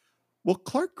 Yeah. Well,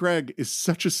 Clark Gregg is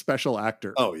such a special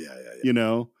actor. Oh,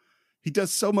 yeah. He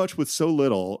does so much with so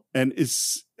little and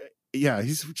he's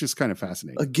just kind of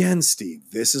fascinating. Again,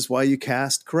 Steve, this is why you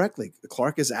cast correctly.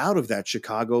 Clark is out of that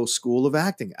Chicago school of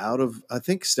acting, out of, I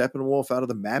think, Steppenwolf, out of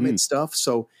the Mamet stuff.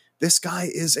 So this guy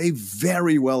is a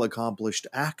very well accomplished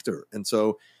actor. And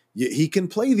so he can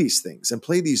play these things and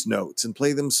play these notes and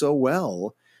play them so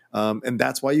well. And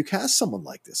that's why you cast someone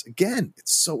like this. Again,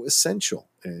 it's so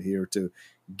essential here to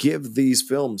give these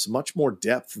films much more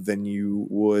depth than you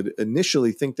would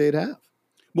initially think they'd have.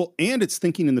 Well, and it's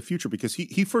thinking in the future because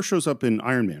he first shows up in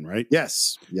Iron Man, right?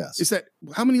 Yes. Is that,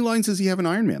 how many lines does he have in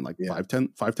Iron Man? Like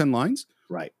 5-10 lines?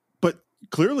 Right. But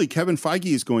clearly Kevin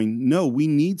Feige is going, no, we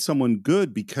need someone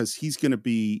good because he's going to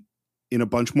be in a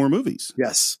bunch more movies.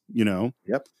 Yes.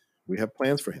 Yep. We have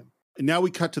plans for him. And now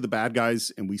we cut to the bad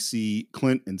guys and we see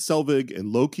Clint and Selvig,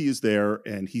 and Loki is there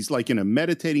and he's like in a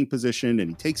meditating position and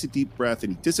he takes a deep breath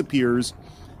and he disappears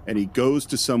and he goes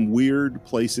to some weird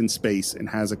place in space and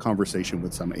has a conversation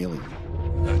with some alien.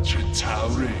 The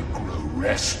Chitauri grow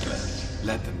restless.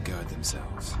 Let them gird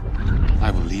themselves.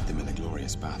 I will lead them in a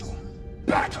glorious battle.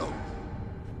 Battle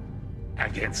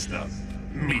against the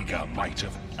meager might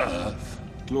of Earth.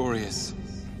 Glorious,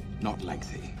 not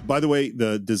lengthy. By the way,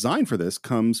 the design for this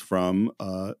comes from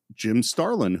Jim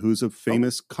Starlin, who's a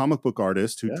famous comic book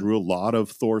artist who drew a lot of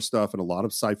Thor stuff and a lot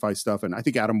of sci-fi stuff, and I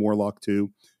think Adam Warlock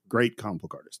too. Great comic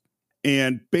book artist.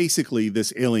 And basically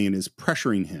this alien is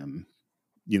pressuring him,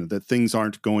 that things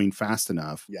aren't going fast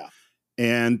enough. Yeah.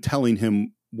 And telling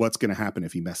him what's going to happen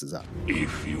if he messes up.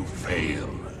 If you fail,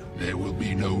 there will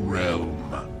be no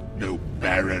realm, no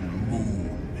barren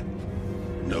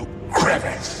moon, no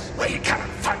crevice where he cannot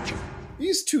find you.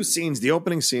 These two scenes, the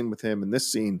opening scene with him and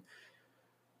this scene,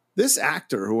 this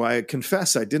actor, who I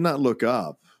confess I did not look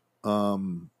up,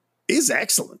 is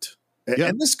excellent. Yeah.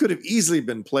 And this could have easily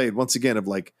been played, once again, of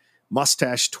like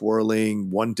mustache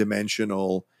twirling,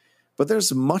 one-dimensional. But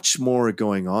there's much more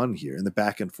going on here in the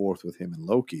back and forth with him and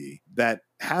Loki that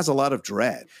has a lot of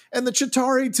dread. And the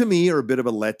Chitauri, to me, are a bit of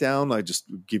a letdown. I just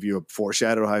give you a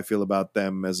foreshadow how I feel about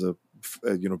them as a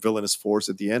villainous force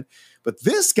at the end. But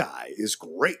this guy is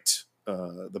great.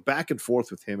 The back and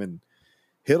forth with him and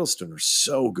Hiddleston are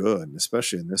so good,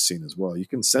 especially in this scene as well. You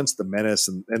can sense the menace.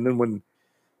 And then when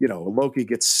Loki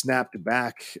gets snapped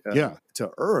back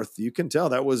to Earth, you can tell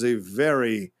that was a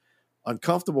very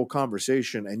uncomfortable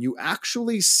conversation. And you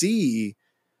actually see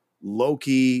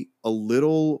Loki a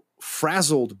little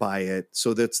frazzled by it.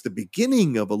 So that's the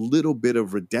beginning of a little bit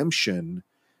of redemption,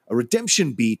 a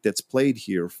redemption beat that's played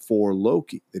here for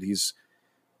Loki, that he's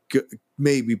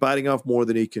maybe biting off more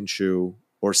than he can chew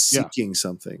or seeking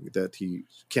something that he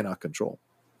cannot control.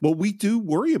 Well, we do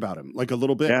worry about him like a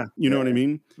little bit. Yeah. You know what I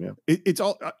mean? Yeah. It's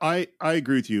all, I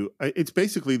agree with you. It's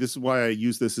basically, this is why I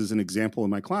use this as an example in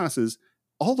my classes.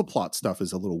 All the plot stuff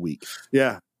is a little weak.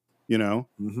 Yeah.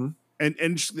 Mm-hmm.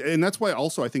 And that's why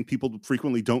also I think people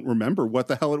frequently don't remember what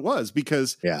the hell it was,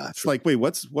 because it's like, wait,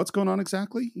 what's going on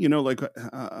exactly?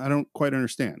 I don't quite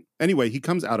understand. Anyway, he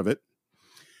comes out of it.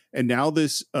 And now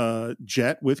this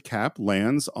jet with Cap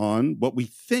lands on what we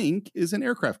think is an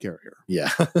aircraft carrier.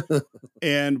 Yeah.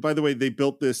 And by the way, they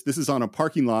built this. This is on a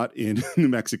parking lot in New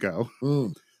Mexico.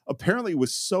 Mm. Apparently it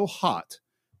was so hot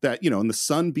that, and the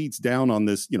sun beats down on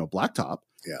this, blacktop,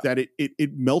 that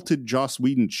it melted Joss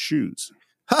Whedon's shoes.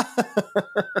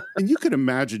 And you could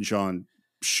imagine, Sean,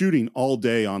 shooting all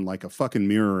day on like a fucking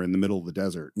mirror in the middle of the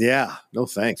desert. Yeah. No,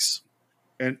 thanks.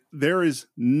 And there is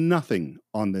nothing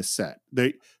on this set.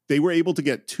 They were able to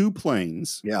get 2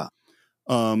 planes. Yeah.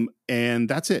 And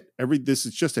that's it. This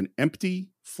is just an empty,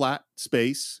 flat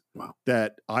space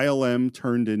that ILM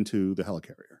turned into the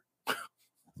helicarrier.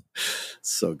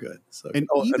 So good. And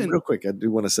and real quick, I do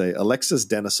want to say Alexis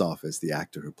Denisov is the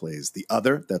actor who plays the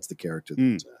Other. That's the character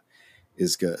that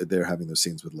is good. They're having those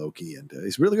scenes with Loki, and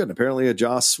he's really good. And apparently a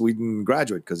Joss Whedon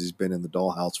graduate, because he's been in the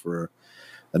Dollhouse for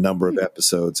a number of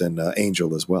episodes, and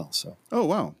Angel as well. So, oh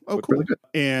wow, cool. Really good.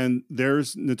 And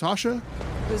there's Natasha.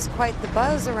 There's quite the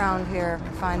buzz around here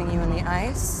for finding you in the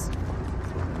ice.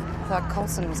 Thought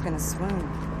Coulson was going to swoon.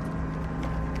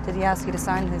 Did he ask you to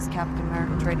sign his Captain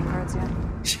America trading cards yet?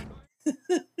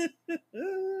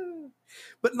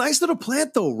 But nice little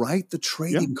plant, though, right? The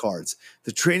trading cards.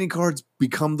 The trading cards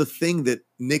become the thing that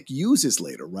Nick uses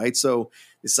later, right? So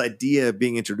this idea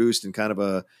being introduced in kind of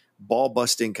a ball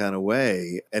busting kind of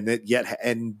way, and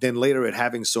then later it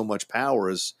having so much power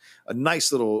is a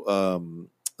nice little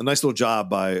job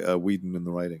by Whedon in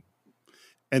the writing.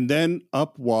 And then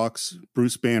up walks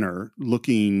Bruce Banner,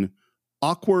 looking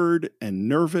awkward and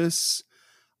nervous.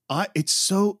 I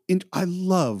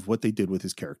love what they did with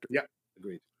his character. Yeah,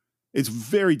 agreed. It's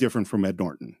very different from Ed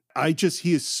Norton.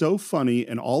 He is so funny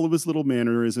and all of his little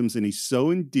mannerisms, and he's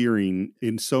so endearing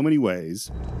in so many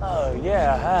ways. Oh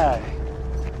yeah, hi.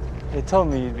 They told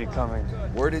me you'd be coming.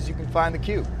 Word is you can find the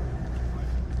cube.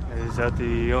 Is that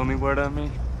the only word on me?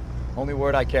 Only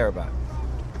word I care about.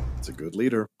 It's a good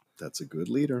leader. That's a good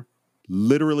leader.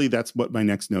 Literally, that's what my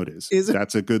next note is. Is it?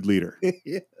 That's a good leader.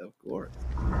 Yeah, of course.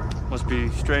 Must be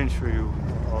strange for you,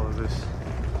 all of this.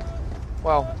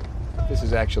 Well, This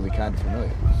is actually kind of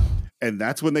familiar. And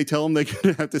that's when they tell him they're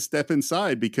going to have to step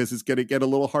inside because it's going to get a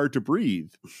little hard to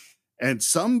breathe. And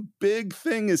some big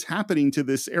thing is happening to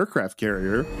this aircraft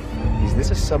carrier. Is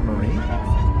this a submarine?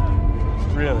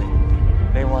 Really?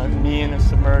 They want me in a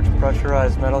submerged,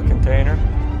 pressurized metal container?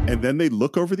 And then they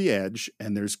look over the edge,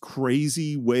 and there's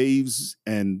crazy waves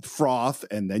and froth,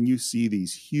 and then you see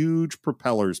these huge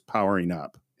propellers powering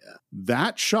up. Yeah.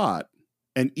 That shot,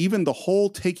 and even the whole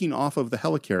taking off of the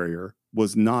helicarrier,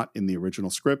 was not in the original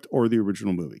script or the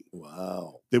original movie.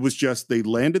 Wow. It was just they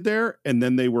landed there, and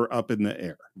then they were up in the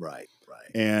air. Right.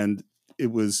 And it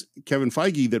was Kevin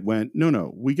Feige that went,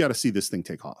 no, we got to see this thing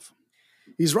take off.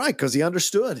 He's right, because he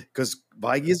understood. Because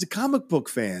Feige is a comic book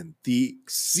fan.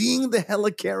 Seeing the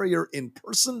helicarrier in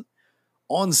person,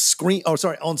 on screen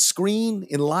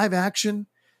in live action,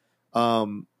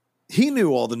 he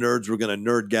knew all the nerds were going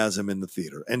to nerdgasm in the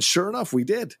theater, and sure enough, we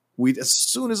did. As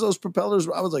soon as those propellers,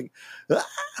 I was like, it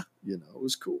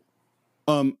was cool.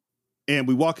 And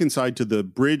we walk inside to the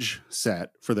bridge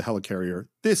set for the helicarrier.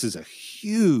 This is a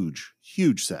huge,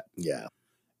 huge set. Yeah.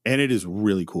 And it is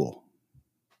really cool.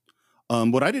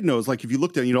 What I didn't know is, like, if you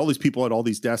look down, all these people at all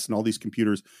these desks and all these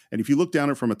computers, and if you look down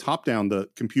it from a top down, the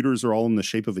computers are all in the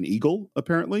shape of an eagle,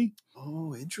 apparently.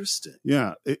 Oh, interesting.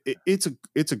 Yeah, it's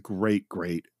a great,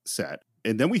 great set.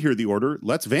 And then we hear the order,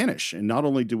 let's vanish. And not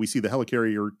only do we see the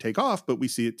helicarrier take off, but we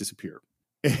see it disappear.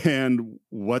 And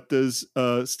what does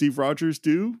Steve Rogers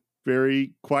do?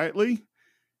 Very quietly,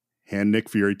 hand Nick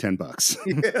Fury $10.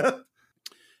 Yeah.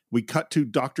 We cut to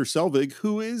Dr. Selvig,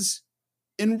 who is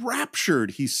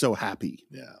enraptured. He's so happy.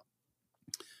 Yeah.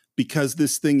 Because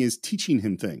this thing is teaching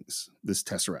him things, this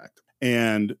Tesseract.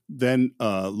 And then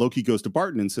Loki goes to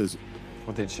Barton and says,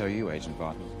 What did it show you, Agent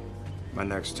Barton? My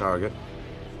next target.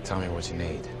 Tell me what you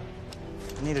need.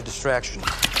 I need a distraction.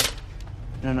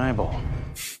 And an eyeball.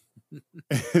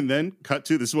 And then cut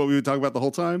to, this is what we would talk about the whole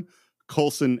time,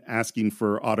 Coulson asking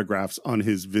for autographs on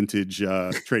his vintage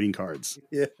trading cards.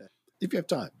 Yeah, if you have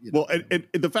time. Well, and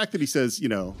the fact that he says,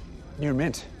 Near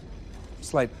mint.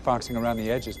 Slight foxing around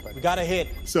the edges, but We got a hit.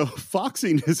 So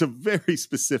foxing is a very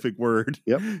specific word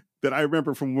that I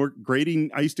remember from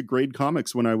grading. I used to grade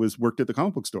comics when I worked at the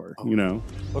comic book store,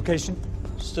 Location?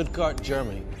 Stuttgart,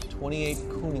 Germany. 28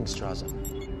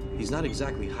 Koenigstrasse. He's not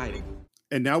exactly hiding.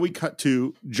 And now we cut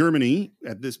to Germany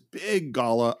at this big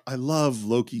gala. I love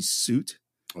Loki's suit.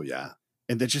 Oh, yeah.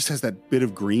 And that just has that bit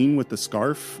of green with the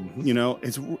scarf.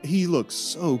 Mm-hmm. He looks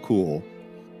so cool.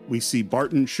 We see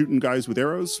Barton shooting guys with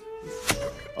arrows.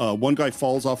 One guy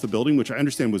falls off the building, which I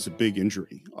understand was a big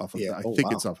injury off of that. I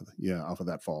think it's off of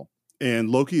that fall. And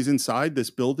Loki is inside this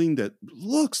building that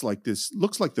looks like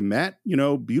the Met,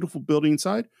 beautiful building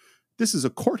inside. This is a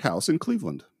courthouse in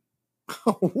Cleveland.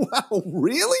 Oh, wow.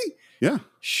 Really? Yeah.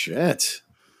 Shit.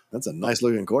 That's a nice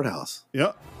looking courthouse.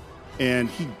 Yeah. And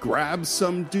he grabs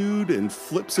some dude and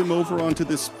flips him over onto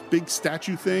this big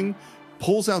statue thing,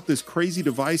 pulls out this crazy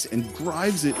device and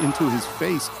drives it into his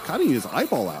face, cutting his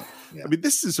eyeball out. Yeah. I mean,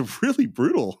 this is a really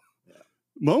brutal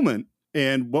moment.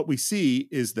 And what we see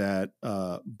is that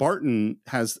Barton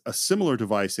has a similar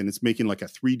device, and it's making like a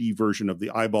 3D version of the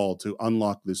eyeball to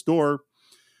unlock this door.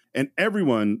 And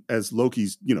everyone, as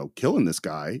Loki's, killing this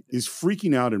guy, is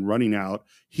freaking out and running out.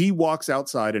 He walks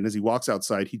outside, and as he walks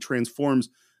outside, he transforms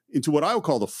into what I would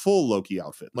call the full Loki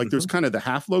outfit. Like there's kind of the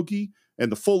half Loki,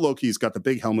 and the full Loki's got the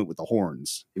big helmet with the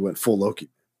horns. He went full Loki.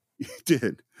 He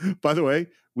did. By the way,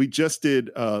 we just did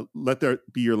Let There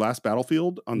Be Your Last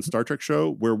Battlefield on the Star Trek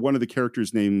show, where one of the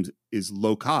characters' named is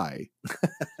Loki.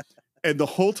 And the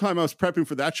whole time I was prepping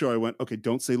for that show, I went, okay,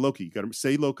 don't say Loki. You got to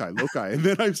say Loki. And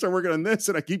then I start working on this,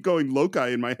 and I keep going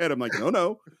Loki in my head. I'm like,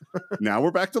 no. Now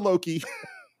we're back to Loki.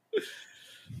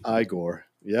 Igor.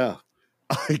 Yeah.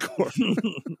 Igor.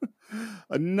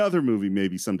 Another movie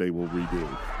maybe someday we'll redo.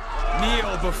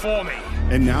 Kneel before me.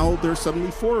 And now there's suddenly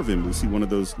 4 of him. We see one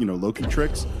of those, Loki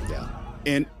tricks. Yeah.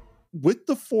 And with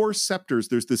the 4 scepters,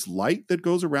 there's this light that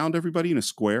goes around everybody in a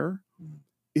square.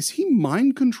 Is he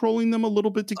mind controlling them a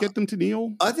little bit to get them to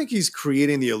kneel? I think he's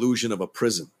creating the illusion of a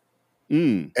prison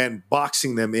and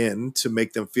boxing them in to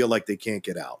make them feel like they can't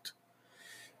get out.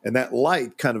 And that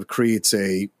light kind of creates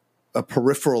a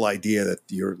peripheral idea that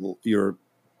you're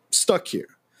stuck here.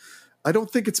 I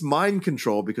don't think it's mind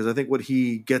control, because I think what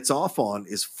he gets off on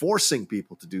is forcing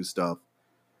people to do stuff,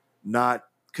 not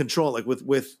control. Like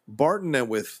with Barton and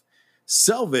with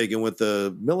Selvig and with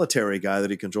the military guy that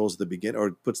he controls at the beginning,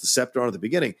 or puts the scepter on at the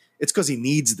beginning, it's because he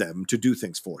needs them to do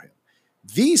things for him.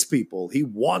 These people, he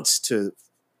wants to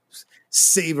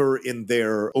savor in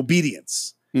their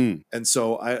obedience. And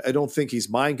so I don't think he's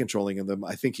mind controlling them.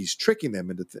 I think he's tricking them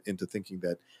into thinking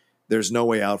that there's no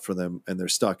way out for them, and they're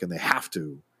stuck, and they have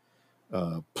to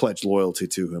pledge loyalty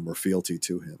to him or fealty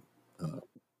to him.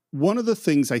 One of the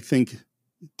things I think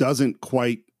doesn't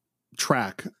quite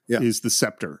track is the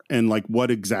scepter and like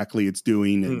what exactly it's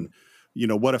doing and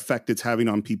what effect it's having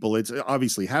on people. It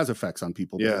obviously has effects on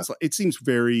people, but it seems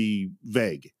very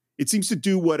vague. It seems to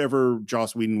do whatever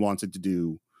Joss Whedon wants it to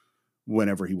do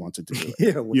whenever he wants it to do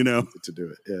it. He wants it to do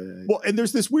it. Yeah. Well, and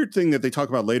there's this weird thing that they talk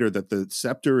about later that the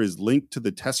scepter is linked to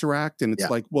the Tesseract, and it's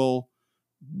like, well,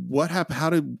 what happened? How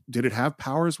did it have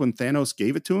powers when Thanos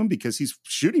gave it to him? Because he's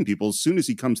shooting people as soon as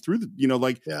he comes through.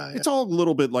 It's all a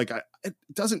little bit like it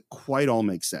doesn't quite all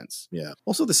make sense. Yeah.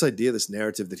 Also, this idea, this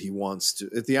narrative that he wants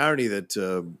to. The irony that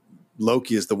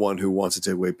Loki is the one who wants to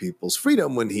take away people's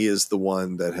freedom when he is the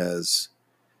one that has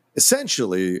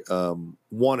essentially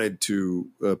wanted to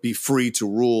be free to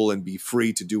rule and be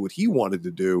free to do what he wanted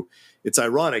to do. It's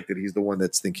ironic that he's the one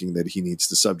that's thinking that he needs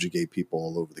to subjugate people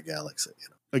all over the galaxy.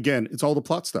 Again, it's all the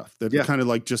plot stuff that kind of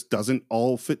like just doesn't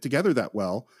all fit together that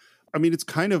well. I mean, it's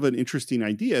kind of an interesting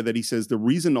idea that he says the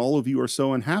reason all of you are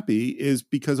so unhappy is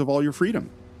because of all your freedom.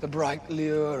 The bright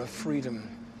lure of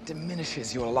freedom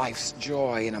diminishes your life's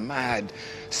joy in a mad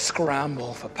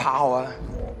scramble for power,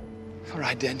 for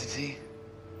identity.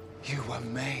 You were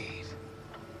made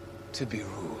to be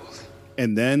ruled.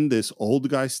 And then this old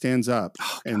guy stands up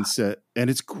and said, and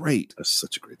it's great. That's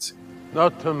such a great scene.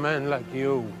 Not to men like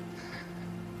you.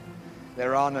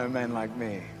 There are no men like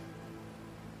me.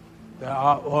 There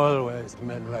are always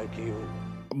men like you.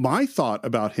 My thought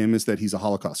about him is that he's a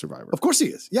Holocaust survivor. Of course he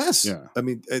is. Yes. Yeah. I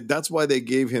mean, that's why they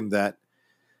gave him that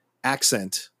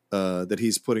accent that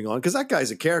he's putting on. Because that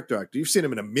guy's a character actor. You've seen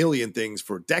him in a million things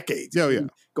for decades. Oh, yeah.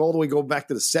 Go back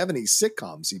to the 70s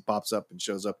sitcoms. He pops up and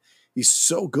shows up. He's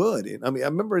so good. And, I mean, I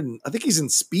remember, I think he's in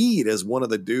Speed as one of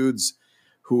the dudes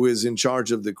who is in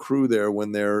charge of the crew there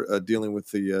when they're dealing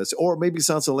with the, or maybe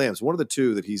Silence of the Lambs, one of the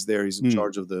two that he's there. He's in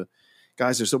charge of the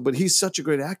guys there. So, but he's such a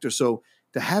great actor. So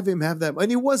to have him have that, and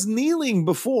he was kneeling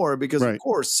before because of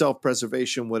course,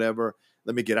 self-preservation, whatever,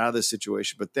 let me get out of this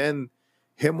situation. But then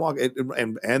him walk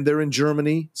and they're in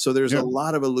Germany. So there's a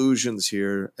lot of illusions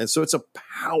here. And so it's a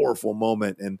powerful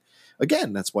moment. And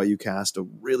again, that's why you cast a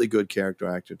really good character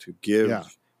actor to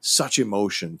give such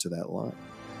emotion to that line.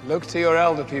 Look to your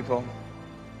elder people.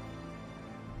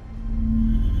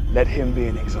 Let him be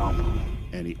an example.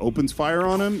 And he opens fire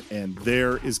on him, and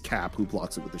there is Cap, who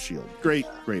blocks it with a shield. Great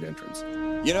entrance.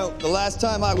 You know, the last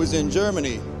time I was in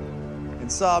Germany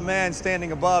and saw a man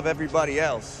standing above everybody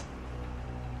else,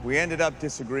 we ended up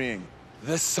disagreeing.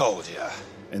 The soldier.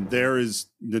 And there is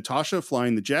Natasha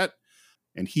flying the jet,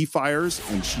 and he fires,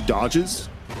 and she dodges.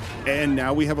 And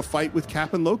now we have a fight with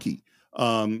Cap and Loki.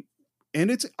 And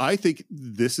I think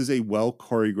this is a well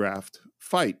choreographed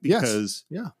fight because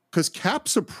Cap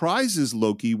surprises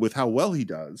Loki with how well he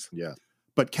does. Yeah.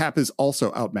 But Cap is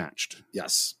also outmatched.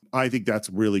 Yes. I think that's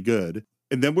really good.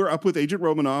 And then we're up with Agent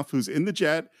Romanoff, who's in the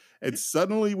jet, and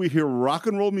suddenly we hear rock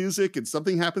and roll music and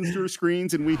something happens through the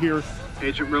screens and we hear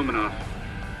Agent Romanoff,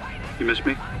 you miss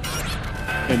me?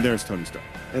 And there's Tony Stark.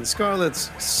 And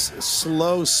Scarlett's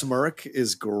slow smirk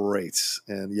is great.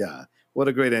 And what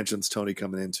a great entrance Tony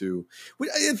coming into.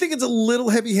 I think it's a little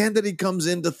heavy-handed he comes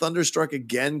into Thunderstruck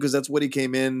again because that's what he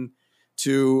came in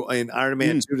to in Iron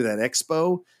Man 2 to that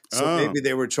expo. So maybe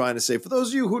they were trying to say, for those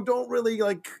of you who don't really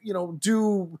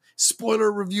do spoiler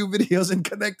review videos and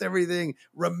connect everything,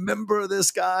 remember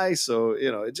this guy. So,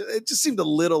 it just seemed a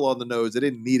little on the nose. They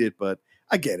didn't need it, but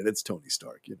I get it. It's Tony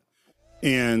Stark,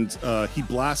 And he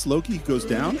blasts Loki, goes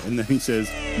down, and then he says,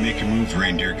 "Make your moves,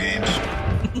 reindeer games."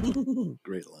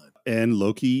 Great line. And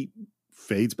Loki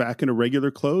fades back into regular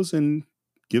clothes and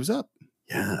gives up.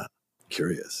 Yeah.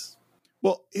 Curious.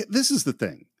 Well, this is the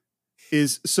thing.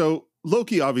 So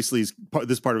Loki obviously is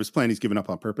this part of his plan. He's given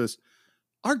up on purpose.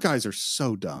 Our guys are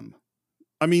so dumb.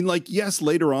 I mean, yes,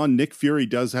 later on, Nick Fury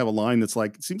does have a line that's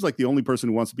like, it seems like the only person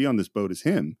who wants to be on this boat is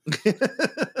him.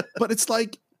 But it's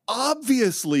like,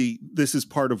 obviously this is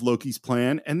part of Loki's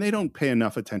plan, and they don't pay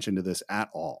enough attention to this at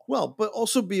all. Well, but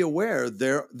also be aware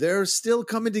they're still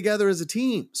coming together as a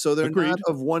team. So they're Agreed. not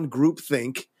of one group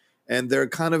think, and they're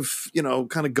kind of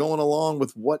going along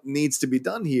with what needs to be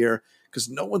done here because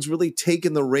no one's really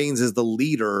taken the reins as the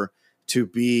leader to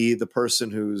be the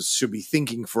person who should be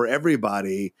thinking for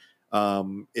everybody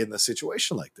in a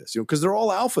situation like this. Because they're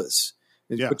all alphas,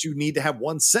 but you need to have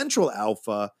one central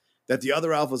alpha that the other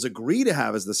alphas agree to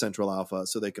have as the central alpha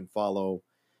so they can follow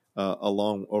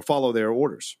along or follow their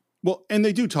orders. Well, and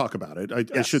they do talk about it.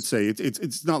 I should say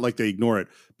it's not like they ignore it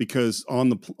because on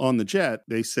the jet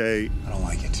they say, I don't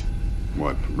like it.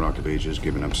 What, Rock of Ages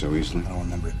giving up so easily? I don't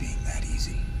remember it being that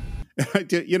easy.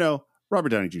 Robert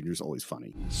Downey Jr. is always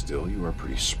funny. Still, you are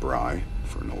pretty spry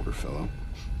for an older fellow.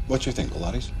 What you think,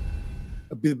 Pilates?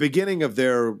 The beginning of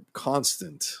their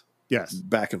constant yes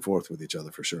back and forth with each other,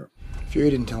 for sure. Fury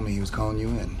didn't tell me he was calling you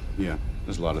in. Yeah,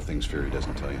 there's a lot of things Fury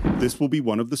doesn't tell you. This will be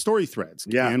one of the story threads.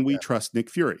 Can we trust Nick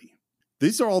Fury?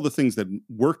 These are all the things that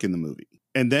work in the movie.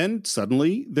 And then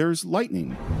suddenly there's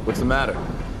lightning. What's the matter?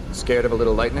 Scared of a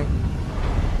little lightning?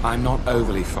 I'm not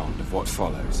overly fond of what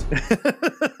follows.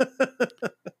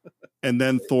 And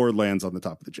then Thor lands on the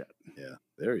top of the jet. Yeah,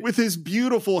 there he with his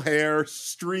beautiful hair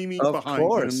streaming of behind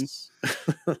course.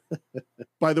 him.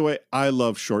 By the way, I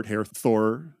love short hair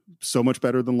Thor so much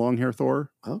better than long hair Thor.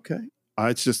 Okay.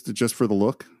 It's just for the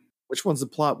look. Which one's the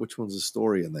plot? Which one's the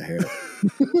story in the hair?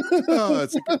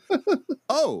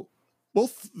 Well,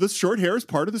 the short hair is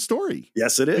part of the story.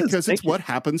 Yes, it is. Because it's what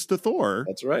happens to Thor.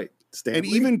 That's right. And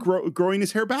even growing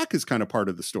his hair back is kind of part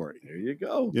of the story. There you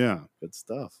go. Yeah. Good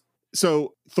stuff.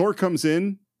 So Thor comes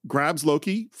in, grabs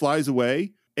Loki, flies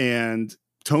away, and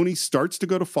Tony starts to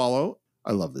go to follow.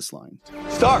 I love this line.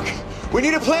 Stark, we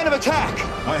need a plan of attack.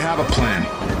 I have a plan.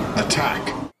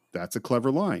 Attack. That's a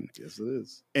clever line. Yes, it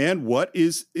is. And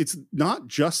it's not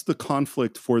just the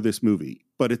conflict for this movie,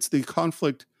 but it's the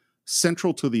conflict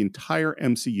central to the entire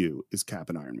MCU is Cap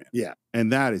and Iron Man. Yeah.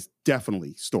 And that is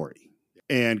definitely story.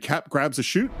 And Cap grabs a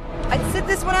chute. I'd sit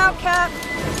this one out, Cap.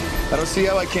 I don't see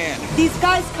how I can. These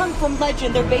guys come from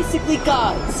legend. They're basically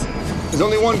gods. There's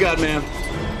only one God, man.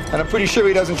 And I'm pretty sure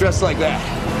he doesn't dress like that.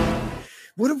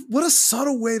 What a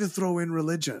subtle way to throw in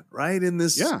religion, right? In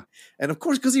this. Yeah. And of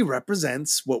course, because he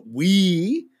represents what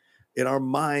we in our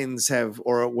minds have,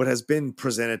 or what has been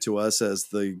presented to us as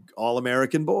the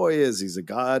all-American boy is. He's a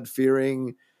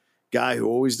God-fearing guy who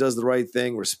always does the right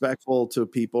thing, respectful to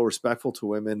people, respectful to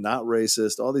women, not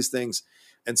racist, all these things.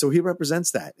 And so he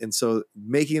represents that. And so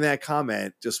making that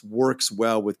comment just works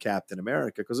well with Captain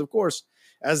America. Because, of course,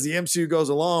 as the MCU goes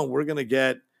along, we're going to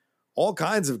get all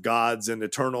kinds of gods and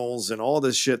Eternals and all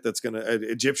this shit that's going to,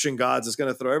 Egyptian gods, is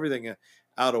going to throw everything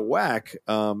out of whack.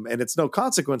 And it's no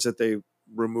consequence that they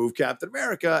remove Captain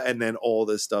America and then all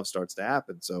this stuff starts to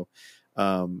happen. So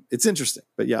it's interesting.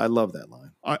 But yeah, I love that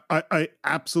line. I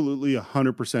absolutely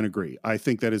 100% agree. I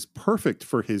think that is perfect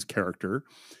for his character.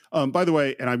 By the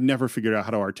way, and I've never figured out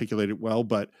how to articulate it well,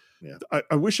 but yeah.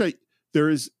 I wish there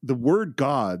is the word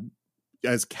God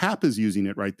as Cap is using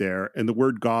it right there, and the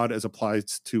word God as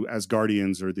applies to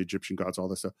Asgardians or the Egyptian gods, all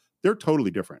this stuff, they're totally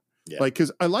different. Yeah. Like,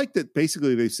 because I like that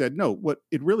basically they said, no,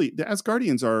 the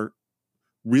Asgardians are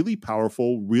really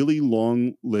powerful, really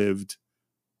long-lived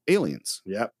aliens.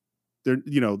 Yep.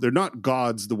 They're not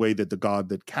gods the way that the god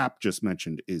that Cap just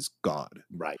mentioned is God.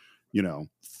 Right.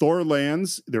 Thor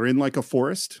lands, they're in like a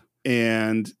forest,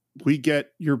 and we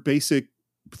get your basic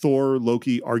Thor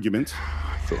Loki argument.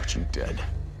 I thought you dead.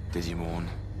 Did you mourn?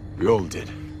 We all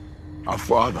did. Our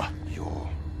father. Your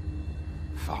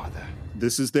father.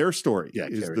 This is their story. Yeah,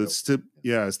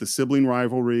 is the sibling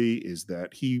rivalry, is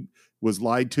that he was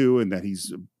lied to and that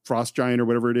he's a frost giant or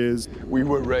whatever it is. We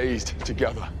were raised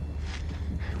together.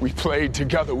 We played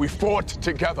together. We fought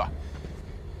together.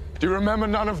 Do you remember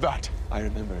none of that? I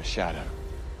remember a shadow,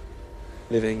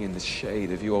 living in the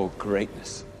shade of your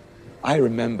greatness. I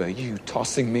remember you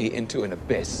tossing me into an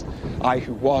abyss. I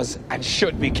who was and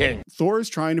should be king. Thor is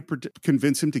trying to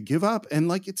convince him to give up.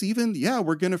 And it's even,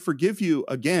 we're going to forgive you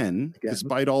again,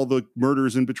 despite all the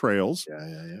murders and betrayals.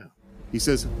 Yeah. He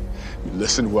says,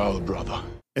 listen well, brother.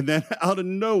 And then out of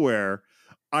nowhere,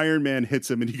 Iron Man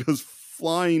hits him and he goes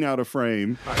flying out of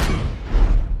frame.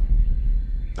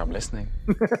 I'm listening.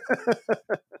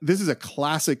 This is a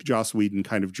classic Joss Whedon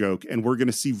kind of joke, and we're going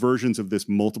to see versions of this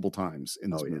multiple times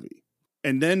in this movie.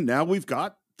 And then now we've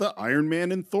got the Iron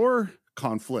Man and Thor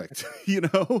conflict.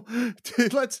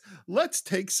 Let's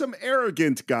take some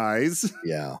arrogant guys,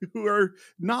 who are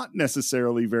not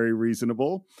necessarily very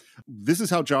reasonable. This is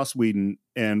how Joss Whedon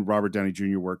and Robert Downey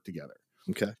Jr. work together.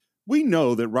 Okay. We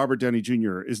know that Robert Downey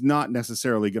Jr. is not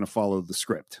necessarily going to follow the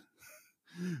script.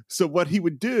 So what he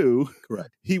would do,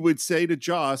 he would say to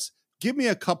Joss, give me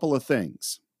a couple of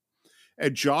things.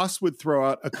 And Joss would throw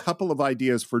out a couple of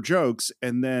ideas for jokes,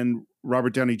 and then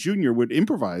Robert Downey Jr. would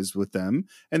improvise with them,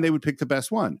 and they would pick the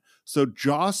best one. So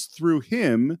Joss threw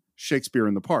him Shakespeare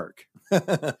in the Park.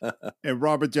 And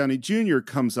Robert Downey Jr.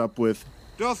 comes up with,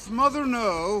 doth mother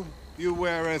know you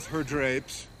weareth her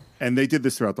drapes? And they did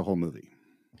this throughout the whole movie.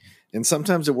 And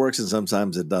sometimes it works and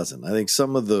sometimes it doesn't. I think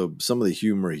some of the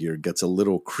humor here gets a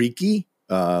little creaky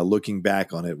looking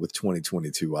back on it with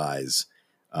 2022 eyes,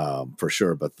 for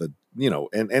sure. But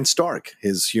and Stark,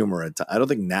 his humor, I don't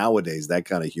think nowadays that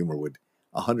kind of humor would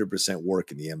 100% work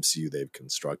in the MCU they've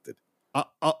constructed.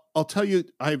 I'll tell you,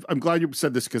 I'm glad you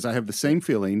said this because I have the same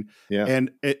feeling. Yeah.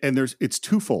 And it's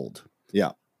twofold.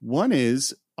 Yeah. One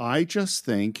is I just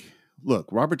think, look,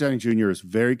 Robert Downey Jr. is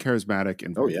very charismatic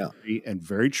and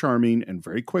very charming and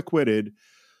very quick-witted.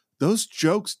 Those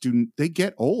jokes they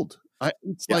get old.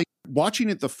 It's like watching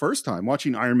it the first time,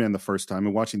 watching Iron Man the first time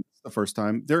and watching the first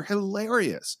time, they're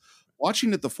hilarious.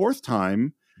 Watching it the fourth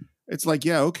time, it's like,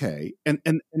 yeah, okay. And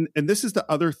this is the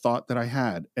other thought that I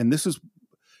had. And this is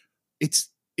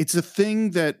it's a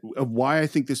thing of why I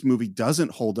think this movie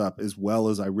doesn't hold up as well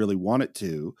as I really want it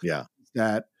to. Yeah.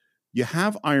 That you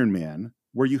have Iron Man,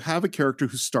 where you have a character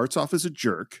who starts off as a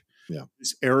jerk,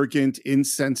 this arrogant,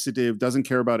 insensitive, doesn't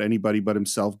care about anybody but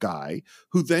himself guy,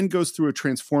 who then goes through a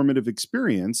transformative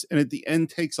experience and at the end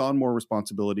takes on more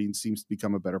responsibility and seems to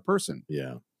become a better person.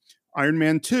 Yeah. Iron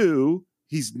Man 2,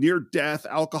 he's near death,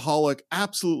 alcoholic,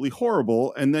 absolutely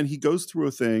horrible, and then he goes through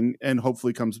a thing and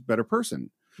hopefully becomes a better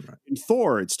person. Right. In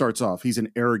Thor, it starts off, he's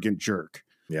an arrogant jerk.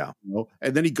 Yeah.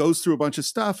 And then he goes through a bunch of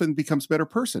stuff and becomes a better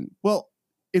person. Well,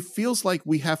 it feels like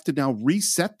we have to now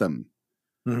reset them,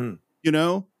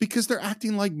 because they're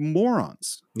acting like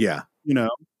morons. Yeah. Yeah.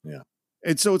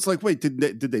 And so it's like, wait,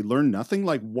 did they learn nothing?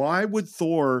 Like, why would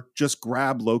Thor just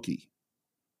grab Loki?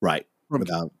 Right.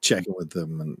 Without checking with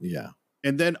them.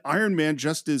 And then Iron Man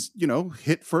just is,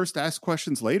 hit first, ask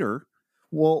questions later.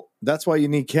 Well, that's why you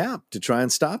need Cap to try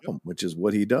and stop him, which is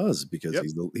what he does,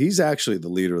 because he's actually the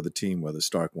leader of the team, whether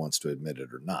Stark wants to admit it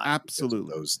or not.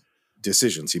 Absolutely. Those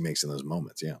decisions he makes in those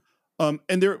moments. Yeah.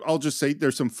 And I'll just say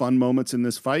there's some fun moments in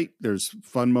this fight. There's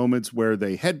fun moments where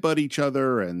they headbutt each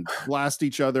other and blast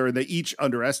each other, and they each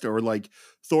underestimate, or like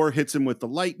Thor hits him with the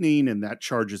lightning and that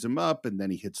charges him up, and then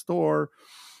he hits Thor,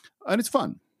 and it's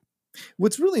fun.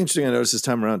 What's really interesting, I noticed this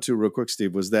time around too, real quick,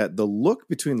 Steve, was that the look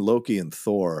between Loki and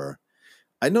Thor,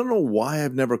 I don't know why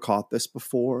I've never caught this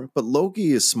before, but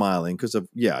Loki is smiling because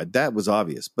that was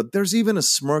obvious. But there's even a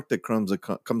smirk that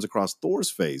comes across Thor's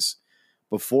face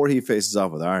before he faces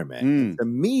off with Iron Man. To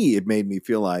me, it made me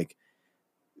feel like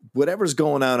whatever's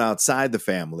going on outside the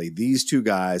family, these two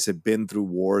guys have been through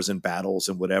wars and battles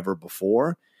and whatever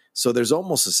before. So there's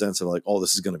almost a sense of like, oh,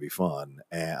 this is going to be fun,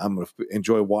 and I'm going to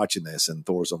enjoy watching this. And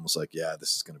Thor's almost like, yeah,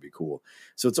 this is going to be cool.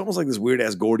 So it's almost like this weird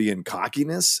Asgardian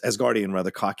cockiness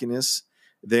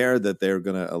there, that they're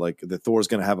going to that Thor's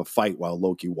going to have a fight while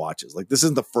Loki watches. Like, this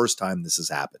isn't the first time this has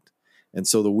happened. And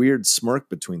so the weird smirk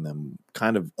between them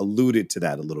kind of alluded to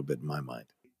that a little bit in my mind.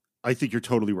 I think you're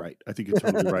totally right. And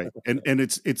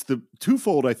it's the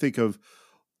twofold, I think, of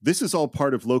this is all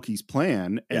part of Loki's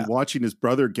plan, and watching his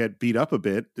brother get beat up a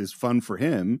bit is fun for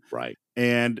him. Right.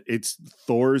 And it's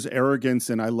Thor's arrogance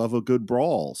and I love a good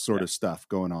brawl sort of stuff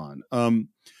going on.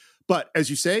 But as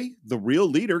you say, the real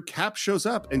leader, Cap, shows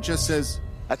up and just says,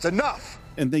 "That's enough."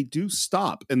 And they do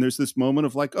stop. And there's this moment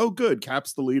of like, oh, good,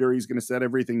 Cap's the leader. He's going to set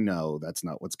everything. No, that's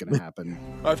not what's going to happen.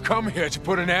 I've come here to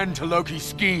put an end to Loki's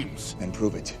schemes. Then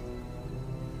prove it.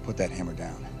 Put that hammer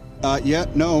down.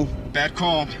 No. Bad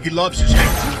call. He loves his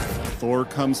hammer. Thor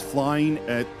comes flying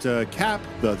at Cap.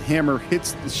 The hammer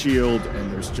hits the shield,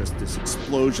 and there's just this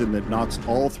explosion that knocks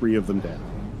all three of them down.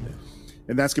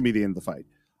 And that's going to be the end of the fight.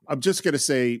 I'm just going to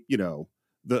say,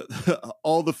 the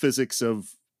all the physics of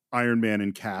Iron Man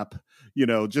and Cap,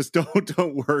 just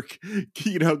don't work.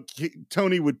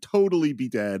 Tony would totally be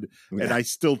dead. Yeah. And I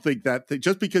still think that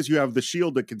just because you have the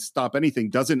shield that can stop anything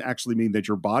doesn't actually mean that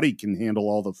your body can handle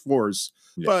all the force.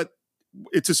 Yeah. But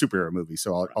it's a superhero movie,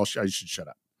 so I should shut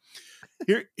up.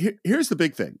 Here's the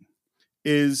big thing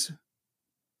is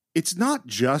it's not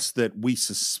just that we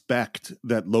suspect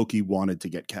that Loki wanted to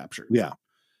get captured. Yeah.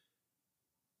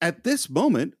 At this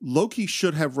moment, Loki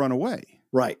should have run away.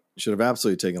 Right. Should have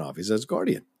absolutely taken off. He's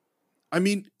Asgardian. I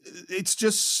mean, it's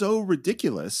just so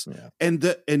ridiculous. Yeah. And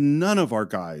none of our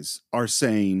guys are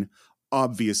saying,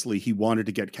 obviously, he wanted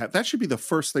to get Cap. That should be the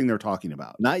first thing they're talking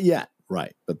about. Not yet.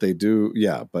 Right. But they do.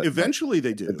 Yeah. But eventually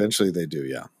they do. Eventually they do.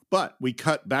 Yeah. But we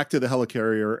cut back to the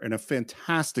helicarrier and a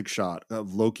fantastic shot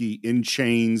of Loki in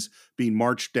chains being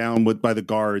marched down by the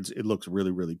guards. It looks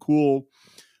really, really cool.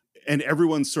 And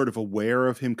everyone's sort of aware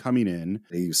of him coming in.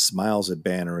 He smiles at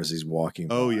Banner as he's walking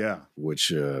by. Oh, yeah.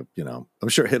 Which, I'm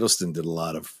sure Hiddleston did a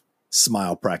lot of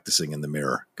smile practicing in the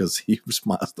mirror because he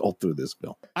smiles all through this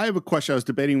film. I have a question. I was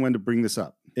debating when to bring this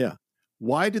up. Yeah.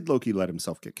 Why did Loki let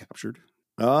himself get captured?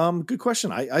 Good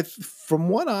question. I from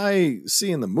what I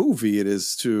see in the movie, it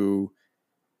is to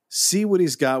see what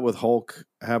he's got with Hulk,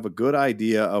 have a good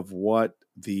idea of what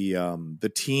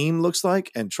the team looks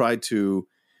like, and try to,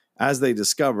 as they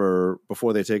discover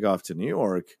before they take off to New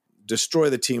York,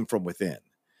 destroy the team from within.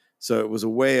 So it was a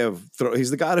way of he's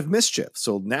the god of mischief.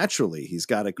 So naturally he's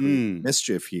got to create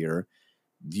mischief here.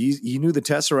 you knew the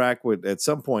Tesseract would at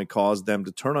some point cause them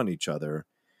to turn on each other.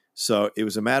 So it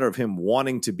was a matter of him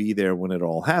wanting to be there when it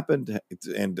all happened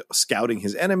and scouting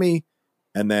his enemy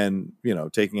and then,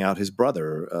 taking out his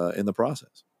brother in the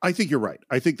process. I think you're right.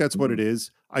 I think that's what it is.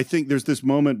 I think there's this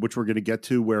moment, which we're going to get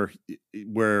to,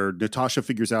 where Natasha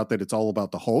figures out that it's all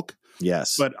about the Hulk.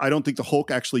 Yes. But I don't think the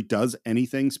Hulk actually does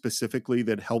anything specifically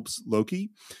that helps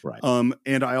Loki. Right.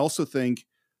 And I also think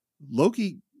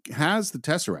Loki has the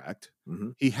Tesseract. Mm-hmm.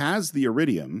 He has the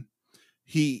Iridium.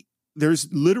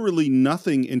 There's literally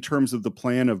nothing in terms of the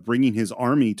plan of bringing his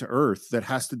army to Earth that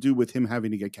has to do with him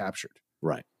having to get captured.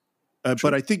 Right.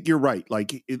 But I think you're right.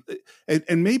 Like,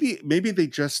 and maybe they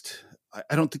just,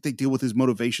 I don't think they deal with his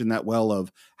motivation that well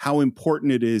of how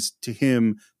important it is to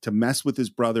him to mess with his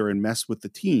brother and mess with the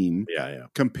team. Yeah.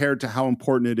 Compared to how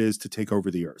important it is to take over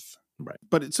the Earth. Right.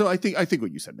 But so I think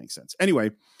what you said makes sense.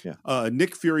 Anyway, yeah.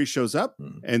 Nick Fury shows up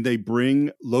and they bring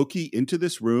Loki into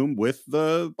this room with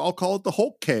I'll call it the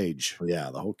Hulk cage. Yeah,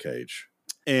 the Hulk cage.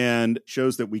 And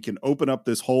shows that we can open up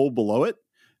this hole below it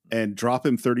and drop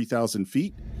him 30,000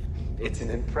 feet. It's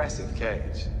an impressive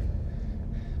cage.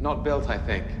 Not built, I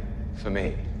think, for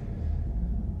me.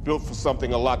 Built for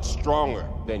something a lot stronger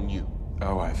than you.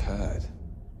 Oh, I've heard.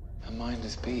 A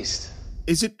mindless beast.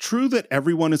 Is it true that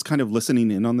everyone is kind of listening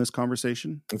in on this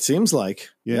conversation? It seems like.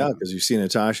 Yeah. Because you see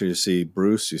Natasha, you see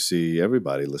Bruce, you see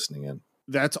everybody listening in.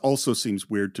 That also seems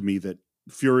weird to me that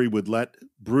Fury would let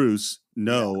Bruce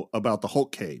know about the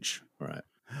Hulk cage. Right.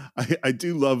 I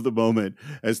do love the moment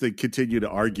as they continue to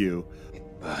argue. It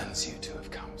burns you to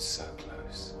have come so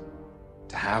close.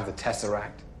 To have the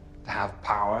Tesseract, to have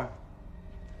power,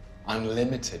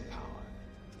 unlimited power.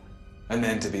 And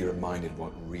then to be reminded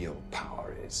what real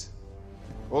power is.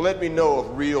 Well, let me know if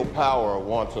real power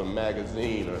wants a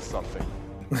magazine or something.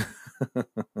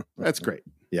 That's great.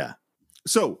 Yeah.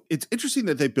 So it's interesting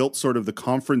that they built sort of the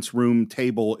conference room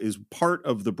table is part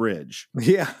of the bridge.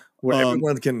 Yeah. Where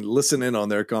everyone can listen in on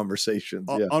their conversations.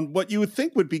 On what you would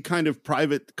think would be kind of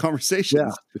private conversations.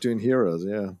 Yeah. Between heroes.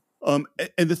 Yeah.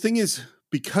 And the thing is,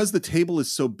 because the table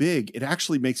is so big, it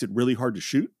actually makes it really hard to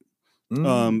shoot.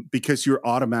 Because you're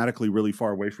automatically really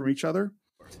far away from each other.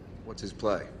 What's his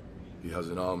play? He has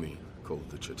an army called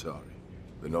the Chitauri.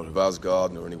 They're not of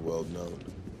Asgard nor any world known.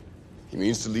 He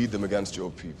means to lead them against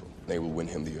your people. They will win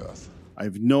him the Earth. I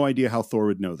have no idea how Thor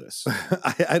would know this.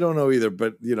 I don't know either,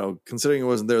 but considering it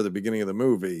wasn't there at the beginning of the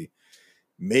movie,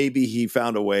 maybe he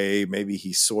found a way, maybe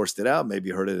he sourced it out, maybe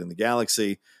heard it in the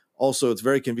galaxy. Also, it's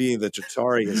very convenient that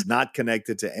Chitauri is not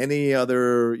connected to any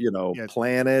other,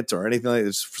 planet or anything like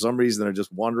this. For some reason, they're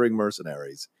just wandering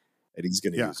mercenaries, and he's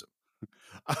going to use them.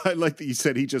 I like that you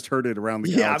said he just heard it around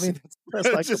the galaxy. I mean,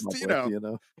 that's like just,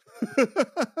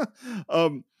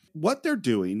 what they're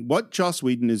doing, what Joss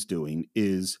Whedon is doing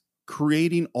is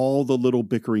creating all the little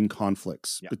bickering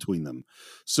conflicts between them.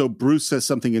 So Bruce says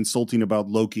something insulting about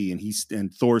Loki,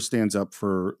 and Thor stands up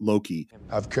for Loki.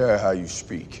 Have care how you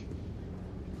speak.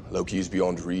 Loki is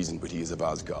beyond reason, but he is of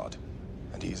Asgard,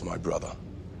 and he is my brother.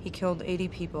 He killed 80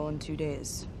 people in 2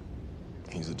 days.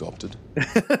 He's adopted.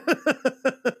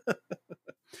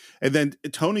 And then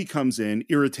Tony comes in,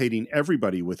 irritating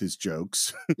everybody with his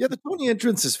jokes. Yeah, the Tony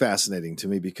entrance is fascinating to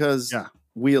me because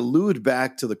we allude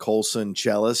back to the Coulson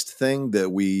cellist thing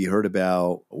that we heard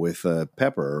about with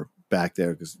Pepper back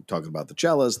there, because we're talking about the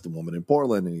cellist, the woman in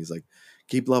Portland, and he's like,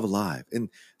 keep love alive. And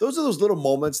those are those little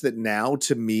moments that now,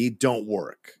 to me, don't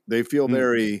work. They feel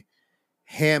very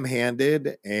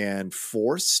ham-handed and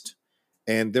forced.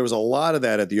 And there was a lot of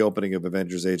that at the opening of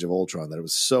Avengers Age of Ultron that it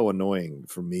was so annoying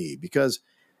for me, because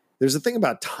there's a thing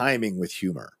about timing with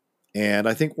humor. And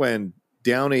I think when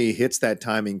Downey hits that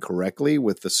timing correctly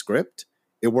with the script,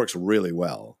 it works really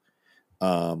well.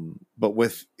 But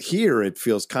with here, it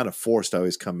feels kind of forced,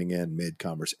 always coming in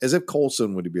mid-conversation, as if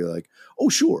Coulson would be like, oh,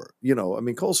 sure.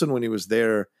 Coulson, when he was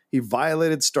there, he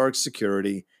violated Stark's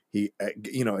security. He,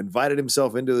 invited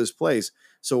himself into this place.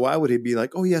 So why would he be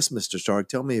like, oh, yes, Mr. Stark,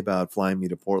 tell me about flying me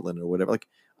to Portland or whatever? Like,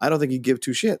 I don't think he'd give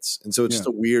two shits. And so it's just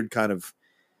a weird kind of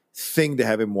thing to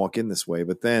have him walk in this way.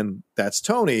 But then that's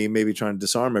Tony maybe trying to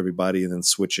disarm everybody and then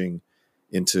switching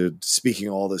into speaking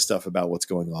all this stuff about what's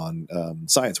going on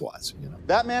science-wise.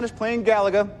 That man is playing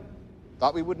Galaga.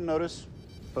 Thought we wouldn't notice,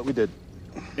 but we did.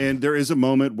 And there is a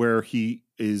moment where he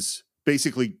is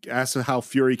basically asks how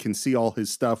Fury can see all his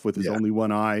stuff with his only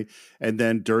one eye. And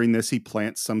then during this, he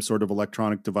plants some sort of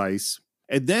electronic device.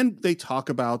 And then they talk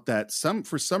about that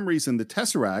for some reason, the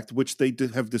Tesseract, which they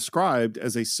have described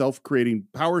as a self-creating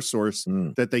power source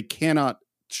that they cannot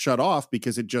shut off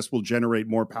because it just will generate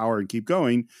more power and keep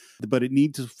going. But it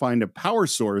needs to find a power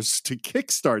source to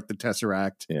kickstart the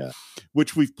Tesseract,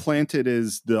 which we've planted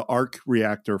as the arc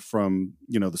reactor from,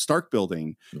 the Stark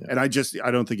building. Yeah. And I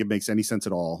don't think it makes any sense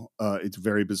at all. It's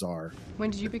very bizarre. When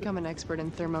did you become an expert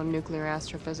in thermonuclear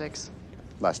astrophysics?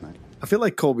 Last night. I feel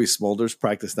like Colby Smulders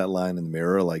practiced that line in the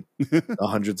mirror like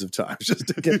hundreds of times just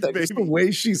to get that. Just the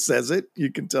way she says it,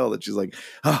 you can tell that she's like,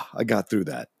 I got through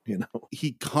that,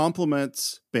 He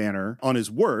compliments Banner on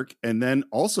his work and then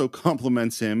also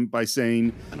compliments him by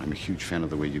saying, and I'm a huge fan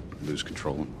of the way you lose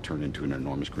control and turn into an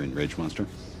enormous green rage monster.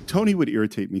 Tony would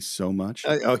irritate me so much.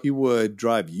 He would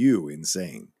drive you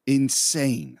insane.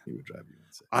 Insane. He would drive you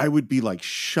insane. I would be like,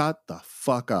 shut the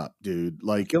fuck up, dude.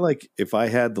 I feel like if I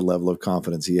had the level of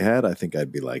confidence he had, I think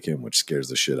I'd be like him, which scares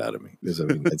the shit out of me. Because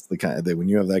it's the kind of when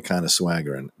you have that kind of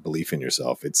swagger and belief in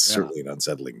yourself, it's certainly an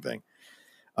unsettling thing.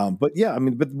 But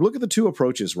look at the two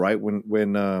approaches, right?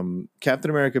 When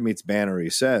Captain America meets Banner, he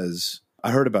says,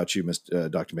 "I heard about you,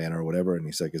 Dr. Banner, or whatever," and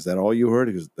he's like, "Is that all you heard?"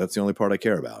 Because that's the only part I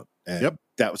care about. And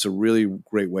that was a really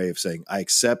great way of saying, "I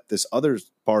accept this other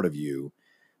part of you,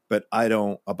 but I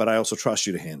don't. But I also trust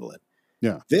you to handle it."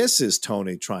 Yeah. This is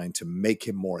Tony trying to make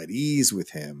him more at ease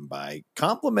with him by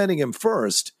complimenting him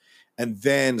first, and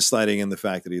then sliding in the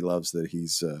fact that he loves that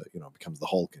he's becomes the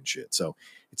Hulk and shit. So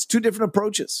it's two different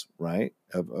approaches, right,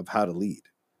 of how to lead.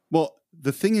 Well,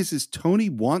 the thing is Tony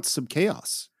wants some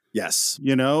chaos. Yes.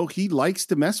 He likes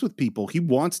to mess with people. He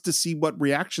wants to see what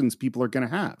reactions people are going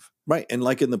to have. Right. And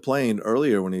like in the plane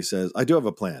earlier when he says, "I do have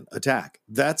a plan, attack."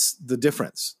 That's the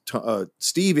difference.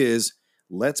 Steve is,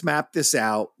 let's map this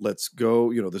out. Let's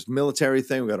go, this military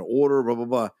thing. We got to order, blah, blah,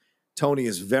 blah. Tony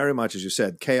is very much, as you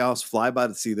said, chaos, fly by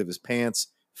the seat of his pants,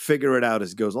 figure it out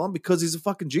as he goes along because he's a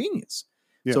fucking genius.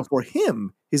 Yeah. So for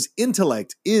him, his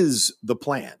intellect is the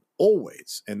plan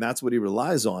always. And that's what he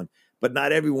relies on. But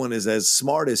not everyone is as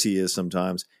smart as he is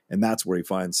sometimes. And that's where he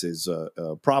finds his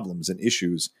problems and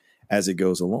issues as it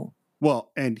goes along.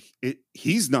 Well, and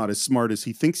he's not as smart as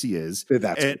he thinks he is.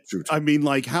 That's true. I mean,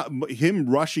 like him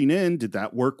rushing in, did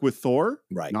that work with Thor?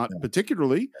 Right. Not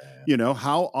particularly. Yeah.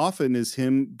 How often is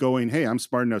him going, "Hey, I'm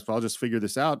smart enough, so I'll just figure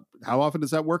this out." How often does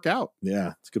that work out?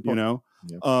 Yeah, it's a good point.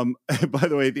 Yeah. By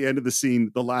the way, at the end of the scene,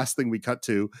 the last thing we cut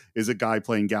to is a guy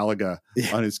playing Galaga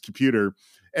on his computer.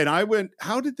 And I went,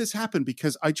 how did this happen?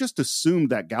 Because I just assumed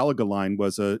that Galaga line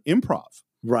was an improv.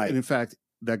 Right. And in fact,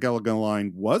 that Galaga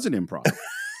line was an improv.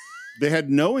 They had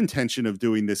no intention of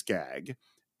doing this gag.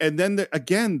 And then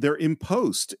they're in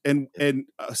post. And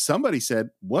somebody said,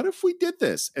 "What if we did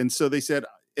this?" And so they said,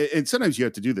 and sometimes you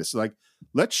have to do this. Like,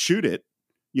 let's shoot it.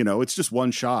 It's just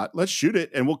one shot. Let's shoot it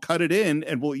and we'll cut it in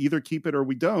and we'll either keep it or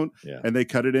we don't. Yeah. And they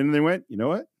cut it in and they went, "You know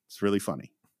what? It's really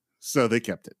funny." So they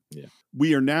kept it. Yeah.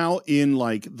 We are now in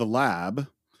the lab.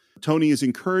 Tony is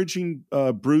encouraging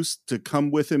Bruce to come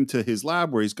with him to his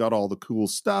lab where he's got all the cool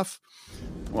stuff.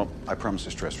 Well, I promised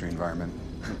a stress-free environment,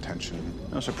 no tension,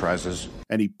 no surprises.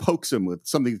 And he pokes him with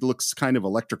something that looks kind of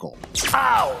electrical.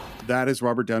 Ow! That is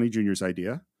Robert Downey Jr.'s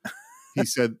idea. He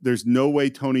said there's no way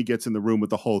Tony gets in the room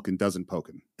with the Hulk and doesn't poke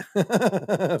him.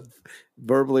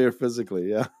 Verbally or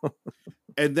physically, yeah.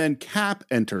 And then Cap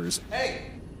enters. Hey!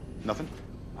 Nothing?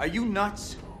 Are you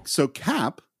nuts? So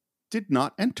Cap did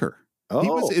not enter. Oh. He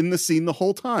was in the scene the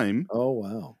whole time. Oh,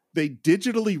 wow. They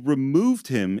digitally removed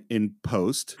him in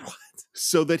post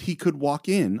so that he could walk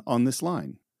in on this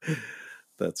line.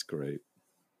 That's great.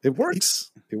 It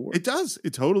works. It does.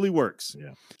 It totally works.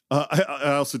 Yeah.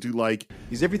 I also do like...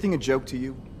 Is everything a joke to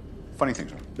you? Funny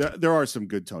things are. There are some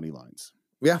good Tony lines.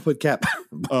 Yeah, but Cap.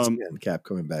 Cap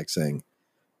coming back saying,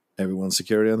 "Everyone's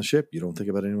security on the ship. You don't think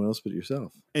about anyone else but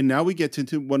yourself." And now we get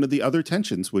into one of the other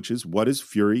tensions, which is, what is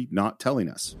Fury not telling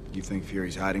us? You think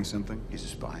Fury's hiding something? He's a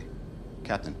spy.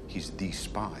 Captain, he's the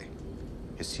spy.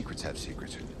 His secrets have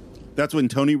secrets. That's when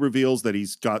Tony reveals that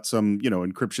he's got some,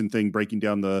 encryption thing breaking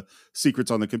down the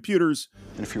secrets on the computers.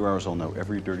 In a few hours, I'll know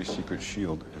every dirty secret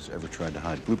S.H.I.E.L.D. has ever tried to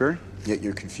hide. Blueberry? Yet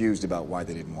you're confused about why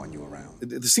they didn't want you around.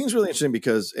 The scene's really interesting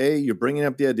because, A, you're bringing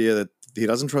up the idea that he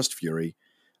doesn't trust Fury.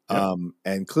 Yep.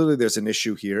 And clearly there's an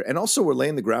issue here. And also we're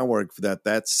laying the groundwork for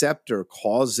that scepter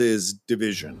causes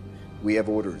division. We have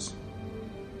orders.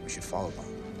 We should follow them.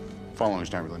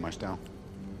 Following's not really my style.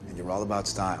 And you're all about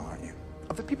style, aren't you?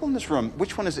 Of the people in this room,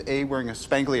 which one is A, wearing a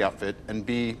spangly outfit, and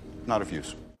B, not of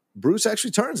use? Bruce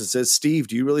actually turns and says, "Steve,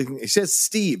 do you really think..." He says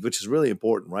Steve, which is really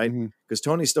important, right? Because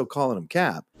Tony's still calling him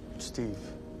Cap. "Steve,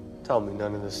 tell me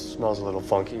none of this smells a little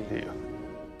funky, do you?"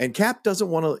 And Cap doesn't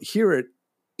want to hear it.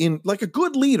 In like a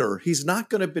good leader, he's not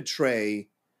going to betray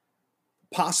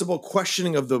possible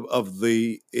questioning of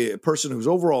the person who's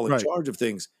overall in charge of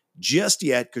things just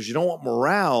yet because you don't want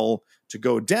morale to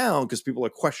go down because people are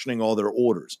questioning all their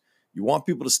orders. You want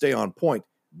people to stay on point.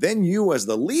 Then you, as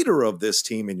the leader of this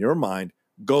team in your mind,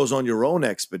 goes on your own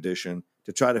expedition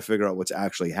to try to figure out what's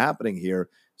actually happening here.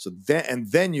 So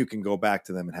then you can go back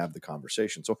to them and have the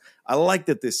conversation. So I like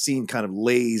that this scene kind of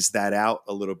lays that out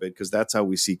a little bit, because that's how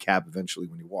we see Cap eventually,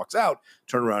 when he walks out,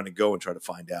 turn around and go and try to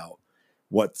find out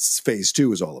what phase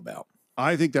 2 is all about.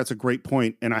 I think that's a great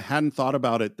point, and I hadn't thought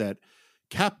about it, that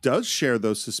Cap does share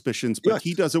those suspicions, but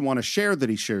he doesn't want to share that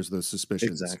he shares those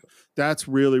suspicions. Exactly. That's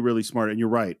really, really smart. And you're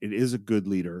right. It is a good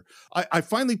leader. I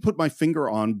finally put my finger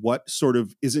on what sort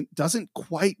of doesn't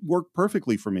quite work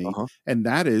perfectly for me. And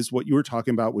that is what you were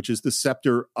talking about, which is the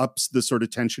scepter ups the sort of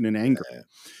tension and anger. Yeah.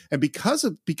 And because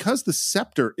the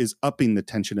scepter is upping the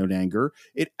tension and anger,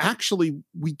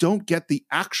 we don't get the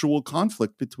actual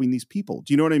conflict between these people.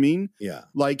 Do you know what I mean? Yeah.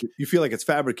 Like, you feel like it's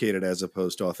fabricated as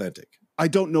opposed to authentic. I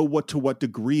don't know to what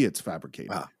degree it's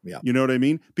fabricated. Yeah. You know what I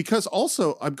mean? Because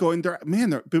also I'm going there,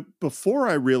 man, before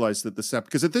I realized that the scepter,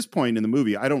 because at this point in the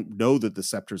movie, I don't know that the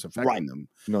scepter's affecting them.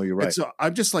 No, you're right. And so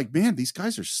I'm just like, man, these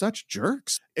guys are such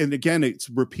jerks. And again, it's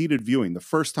repeated viewing. The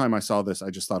first time I saw this, I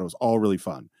just thought it was all really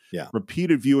fun. Yeah.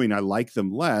 Repeated viewing, I like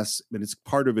them less, and it's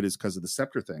part of it is because of the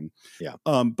scepter thing. Yeah.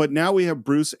 But now we have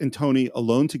Bruce and Tony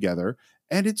alone together,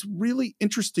 and it's really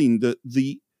interesting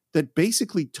that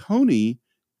basically Tony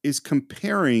is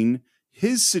comparing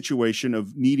his situation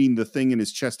of needing the thing in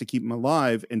his chest to keep him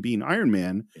alive and being Iron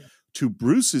Man to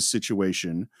Bruce's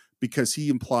situation, because he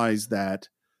implies that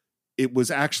it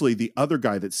was actually the other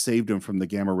guy that saved him from the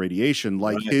gamma radiation,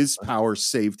 like his power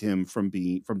saved him from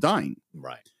dying.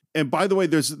 Right. And by the way,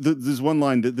 there's one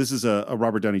line that this is a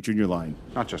Robert Downey Jr. line.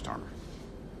 Not just armor.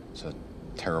 It's a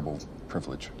terrible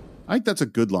privilege. I think that's a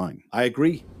good line. I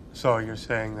agree. So you're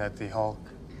saying that the Hulk,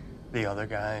 the other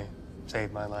guy,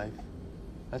 saved my life?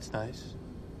 That's nice.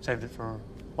 Saved it for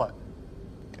what?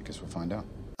 I guess we'll find out.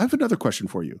 I have another question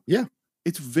for you. Yeah.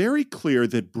 It's very clear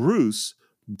that Bruce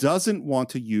doesn't want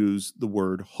to use the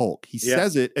word Hulk. He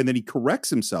says it, and then he corrects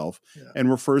himself and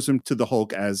refers him to the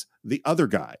Hulk as the other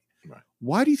guy. Right.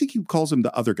 Why do you think he calls him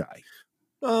the other guy?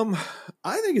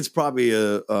 I think it's probably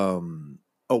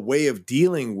a way of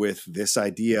dealing with this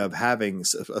idea of having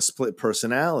a split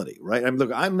personality, right? I mean,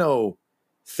 look, I'm no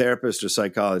therapist or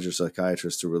psychologist or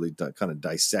psychiatrist to really kind of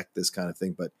dissect this kind of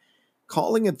thing, but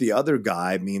calling it the other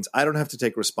guy means I don't have to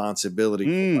take responsibility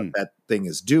for what that thing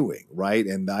is doing, right?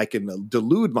 And I can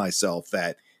delude myself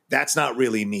that that's not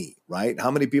really me, right?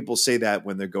 How many people say that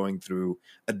when they're going through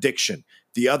addiction?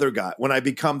 The other guy, when I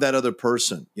become that other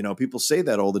person, people say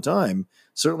that all the time.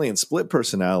 Certainly in split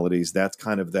personalities, that's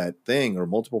kind of that thing, or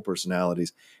multiple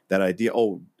personalities, that idea,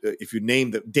 if you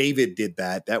name that David did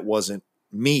that wasn't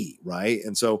me, right?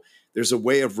 And so there's a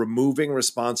way of removing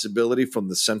responsibility from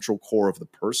the central core of the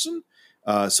person,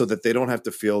 so that they don't have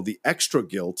to feel the extra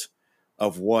guilt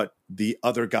of what the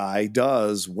other guy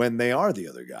does when they are the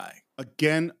other guy.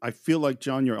 Again, I feel like,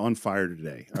 John, you're on fire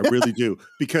today. I really do,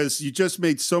 because you just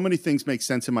made so many things make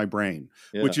sense in my brain,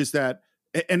 which is that,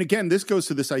 and again, this goes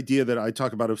to this idea that I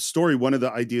talk about of story. One of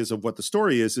the ideas of what the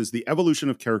story is the evolution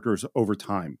of characters over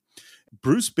time.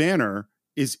 Bruce Banner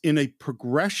is in a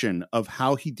progression of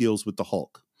how he deals with the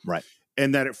Hulk. Right.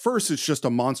 And that at first it's just a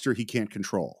monster he can't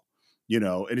control,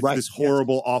 and it's this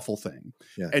horrible, awful thing.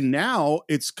 Yes. And now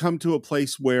it's come to a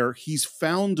place where he's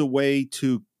found a way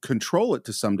to control it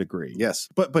to some degree. Yes.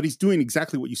 But he's doing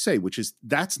exactly what you say, which is,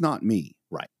 that's not me.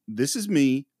 Right. This is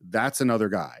me. That's another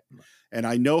guy. Right. And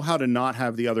I know how to not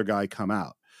have the other guy come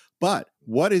out. But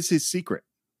what is his secret?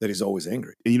 That he's always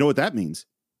angry. And you know what that means?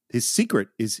 His secret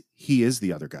is he is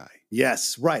the other guy.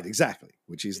 Yes, right, exactly.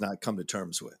 Which he's not come to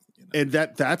terms with. And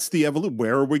that's the evolution.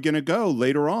 Where are we going to go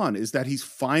later on? Is that he's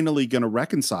finally going to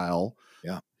reconcile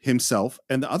himself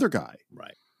and the other guy.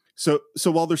 Right. So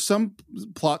while there's some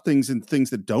plot things and things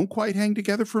that don't quite hang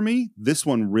together for me, this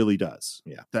one really does.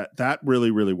 Yeah. That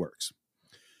really, really works.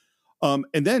 And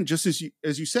then just as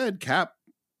you said, Cap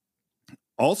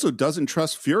also doesn't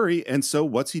trust Fury. And so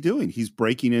what's he doing? He's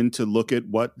breaking in to look at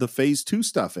what the phase 2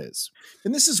 stuff is.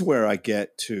 And this is where I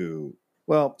get to,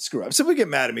 well, screw up. Some people get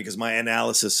mad at me because my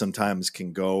analysis sometimes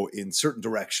can go in certain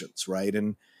directions, right?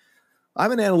 And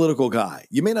I'm an analytical guy.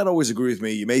 You may not always agree with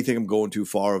me. You may think I'm going too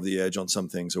far over the edge on some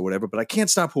things or whatever, but I can't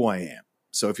stop who I am.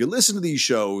 So if you listen to these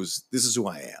shows, this is who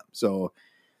I am. So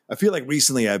I feel like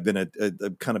recently I've been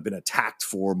kind of been attacked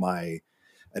for my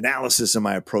analysis and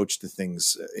my approach to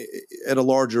things at a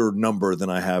larger number than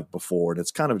I have before. And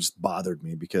it's kind of just bothered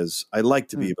me because I like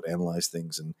to be able to analyze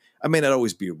things. And I may not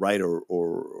always be right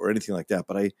or anything like that,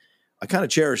 but I kind of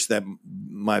cherish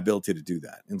my ability to do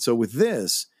that. And so with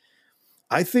this,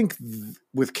 I think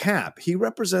with Cap, he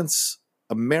represents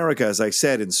America, as I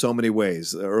said, in so many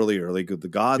ways earlier, like the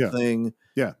God thing,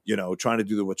 trying to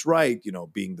do what's right,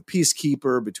 being the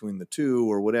peacekeeper between the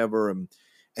two or whatever. And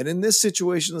in this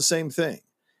situation, the same thing.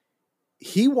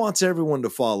 He wants everyone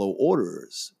to follow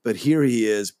orders, but here he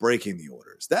is breaking the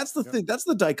orders. That's the thing. That's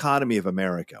the dichotomy of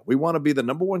America. We want to be the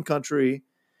number one country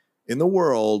in the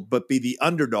world, but be the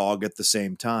underdog at the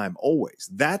same time, always.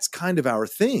 That's kind of our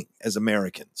thing as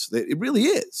Americans. It really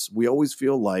is. We always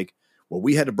feel like, well,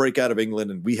 we had to break out of England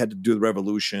and we had to do the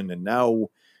revolution. And now,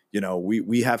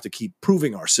 we have to keep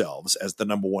proving ourselves as the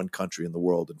number one country in the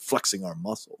world and flexing our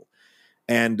muscle.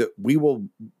 And we will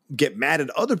get mad at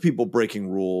other people breaking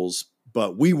rules,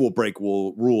 but we will break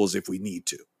rules if we need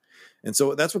to. And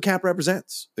so that's what Cap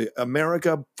represents.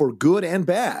 America, for good and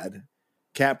bad,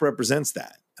 Cap represents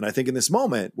that. And I think in this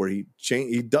moment where he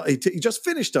just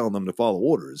finished telling them to follow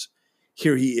orders,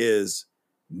 here he is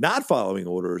not following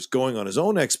orders, going on his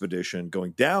own expedition,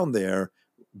 going down there,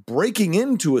 breaking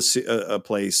into a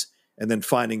place, and then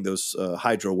finding those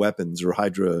Hydra weapons or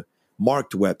Hydra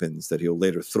marked weapons that he'll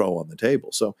later throw on the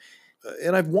table. So,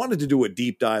 and I've wanted to do a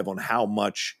deep dive on how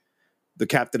much the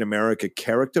Captain America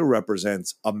character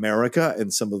represents America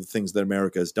and some of the things that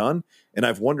America has done. And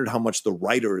I've wondered how much the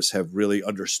writers have really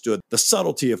understood the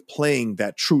subtlety of playing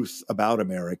that truth about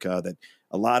America that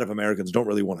a lot of Americans don't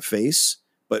really want to face,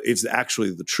 but it's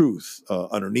actually the truth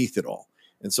underneath it all.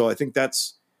 And so I think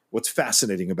that's what's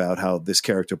fascinating about how this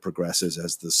character progresses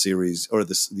as the series or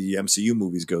the MCU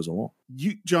movies goes along.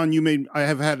 John, I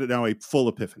have had now a full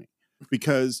epiphany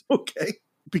because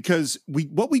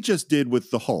what we just did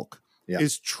with the Hulk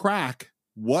is track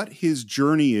what his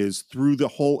journey is through the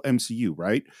whole MCU,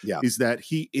 right? Yeah. Is that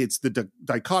it's the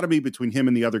dichotomy between him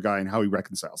and the other guy and how he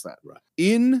reconciles that. Right.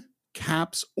 In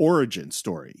Cap's origin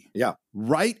story,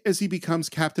 right as he becomes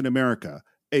Captain America,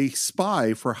 a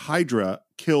spy for Hydra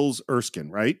kills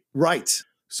Erskine, right? Right.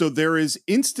 So there is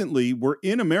instantly, we're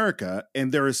in America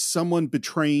and there is someone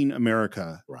betraying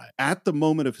America at the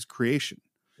moment of his creation.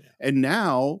 Yeah. And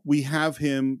now we have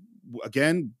him,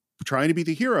 again, trying to be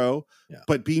the hero,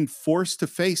 but being forced to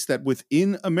face that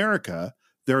within America,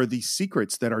 there are these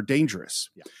secrets that are dangerous.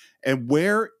 Yeah. And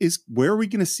where are we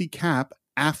going to see Cap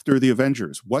after the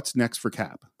Avengers? What's next for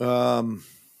Cap?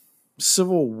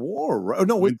 Civil War. Right?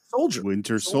 No,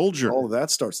 Winter Soldier. Oh, that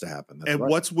starts to happen. That's and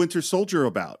what's Winter Soldier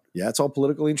about? Yeah, it's all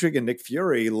political intrigue and Nick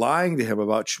Fury lying to him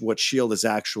about what S.H.I.E.L.D. is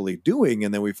actually doing.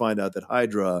 And then we find out that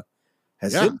Hydra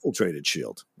has infiltrated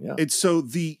S.H.I.E.L.D. Yeah. It's so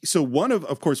one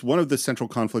of the central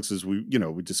conflicts is we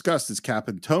discussed is Cap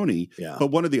and Tony. Yeah. But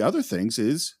one of the other things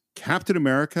is Captain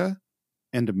America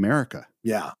and America.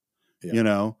 Yeah.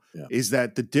 Is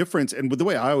that the difference? And the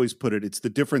way I always put it, it's the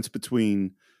difference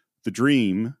between the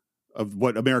dream of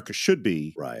what America should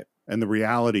be, right, and the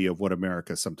reality of what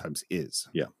America sometimes is.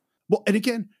 Yeah. Well, and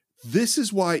again, this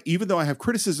is why, even though I have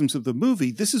criticisms of the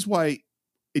movie, this is why,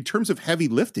 in terms of heavy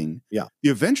lifting, the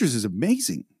Avengers is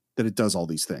amazing that it does all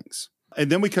these things.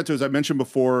 And then we cut to, as I mentioned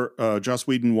before, Joss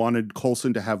Whedon wanted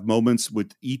Coulson to have moments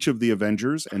with each of the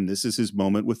Avengers, and this is his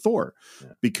moment with Thor,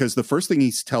 because the first thing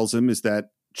he tells him is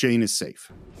that Jane is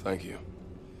safe. Thank you.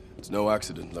 It's no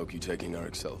accident Loki taking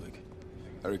Eric Selvig.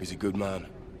 Eric is a good man.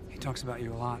 He talks about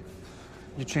you a lot.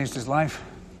 You changed his life.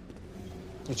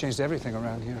 You changed everything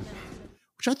around here.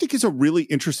 Which I think is a really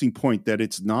interesting point, that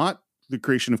it's not the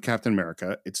creation of Captain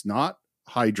America. It's not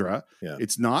Hydra. Yeah.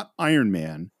 It's not Iron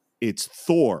Man. It's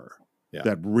Thor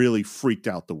that really freaked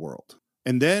out the world.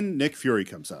 And then Nick Fury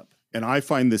comes up. And I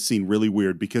find this scene really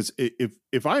weird because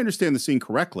if I understand the scene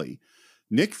correctly,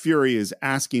 Nick Fury is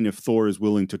asking if Thor is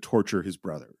willing to torture his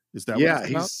brother. Is that what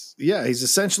he's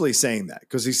essentially saying that,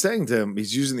 because he's saying to him,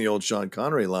 he's using the old Sean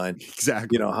Connery line.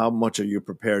 Exactly. How much are you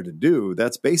prepared to do?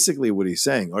 That's basically what he's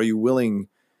saying. Are you willing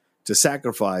to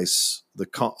sacrifice the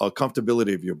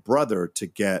comfortability of your brother to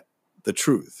get the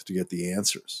truth, to get the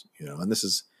answers? And this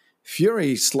is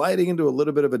Fury sliding into a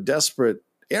little bit of a desperate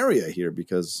area here,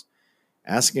 because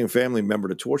asking a family member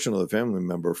to torture another family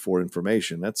member for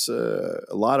information, that's a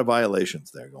lot of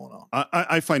violations there going on.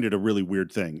 I find it a really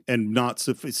weird thing, and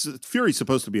Fury's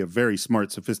supposed to be a very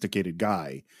smart, sophisticated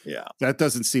guy. Yeah. That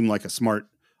doesn't seem like a smart,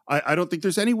 I don't think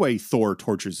there's any way Thor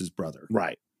tortures his brother.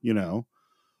 Right.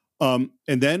 And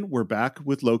then we're back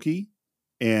with Loki,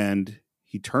 and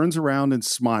he turns around and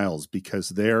smiles because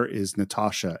there is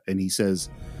Natasha, and he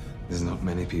says, "There's not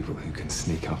many people who can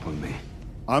sneak up on me."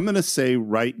 I'm going to say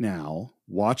right now,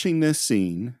 watching this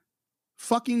scene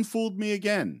fucking fooled me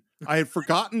again. I had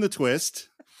forgotten the twist.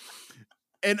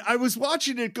 And I was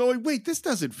watching it going, wait, this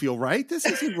doesn't feel right. This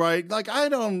isn't right. Like,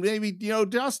 maybe,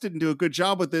 Joss didn't do a good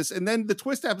job with this. And then the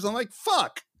twist happens. I'm like,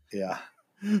 fuck. Yeah.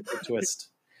 Good twist.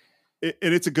 And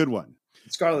it's a good one.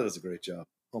 Scarlett does a great job.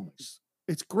 Oh my God.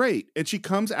 It's great. And she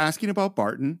comes asking about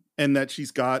Barton and that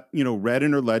she's got, red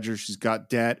in her ledger. She's got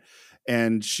debt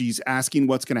and she's asking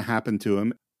what's going to happen to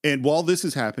him. And while this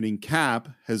is happening, Cap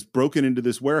has broken into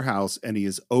this warehouse and he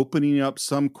is opening up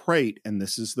some crate. And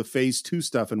this is the phase 2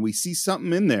 stuff. And we see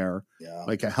something in there,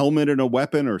 like a helmet and a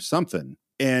weapon or something.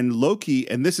 And Loki,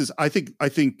 and this is, I think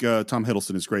Tom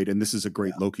Hiddleston is great. And this is a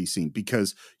great Loki scene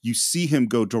because you see him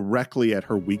go directly at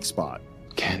her weak spot.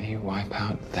 Can you wipe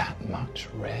out that much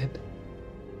red?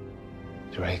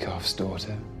 Dreykov's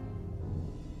daughter,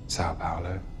 Sao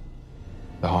Paulo,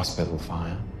 the hospital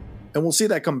fire. And we'll see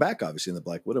that come back, obviously, in the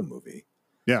Black Widow movie.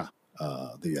 Yeah.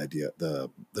 The idea, the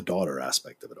daughter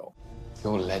aspect of it all.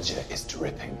 Your ledger is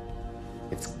dripping.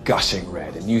 It's gushing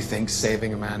red, and you think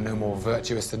saving a man no more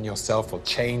virtuous than yourself will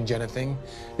change anything?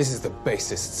 This is the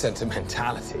basest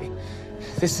sentimentality.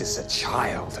 This is a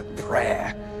child at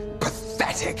prayer.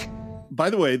 Pathetic. By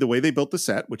the way they built the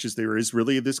set, which is there is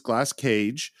really this glass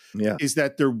cage, is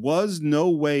that there was no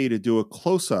way to do a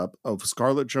close-up of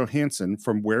Scarlett Johansson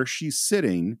from where she's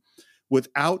sitting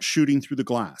without shooting through the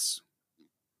glass.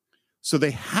 So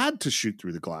they had to shoot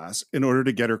through the glass in order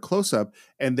to get her close-up,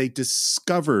 and they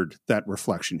discovered that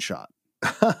reflection shot.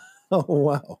 Oh,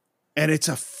 wow. And it's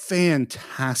a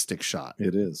fantastic shot.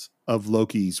 It is. Of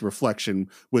Loki's reflection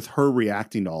with her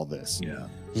reacting to all this. Yeah.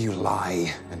 You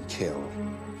lie and kill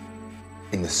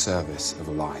in the service of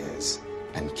liars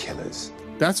and killers.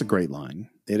 That's a great line.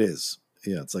 It is.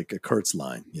 Yeah, it's like a Kurtz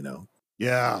line,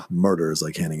 Yeah. Murder is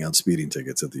like handing out speeding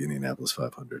tickets at the Indianapolis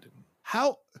 500.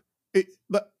 I'll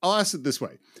ask it this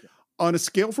way. On a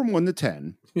scale from 1 to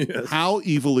 10, how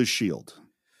evil is S.H.I.E.L.D.?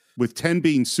 With 10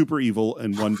 being super evil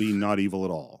and 1 being not evil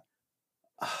at all.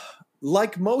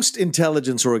 Like most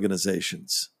intelligence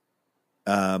organizations,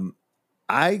 they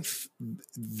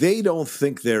don't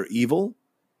think they're evil.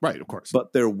 Right, of course.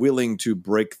 But they're willing to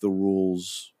break the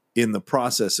rules in the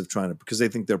process of trying to, because they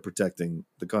think they're protecting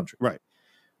the country. Right.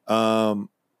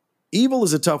 Evil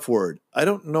is a tough word. I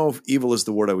don't know if evil is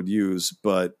the word I would use,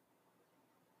 but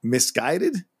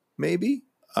misguided, maybe.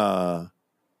 I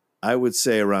would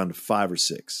say around 5 or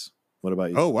 6. What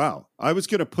about you? Oh, wow. I was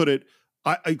going to put it,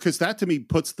 because that to me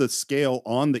puts the scale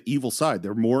on the evil side.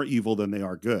 They're more evil than they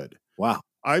are good. Wow.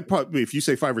 If you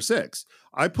say 5 or 6,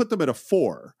 I put them at a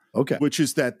 4. Okay. Which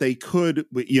is that they could,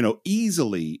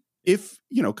 easily,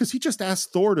 because he just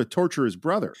asked Thor to torture his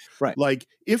brother. Right. Like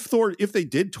if they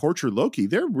did torture Loki,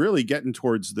 they're really getting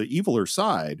towards the eviler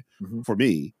side for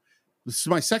me. This is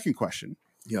my second question.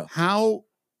 Yeah. How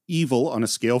evil on a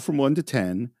scale from 1 to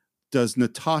 10 does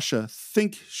Natasha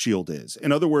think S.H.I.E.L.D. is?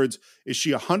 In other words, is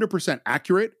she 100%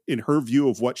 accurate in her view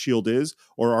of what S.H.I.E.L.D. is,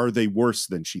 or are they worse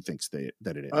than she thinks that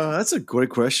it is? That's a great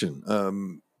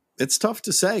question. It's tough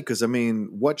to say because,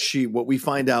 what we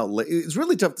find out, it's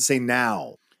really tough to say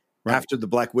now after the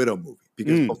Black Widow movie.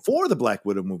 Because before the Black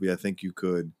Widow movie, I think you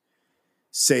could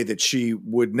say that she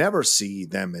would never see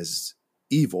them as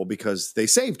evil because they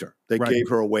saved her. They gave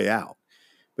her a way out.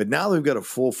 But now they've got a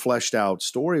full fleshed out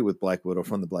story with Black Widow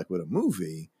from the Black Widow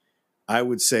movie. I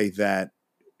would say that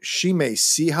she may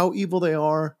see how evil they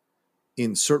are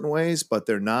in certain ways, but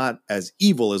they're not as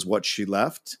evil as what she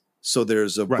left. So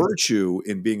there's a virtue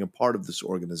in being a part of this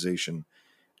organization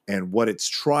and what it's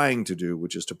trying to do,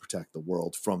 which is to protect the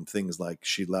world from things like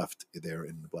she left there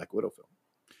in the Black Widow film.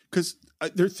 Because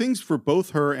there are things for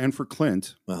both her and for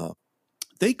Clint.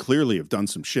 They clearly have done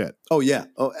some shit. Oh, yeah.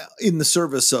 In the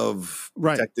service of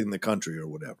protecting the country or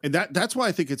whatever. And that's why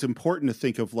I think it's important to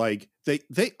think of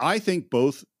I think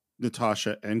both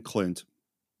Natasha and Clint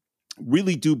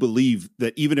really do believe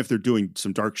that even if they're doing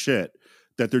some dark shit,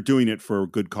 that they're doing it for a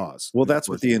good cause. Well, that's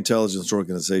what the intelligence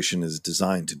organization is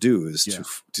designed to do, is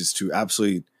to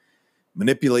absolutely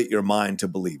manipulate your mind to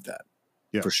believe that.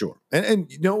 Yeah. For sure.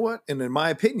 And you know what? And in my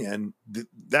opinion,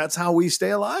 that's how we stay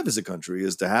alive as a country,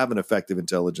 is to have an effective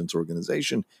intelligence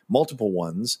organization, multiple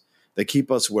ones that keep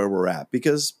us where we're at,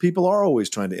 because people are always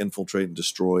trying to infiltrate and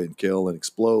destroy and kill and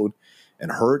explode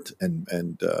and hurt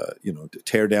and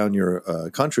tear down your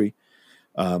country.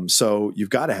 So you've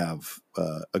got to have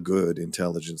a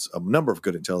number of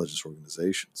good intelligence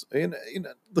organizations. And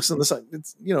listen, it's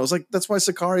like that's why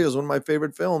Sicario is one of my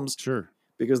favorite films. Sure,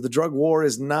 because the drug war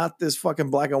is not this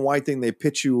fucking black and white thing they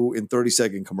pitch you in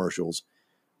 30-second commercials.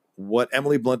 What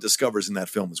Emily Blunt discovers in that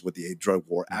film is what the drug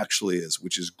war actually is,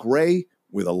 which is gray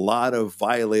with a lot of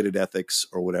violated ethics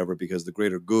or whatever, because the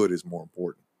greater good is more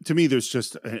important. To me, there's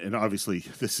just, and obviously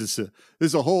this is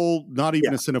a whole, not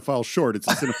even a cinephile short. It's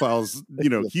a cinephile's,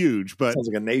 huge, but sounds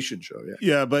like a nation show.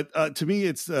 Yeah. But to me,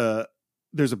 it's,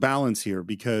 there's a balance here,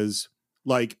 because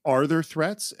Like, are there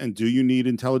threats? And do you need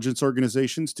intelligence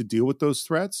organizations to deal with those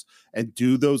threats? And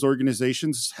do those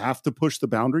organizations have to push the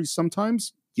boundaries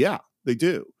sometimes? Yeah, they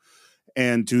do.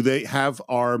 And do they have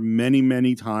our many,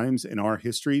 many times in our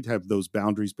history have those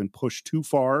boundaries been pushed too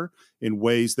far in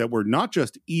ways that were not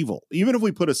just evil, even if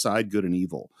we put aside good and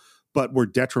evil, but were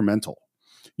detrimental?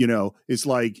 You know, it's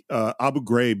like Abu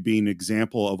Ghraib being an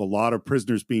example of a lot of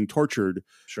prisoners being tortured.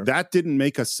 Sure. That didn't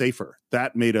make us safer.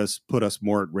 That made us put us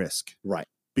more at risk. Right.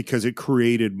 Because it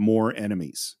created more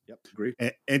enemies. Yep. Agree.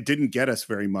 And didn't get us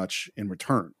very much in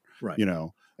return. Right. You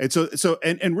know, and so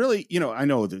really, you know, I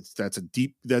know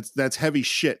that's heavy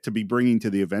shit to be bringing to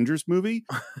the Avengers movie,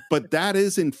 but that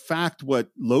is in fact what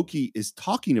Loki is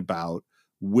talking about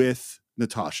with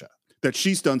Natasha, that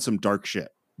she's done some dark shit.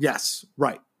 Yes.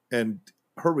 Right. And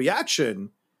her reaction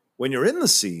when you're in the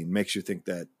scene makes you think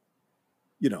that,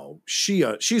 you know,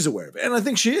 she's aware of it. And I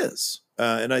think she is.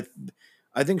 And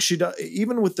I think she does,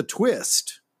 even with the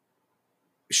twist.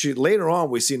 Later on,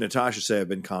 we see Natasha say, I've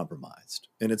been compromised.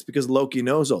 And it's because Loki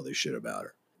knows all this shit about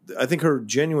her. I think her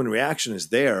genuine reaction is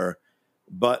there.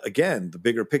 But again, the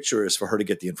bigger picture is for her to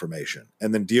get the information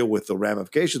and then deal with the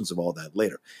ramifications of all that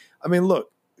later. I mean,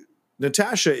 look,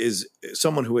 Natasha is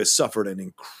someone who has suffered an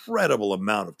incredible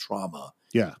amount of trauma.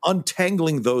 Yeah.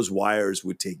 Untangling those wires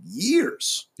would take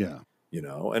years. Yeah. You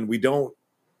know, and we don't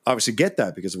obviously get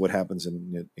that because of what happens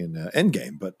in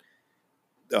Endgame. But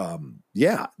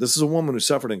yeah, this is a woman who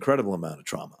suffered an incredible amount of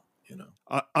trauma, you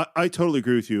know. I totally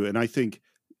agree with you. And I think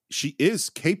she is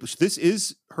capable. This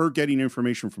is her getting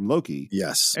information from Loki.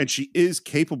 Yes. And she is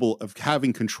capable of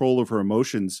having control of her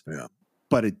emotions. Yeah.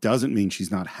 But it doesn't mean she's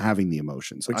not having the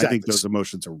emotions. Exactly. I think those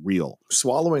emotions are real.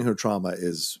 Swallowing her trauma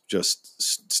is just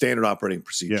standard operating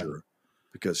procedure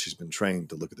because she's been trained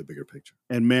to look at the bigger picture.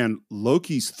 And man,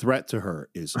 Loki's threat to her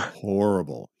is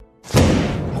horrible.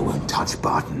 I won't touch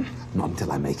Barton, not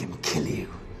until I make him kill you.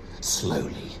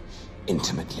 Slowly,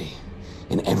 intimately,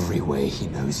 in every way he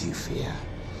knows you fear.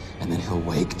 And then he'll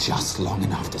wake just long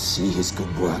enough to see his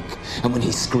good work. And when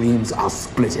he screams, I'll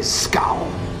split his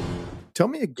skull. Tell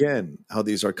me again how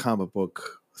these are comic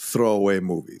book throwaway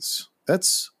movies.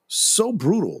 That's so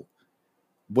brutal,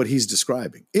 what he's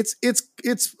describing. It's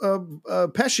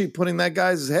Pesci putting that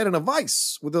guy's head in a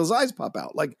vice with those eyes pop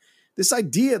out. Like this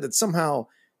idea that somehow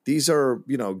these are,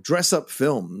 you know, dress up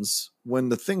films when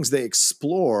the things they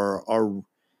explore are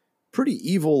pretty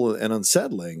evil and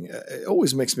unsettling. It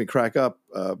always makes me crack up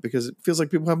because it feels like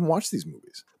people haven't watched these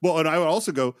movies. Well, and I would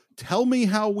also go, tell me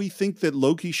how we think that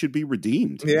Loki should be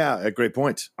redeemed. Yeah, a great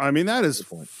point. I mean, that is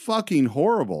fucking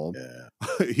horrible.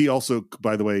 Yeah. He also,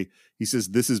 by the way, he says,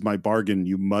 this is my bargain,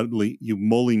 you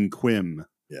mulling quim.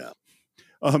 Yeah.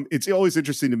 It's always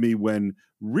interesting to me when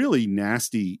really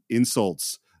nasty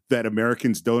insults that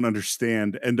Americans don't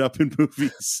understand end up in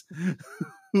movies.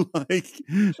 Like,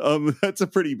 that's a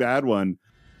pretty bad one.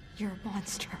 You're a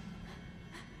monster.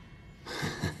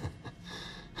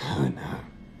 Oh no.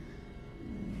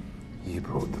 You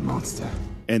brought the monster.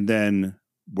 And then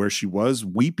where she was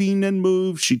weeping and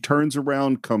moved, she turns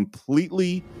around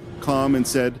completely calm and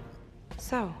said,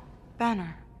 So,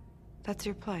 Banner, that's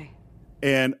your play.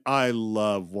 And I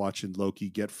love watching Loki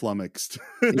get flummoxed.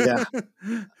 Yeah.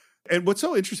 And what's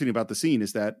so interesting about the scene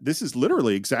is that this is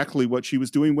literally exactly what she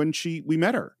was doing when we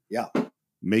met her. Yeah.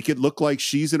 Make it look like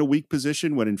she's in a weak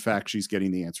position when in fact she's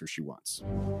getting the answer she wants.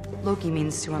 Loki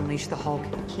means to unleash the Hulk.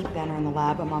 Keep Banner in the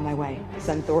lab. I'm on my way.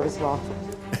 Send Thor as well.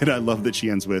 And I love that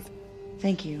she ends with,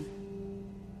 Thank you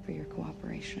for your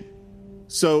cooperation.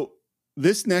 So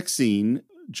this next scene,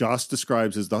 Joss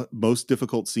describes as the most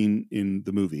difficult scene in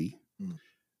the movie.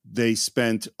 They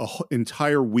spent an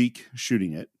entire week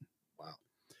shooting it. Wow.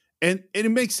 And it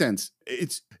makes sense.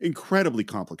 It's incredibly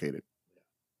complicated.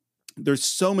 There's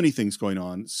so many things going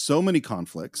on, so many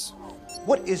conflicts.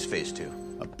 What is Phase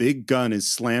 2? A big gun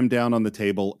is slammed down on the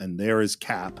table, and there is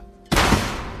Cap.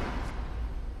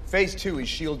 Phase 2 is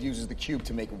S.H.I.E.L.D. uses the cube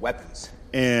to make weapons.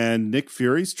 And Nick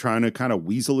Fury's trying to kind of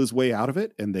weasel his way out of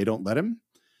it, and they don't let him.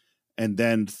 And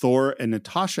then Thor and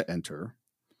Natasha enter.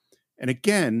 And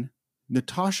again,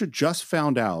 Natasha just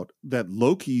found out that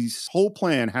Loki's whole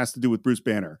plan has to do with Bruce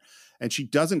Banner. And she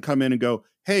doesn't come in and go,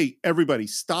 hey, everybody,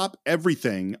 stop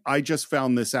everything. I just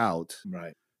found this out.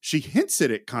 Right. She hints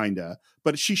at it kind of,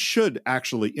 but she should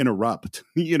actually interrupt.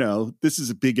 You know, this is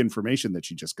a big information that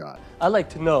she just got. I'd like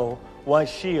to know why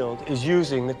S.H.I.E.L.D. is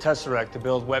using the Tesseract to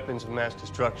build weapons of mass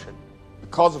destruction.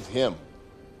 Because of him.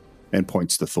 And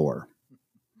points to Thor.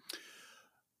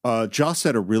 Joss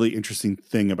said a really interesting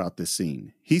thing about this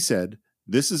scene. He said,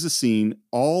 this is a scene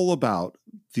all about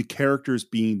the characters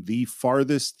being the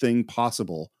farthest thing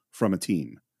possible from a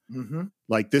team. Mm-hmm.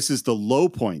 Like, this is the low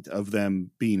point of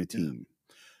them being a team.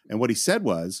 And what he said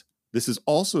was, this is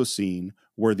also a scene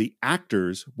where the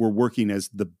actors were working as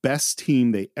the best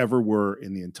team they ever were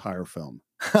in the entire film.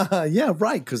 Yeah,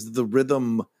 right. Because the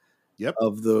rhythm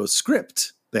of the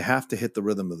script, they have to hit the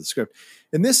rhythm of the script.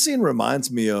 And this scene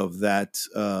reminds me of that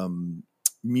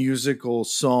musical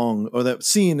song, or that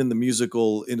scene in the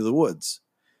musical Into the Woods,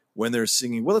 when they're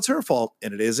singing, well, it's her fault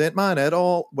and it isn't mine at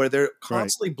all, where they're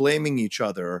constantly blaming each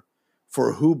other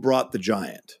for who brought the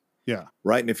giant. Yeah.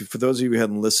 Right. And if for those of you who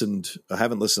haven't listened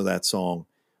to that song,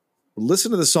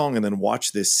 listen to the song and then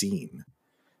watch this scene.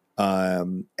 I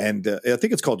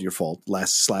think it's called Your Fault,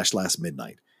 Last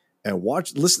Midnight. And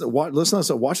watch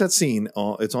that scene.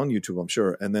 It's on YouTube, I'm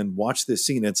sure. And then watch this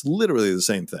scene. It's literally the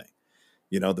same thing.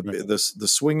 You know, the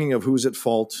swinging of who's at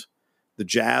fault, the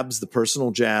jabs, the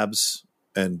personal jabs,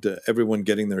 and everyone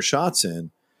getting their shots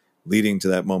in, leading to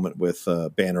that moment with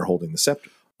Banner holding the scepter.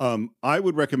 I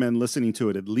would recommend listening to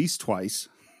it at least twice,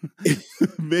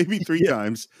 maybe 3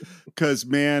 times. Because,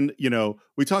 man, you know,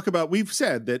 we've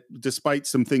said that despite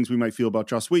some things we might feel about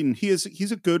Joss Whedon,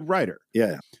 he's a good writer.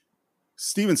 Yeah.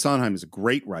 Stephen Sondheim is a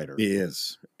great writer. He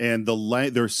is. And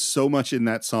there's so much in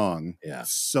that song. Yeah.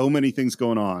 So many things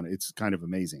going on. It's kind of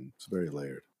amazing. It's very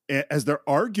layered. As they're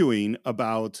arguing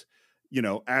about, you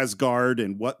know, Asgard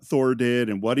and what Thor did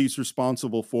and what he's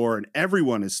responsible for, and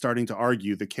everyone is starting to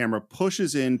argue, the camera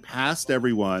pushes in past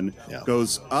everyone,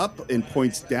 goes up and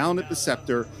points down at the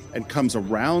scepter, and comes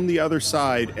around the other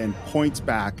side and points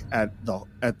back at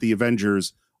the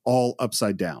Avengers, all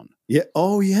upside down. Yeah.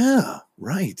 Oh, yeah.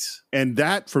 Right. And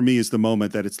that, for me, is the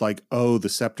moment that it's like, oh, the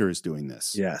scepter is doing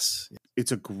this. Yes.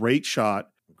 It's a great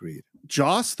shot. Agreed.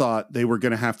 Joss thought they were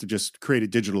going to have to just create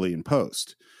it digitally in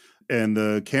post. And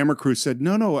the camera crew said,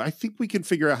 no, I think we can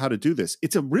figure out how to do this.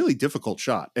 It's a really difficult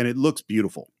shot, and it looks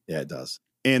beautiful. Yeah, it does.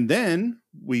 And then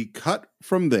we cut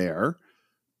from there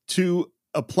to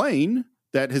a plane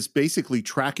that is basically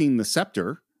tracking the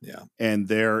scepter. Yeah. And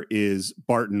there is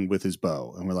Barton with his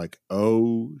bow. And we're like,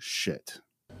 oh, shit.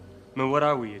 Man, what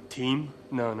are we, a team?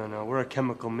 No. We're a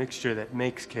chemical mixture that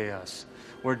makes chaos.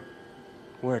 We're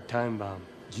a time bomb.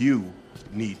 You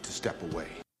need to step away.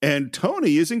 And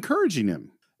Tony is encouraging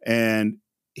him. And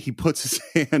he puts his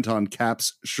hand on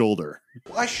Cap's shoulder.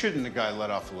 Why shouldn't the guy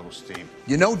let off a little steam?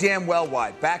 You know damn well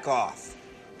why. Back off.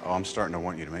 Oh, I'm starting to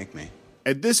want you to make me.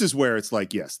 And this is where it's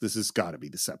like, yes, this has got to be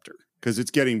the scepter, because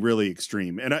it's getting really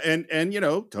extreme. And you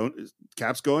know,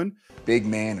 Cap's going, big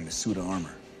man in a suit of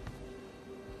armor.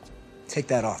 Take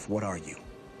that off. What are you?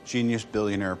 Genius,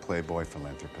 billionaire, playboy,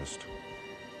 philanthropist.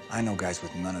 I know guys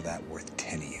with none of that worth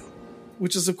 10 of you.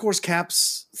 Which is, of course,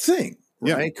 Cap's thing,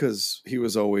 right? Because he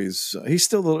was always, he's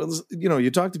still, you know, you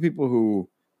talk to people who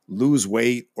lose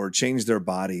weight or change their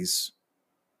bodies.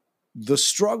 The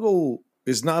struggle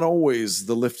is not always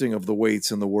the lifting of the weights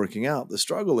and the working out. The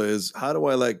struggle is, how do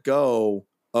I let go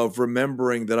of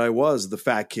remembering that I was the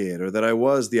fat kid, or that I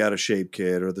was the out of shape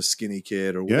kid, or the skinny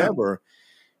kid, or whatever?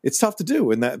 It's tough to do.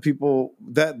 And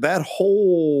that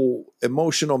whole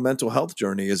emotional mental health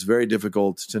journey is very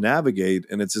difficult to navigate.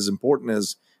 And it's as important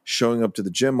as showing up to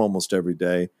the gym almost every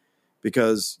day,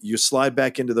 because you slide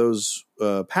back into those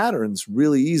patterns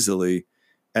really easily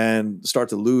and start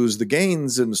to lose the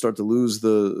gains and start to lose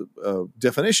the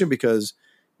definition, because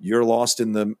you're lost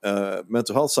in the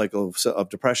mental health cycle of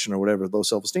depression or whatever, low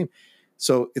self-esteem.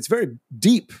 So it's very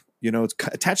deep, you know, it's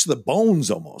attached to the bones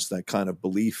almost, that kind of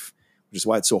belief, which is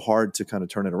why it's so hard to kind of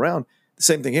turn it around. The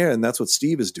same thing here, and that's what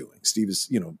Steve is doing. Steve is,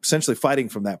 you know, essentially fighting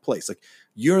from that place. Like,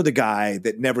 you're the guy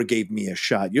that never gave me a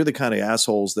shot. You're the kind of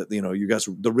assholes that, you know, you guys,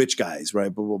 the rich guys,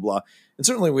 right? Blah, blah, blah. And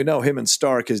certainly we know him and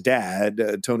Stark, his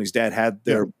dad, Tony's dad, had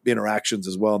their interactions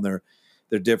as well, and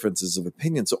their differences of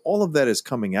opinion. So all of that is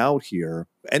coming out here.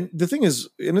 And the thing is,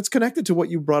 and it's connected to what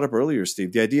you brought up earlier,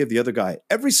 Steve, the idea of the other guy.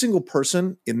 Every single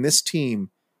person in this team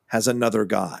has another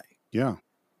guy. Yeah.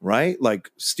 Right?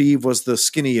 Like, Steve was the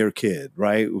skinnier kid,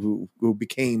 right? Who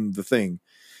became the thing.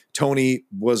 Tony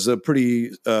was a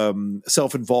pretty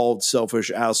self-involved,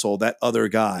 selfish asshole, that other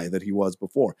guy that he was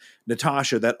before.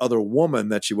 Natasha, that other woman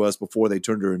that she was before they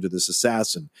turned her into this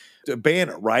assassin.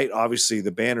 Banner, right? Obviously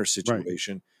the Banner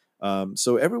situation. Right.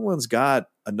 So everyone's got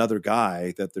another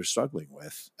guy that they're struggling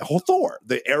with. Thor,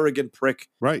 the arrogant prick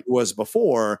who was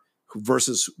before,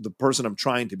 versus the person I'm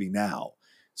trying to be now.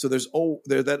 So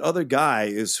that other guy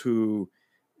is who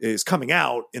is coming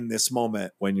out in this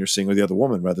moment when you're seeing, or the other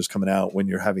woman rather is coming out when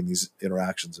you're having these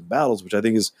interactions and battles, which I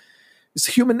think is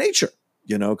human nature,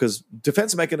 you know, because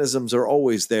defense mechanisms are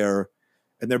always there,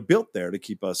 and they're built there to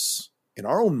keep us in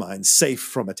our own minds safe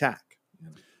from attack.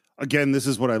 Again, this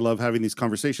is what I love having these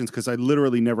conversations, because I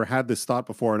literally never had this thought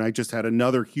before. And I just had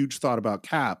another huge thought about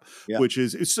Cap, which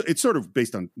is, it's sort of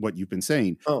based on what you've been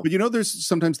saying. But there's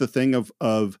sometimes the thing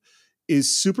of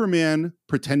is Superman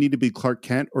pretending to be Clark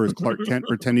Kent, or is Clark Kent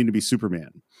pretending to be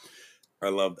Superman? I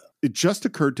love that. It just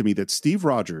occurred to me that Steve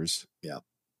Rogers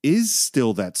is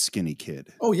still that skinny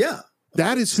kid. Oh, yeah.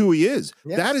 That is who he is.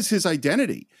 Yes. That is his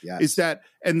identity. Yes. Is that,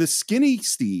 and the skinny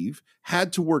Steve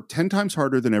had to work 10 times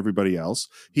harder than everybody else.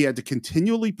 He had to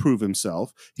continually prove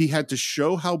himself. He had to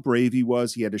show how brave he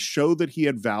was. He had to show that he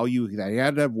had value, that he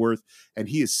had to have worth. And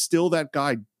he is still that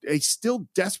guy. He's still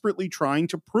desperately trying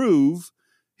to prove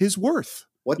his worth.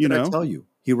 What did I tell you?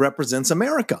 He represents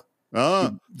America.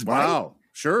 Oh, wow.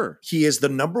 Sure. He is the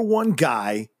number one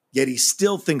guy, yet he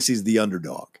still thinks he's the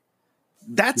underdog.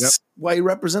 That's why he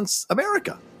represents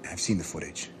America. I've seen the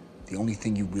footage. The only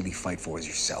thing you really fight for is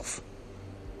yourself.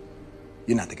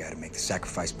 You're not the guy to make the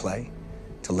sacrifice play,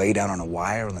 to lay down on a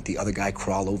wire and let the other guy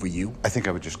crawl over you. I think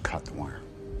I would just cut the wire.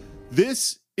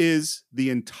 This is the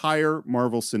entire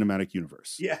Marvel Cinematic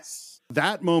Universe. Yes.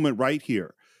 That moment right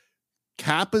here.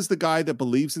 Cap is the guy that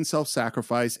believes in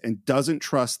self-sacrifice and doesn't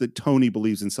trust that Tony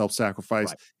believes in self-sacrifice.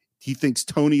 Right. He thinks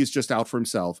Tony is just out for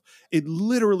himself. It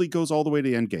literally goes all the way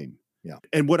to Endgame. Yeah.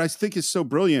 And what I think is so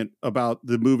brilliant about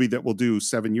the movie that we'll do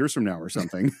 7 years from now or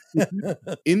something,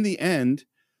 in the end,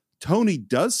 Tony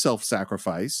does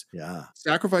self-sacrifice,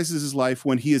 sacrifices his life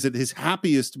when he is at his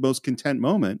happiest, most content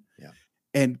moment. Yeah.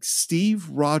 And Steve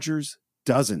Rogers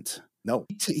doesn't. No.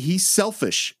 He's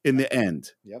selfish in the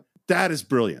end. Yep. That is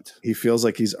brilliant. He feels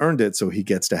like he's earned it, so he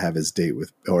gets to have his date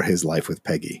with, or his life with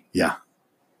Peggy. Yeah.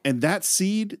 And that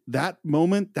seed, that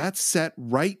moment, that's set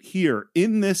right here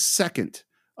in this second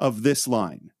of this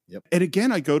line. Yep. And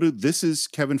again, I go to, this is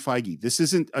Kevin Feige. This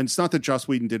isn't, it's not that Joss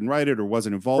Whedon didn't write it or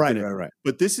wasn't involved in it. Right.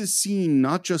 But this is seeing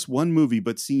not just one movie,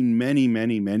 but seeing many,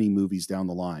 many, many movies down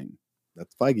the line.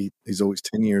 That's Feige. He's always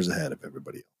 10 years ahead of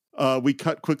everybody else. We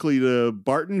cut quickly to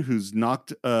Barton, who's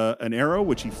knocked an arrow,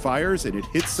 which he fires, and it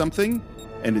hits something,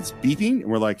 and it's beeping. And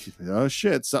we're like, oh,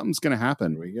 shit, something's going to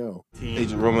happen. Here we go.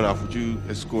 Agent Romanoff, would you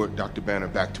escort Dr. Banner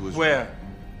back to his Where?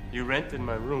 You rented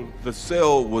my room. The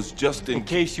cell was just In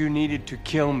case you needed to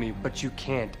kill me, but you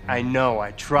can't. I know,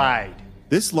 I tried.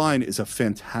 This line is a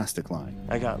fantastic line.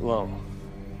 I got low.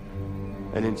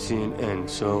 I didn't see an end,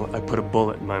 so I put a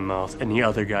bullet in my mouth, and the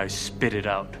other guy spit it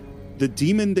out. The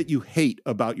demon that you hate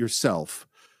about yourself,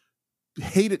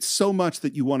 hate it so much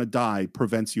that you want to die,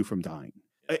 prevents you from dying.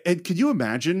 And can you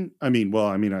imagine? I mean,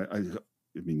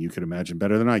 you could imagine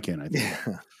better than I can, I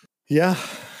think. Yeah.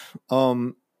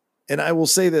 And I will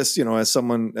say this, as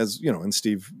someone, and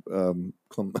Steve kind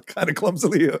of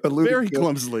clumsily alluded very to,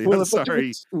 clumsily. I'm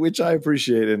sorry, which I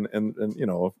appreciate and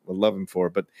I love him for.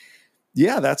 But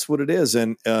yeah, that's what it is.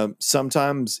 And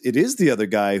sometimes it is the other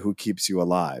guy who keeps you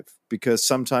alive, because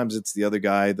sometimes it's the other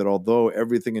guy that, although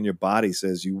everything in your body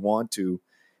says you want to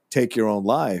take your own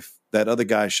life, that other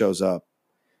guy shows up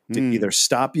to either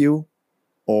stop you,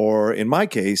 or in my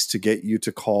case, to get you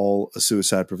to call a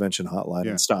suicide prevention hotline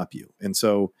and stop you. And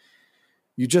so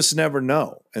you just never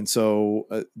know. And so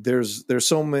there's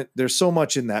so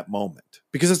much in that moment,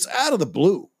 because it's out of the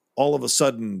blue. All of a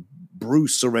sudden,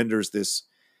 Bruce surrenders this,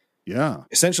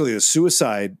 essentially a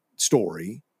suicide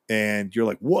story. And you're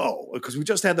like, whoa, because we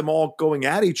just had them all going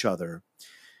at each other.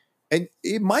 And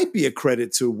it might be a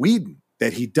credit to Whedon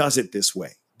that he does it this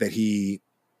way, that he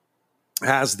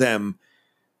has them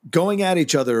going at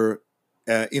each other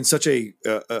in such a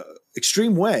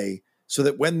extreme way, so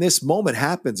that when this moment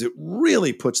happens, it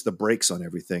really puts the brakes on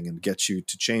everything and gets you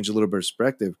to change a little bit of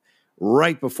perspective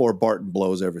right before Barton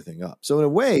blows everything up. So in a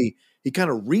way, he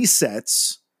kind of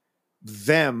resets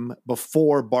them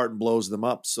before Barton blows them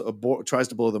up, tries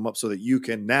to blow them up, so that you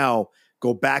can now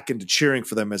go back into cheering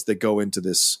for them as they go into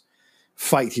this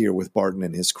fight here with Barton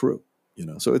and his crew.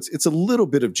 So it's a little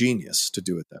bit of genius to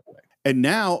do it that way. And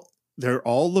now they're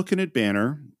all looking at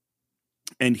Banner,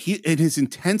 and his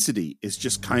intensity is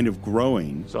just kind of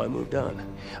growing. So I moved on.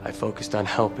 I focused on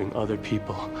helping other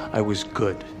people. I was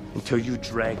good until you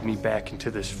dragged me back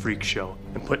into this freak show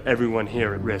and put everyone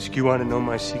here at risk. You want to know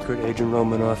my secret, Agent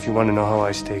Romanoff? You want to know how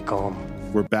I stay calm?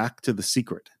 We're back to the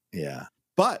secret. Yeah.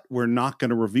 But we're not going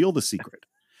to reveal the secret.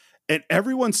 And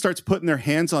everyone starts putting their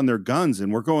hands on their guns,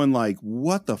 and we're going like,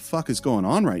 what the fuck is going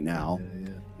on right now? Yeah.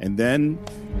 And then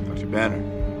Dr. Banner,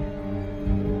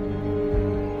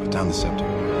 put down the scepter.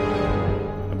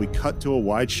 And we cut to a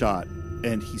wide shot,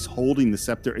 and he's holding the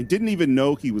scepter and didn't even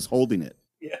know he was holding it.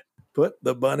 Yeah. Put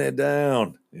the bunny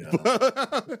down. Yeah.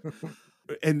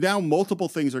 And now multiple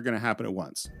things are going to happen at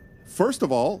once. First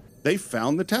of all, they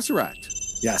found the Tesseract.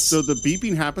 Yes. So the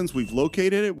beeping happens. We've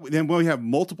located it. Then we have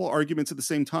multiple arguments at the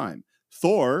same time.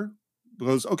 Thor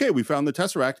goes, okay, we found the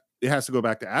Tesseract. It has to go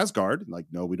back to Asgard. Like,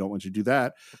 no, we don't want you to do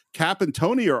that. Cap and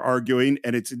Tony are arguing,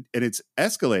 and it's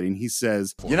escalating. He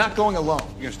says, You're not going alone.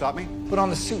 You gonna stop me? Put on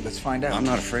the suit. Let's find out. I'm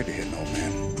not afraid to hit an old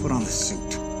man. Put on the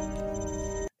suit.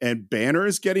 and Banner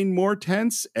is getting more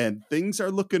tense, and things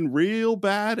are looking real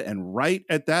bad. And right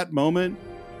at that moment,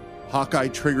 Hawkeye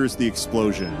triggers the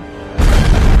explosion.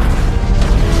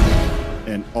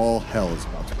 And all hell is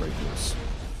about to break loose.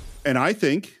 And I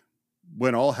think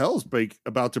when all hell's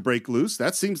about to break loose,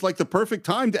 that seems like the perfect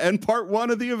time to end part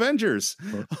 1 of the Avengers.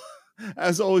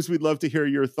 As always, we'd love to hear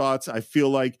your thoughts. I feel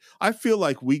like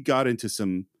we got into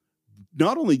some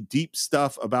not only deep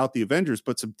stuff about the Avengers,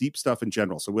 but some deep stuff in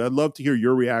general. So I'd love to hear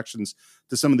your reactions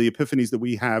to some of the epiphanies that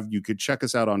we have. You could check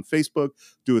us out on Facebook,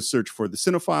 do a search for the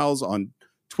Cinephiles. On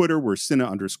Twitter, we're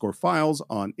Cine_Files.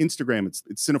 On Instagram, it's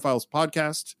Cinephiles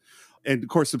Podcast. And, of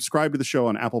course, subscribe to the show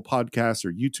on Apple Podcasts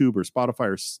or YouTube or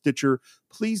Spotify or Stitcher.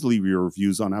 Please leave your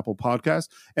reviews on Apple Podcasts.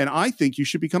 And I think you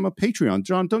should become a Patreon.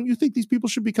 John, don't you think these people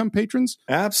should become patrons?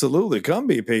 Absolutely. Come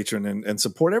be a patron and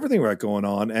support everything right going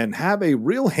on and have a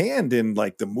real hand in,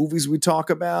 like, the movies we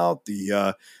talk about,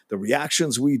 the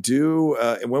reactions we do.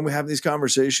 And when we have these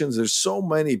conversations, there's so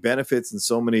many benefits and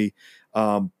so many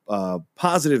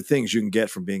positive things you can get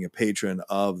from being a patron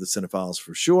of the Cinephiles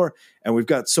for sure. And we've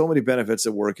got so many benefits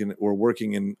that we're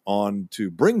working on to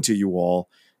bring to you all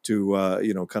to,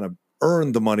 kind of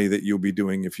earn the money that you'll be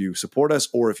doing if you support us,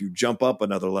 or if you jump up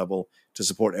another level to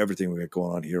support everything we got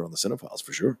going on here on the Cinephiles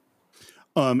for sure.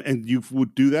 And you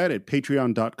would do that at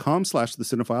patreon.com/the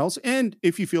Cinephiles. And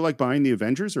if you feel like buying the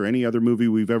Avengers or any other movie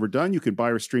we've ever done, you can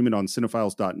buy or stream it on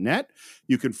cinephiles.net.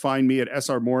 You can find me at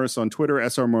SR Morris on Twitter,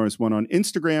 SR Morris1 on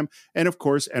Instagram, and of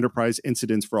course, Enterprise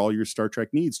Incidents for all your Star Trek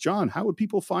needs. John, how would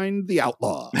people find The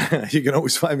Outlaw? You can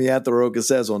always find me at The Roca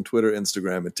Says on Twitter,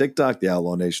 Instagram, and TikTok, The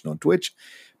Outlaw Nation on Twitch,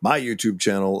 my YouTube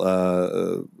channel,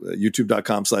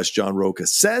 youtube.com/John Roca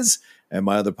Says, and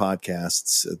my other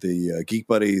podcasts, the Geek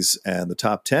Buddies and the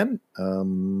Top 10.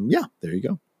 There you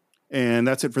go. And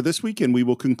that's it for this week, and we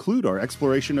will conclude our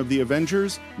exploration of the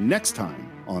Avengers next time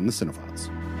on the Cinephiles.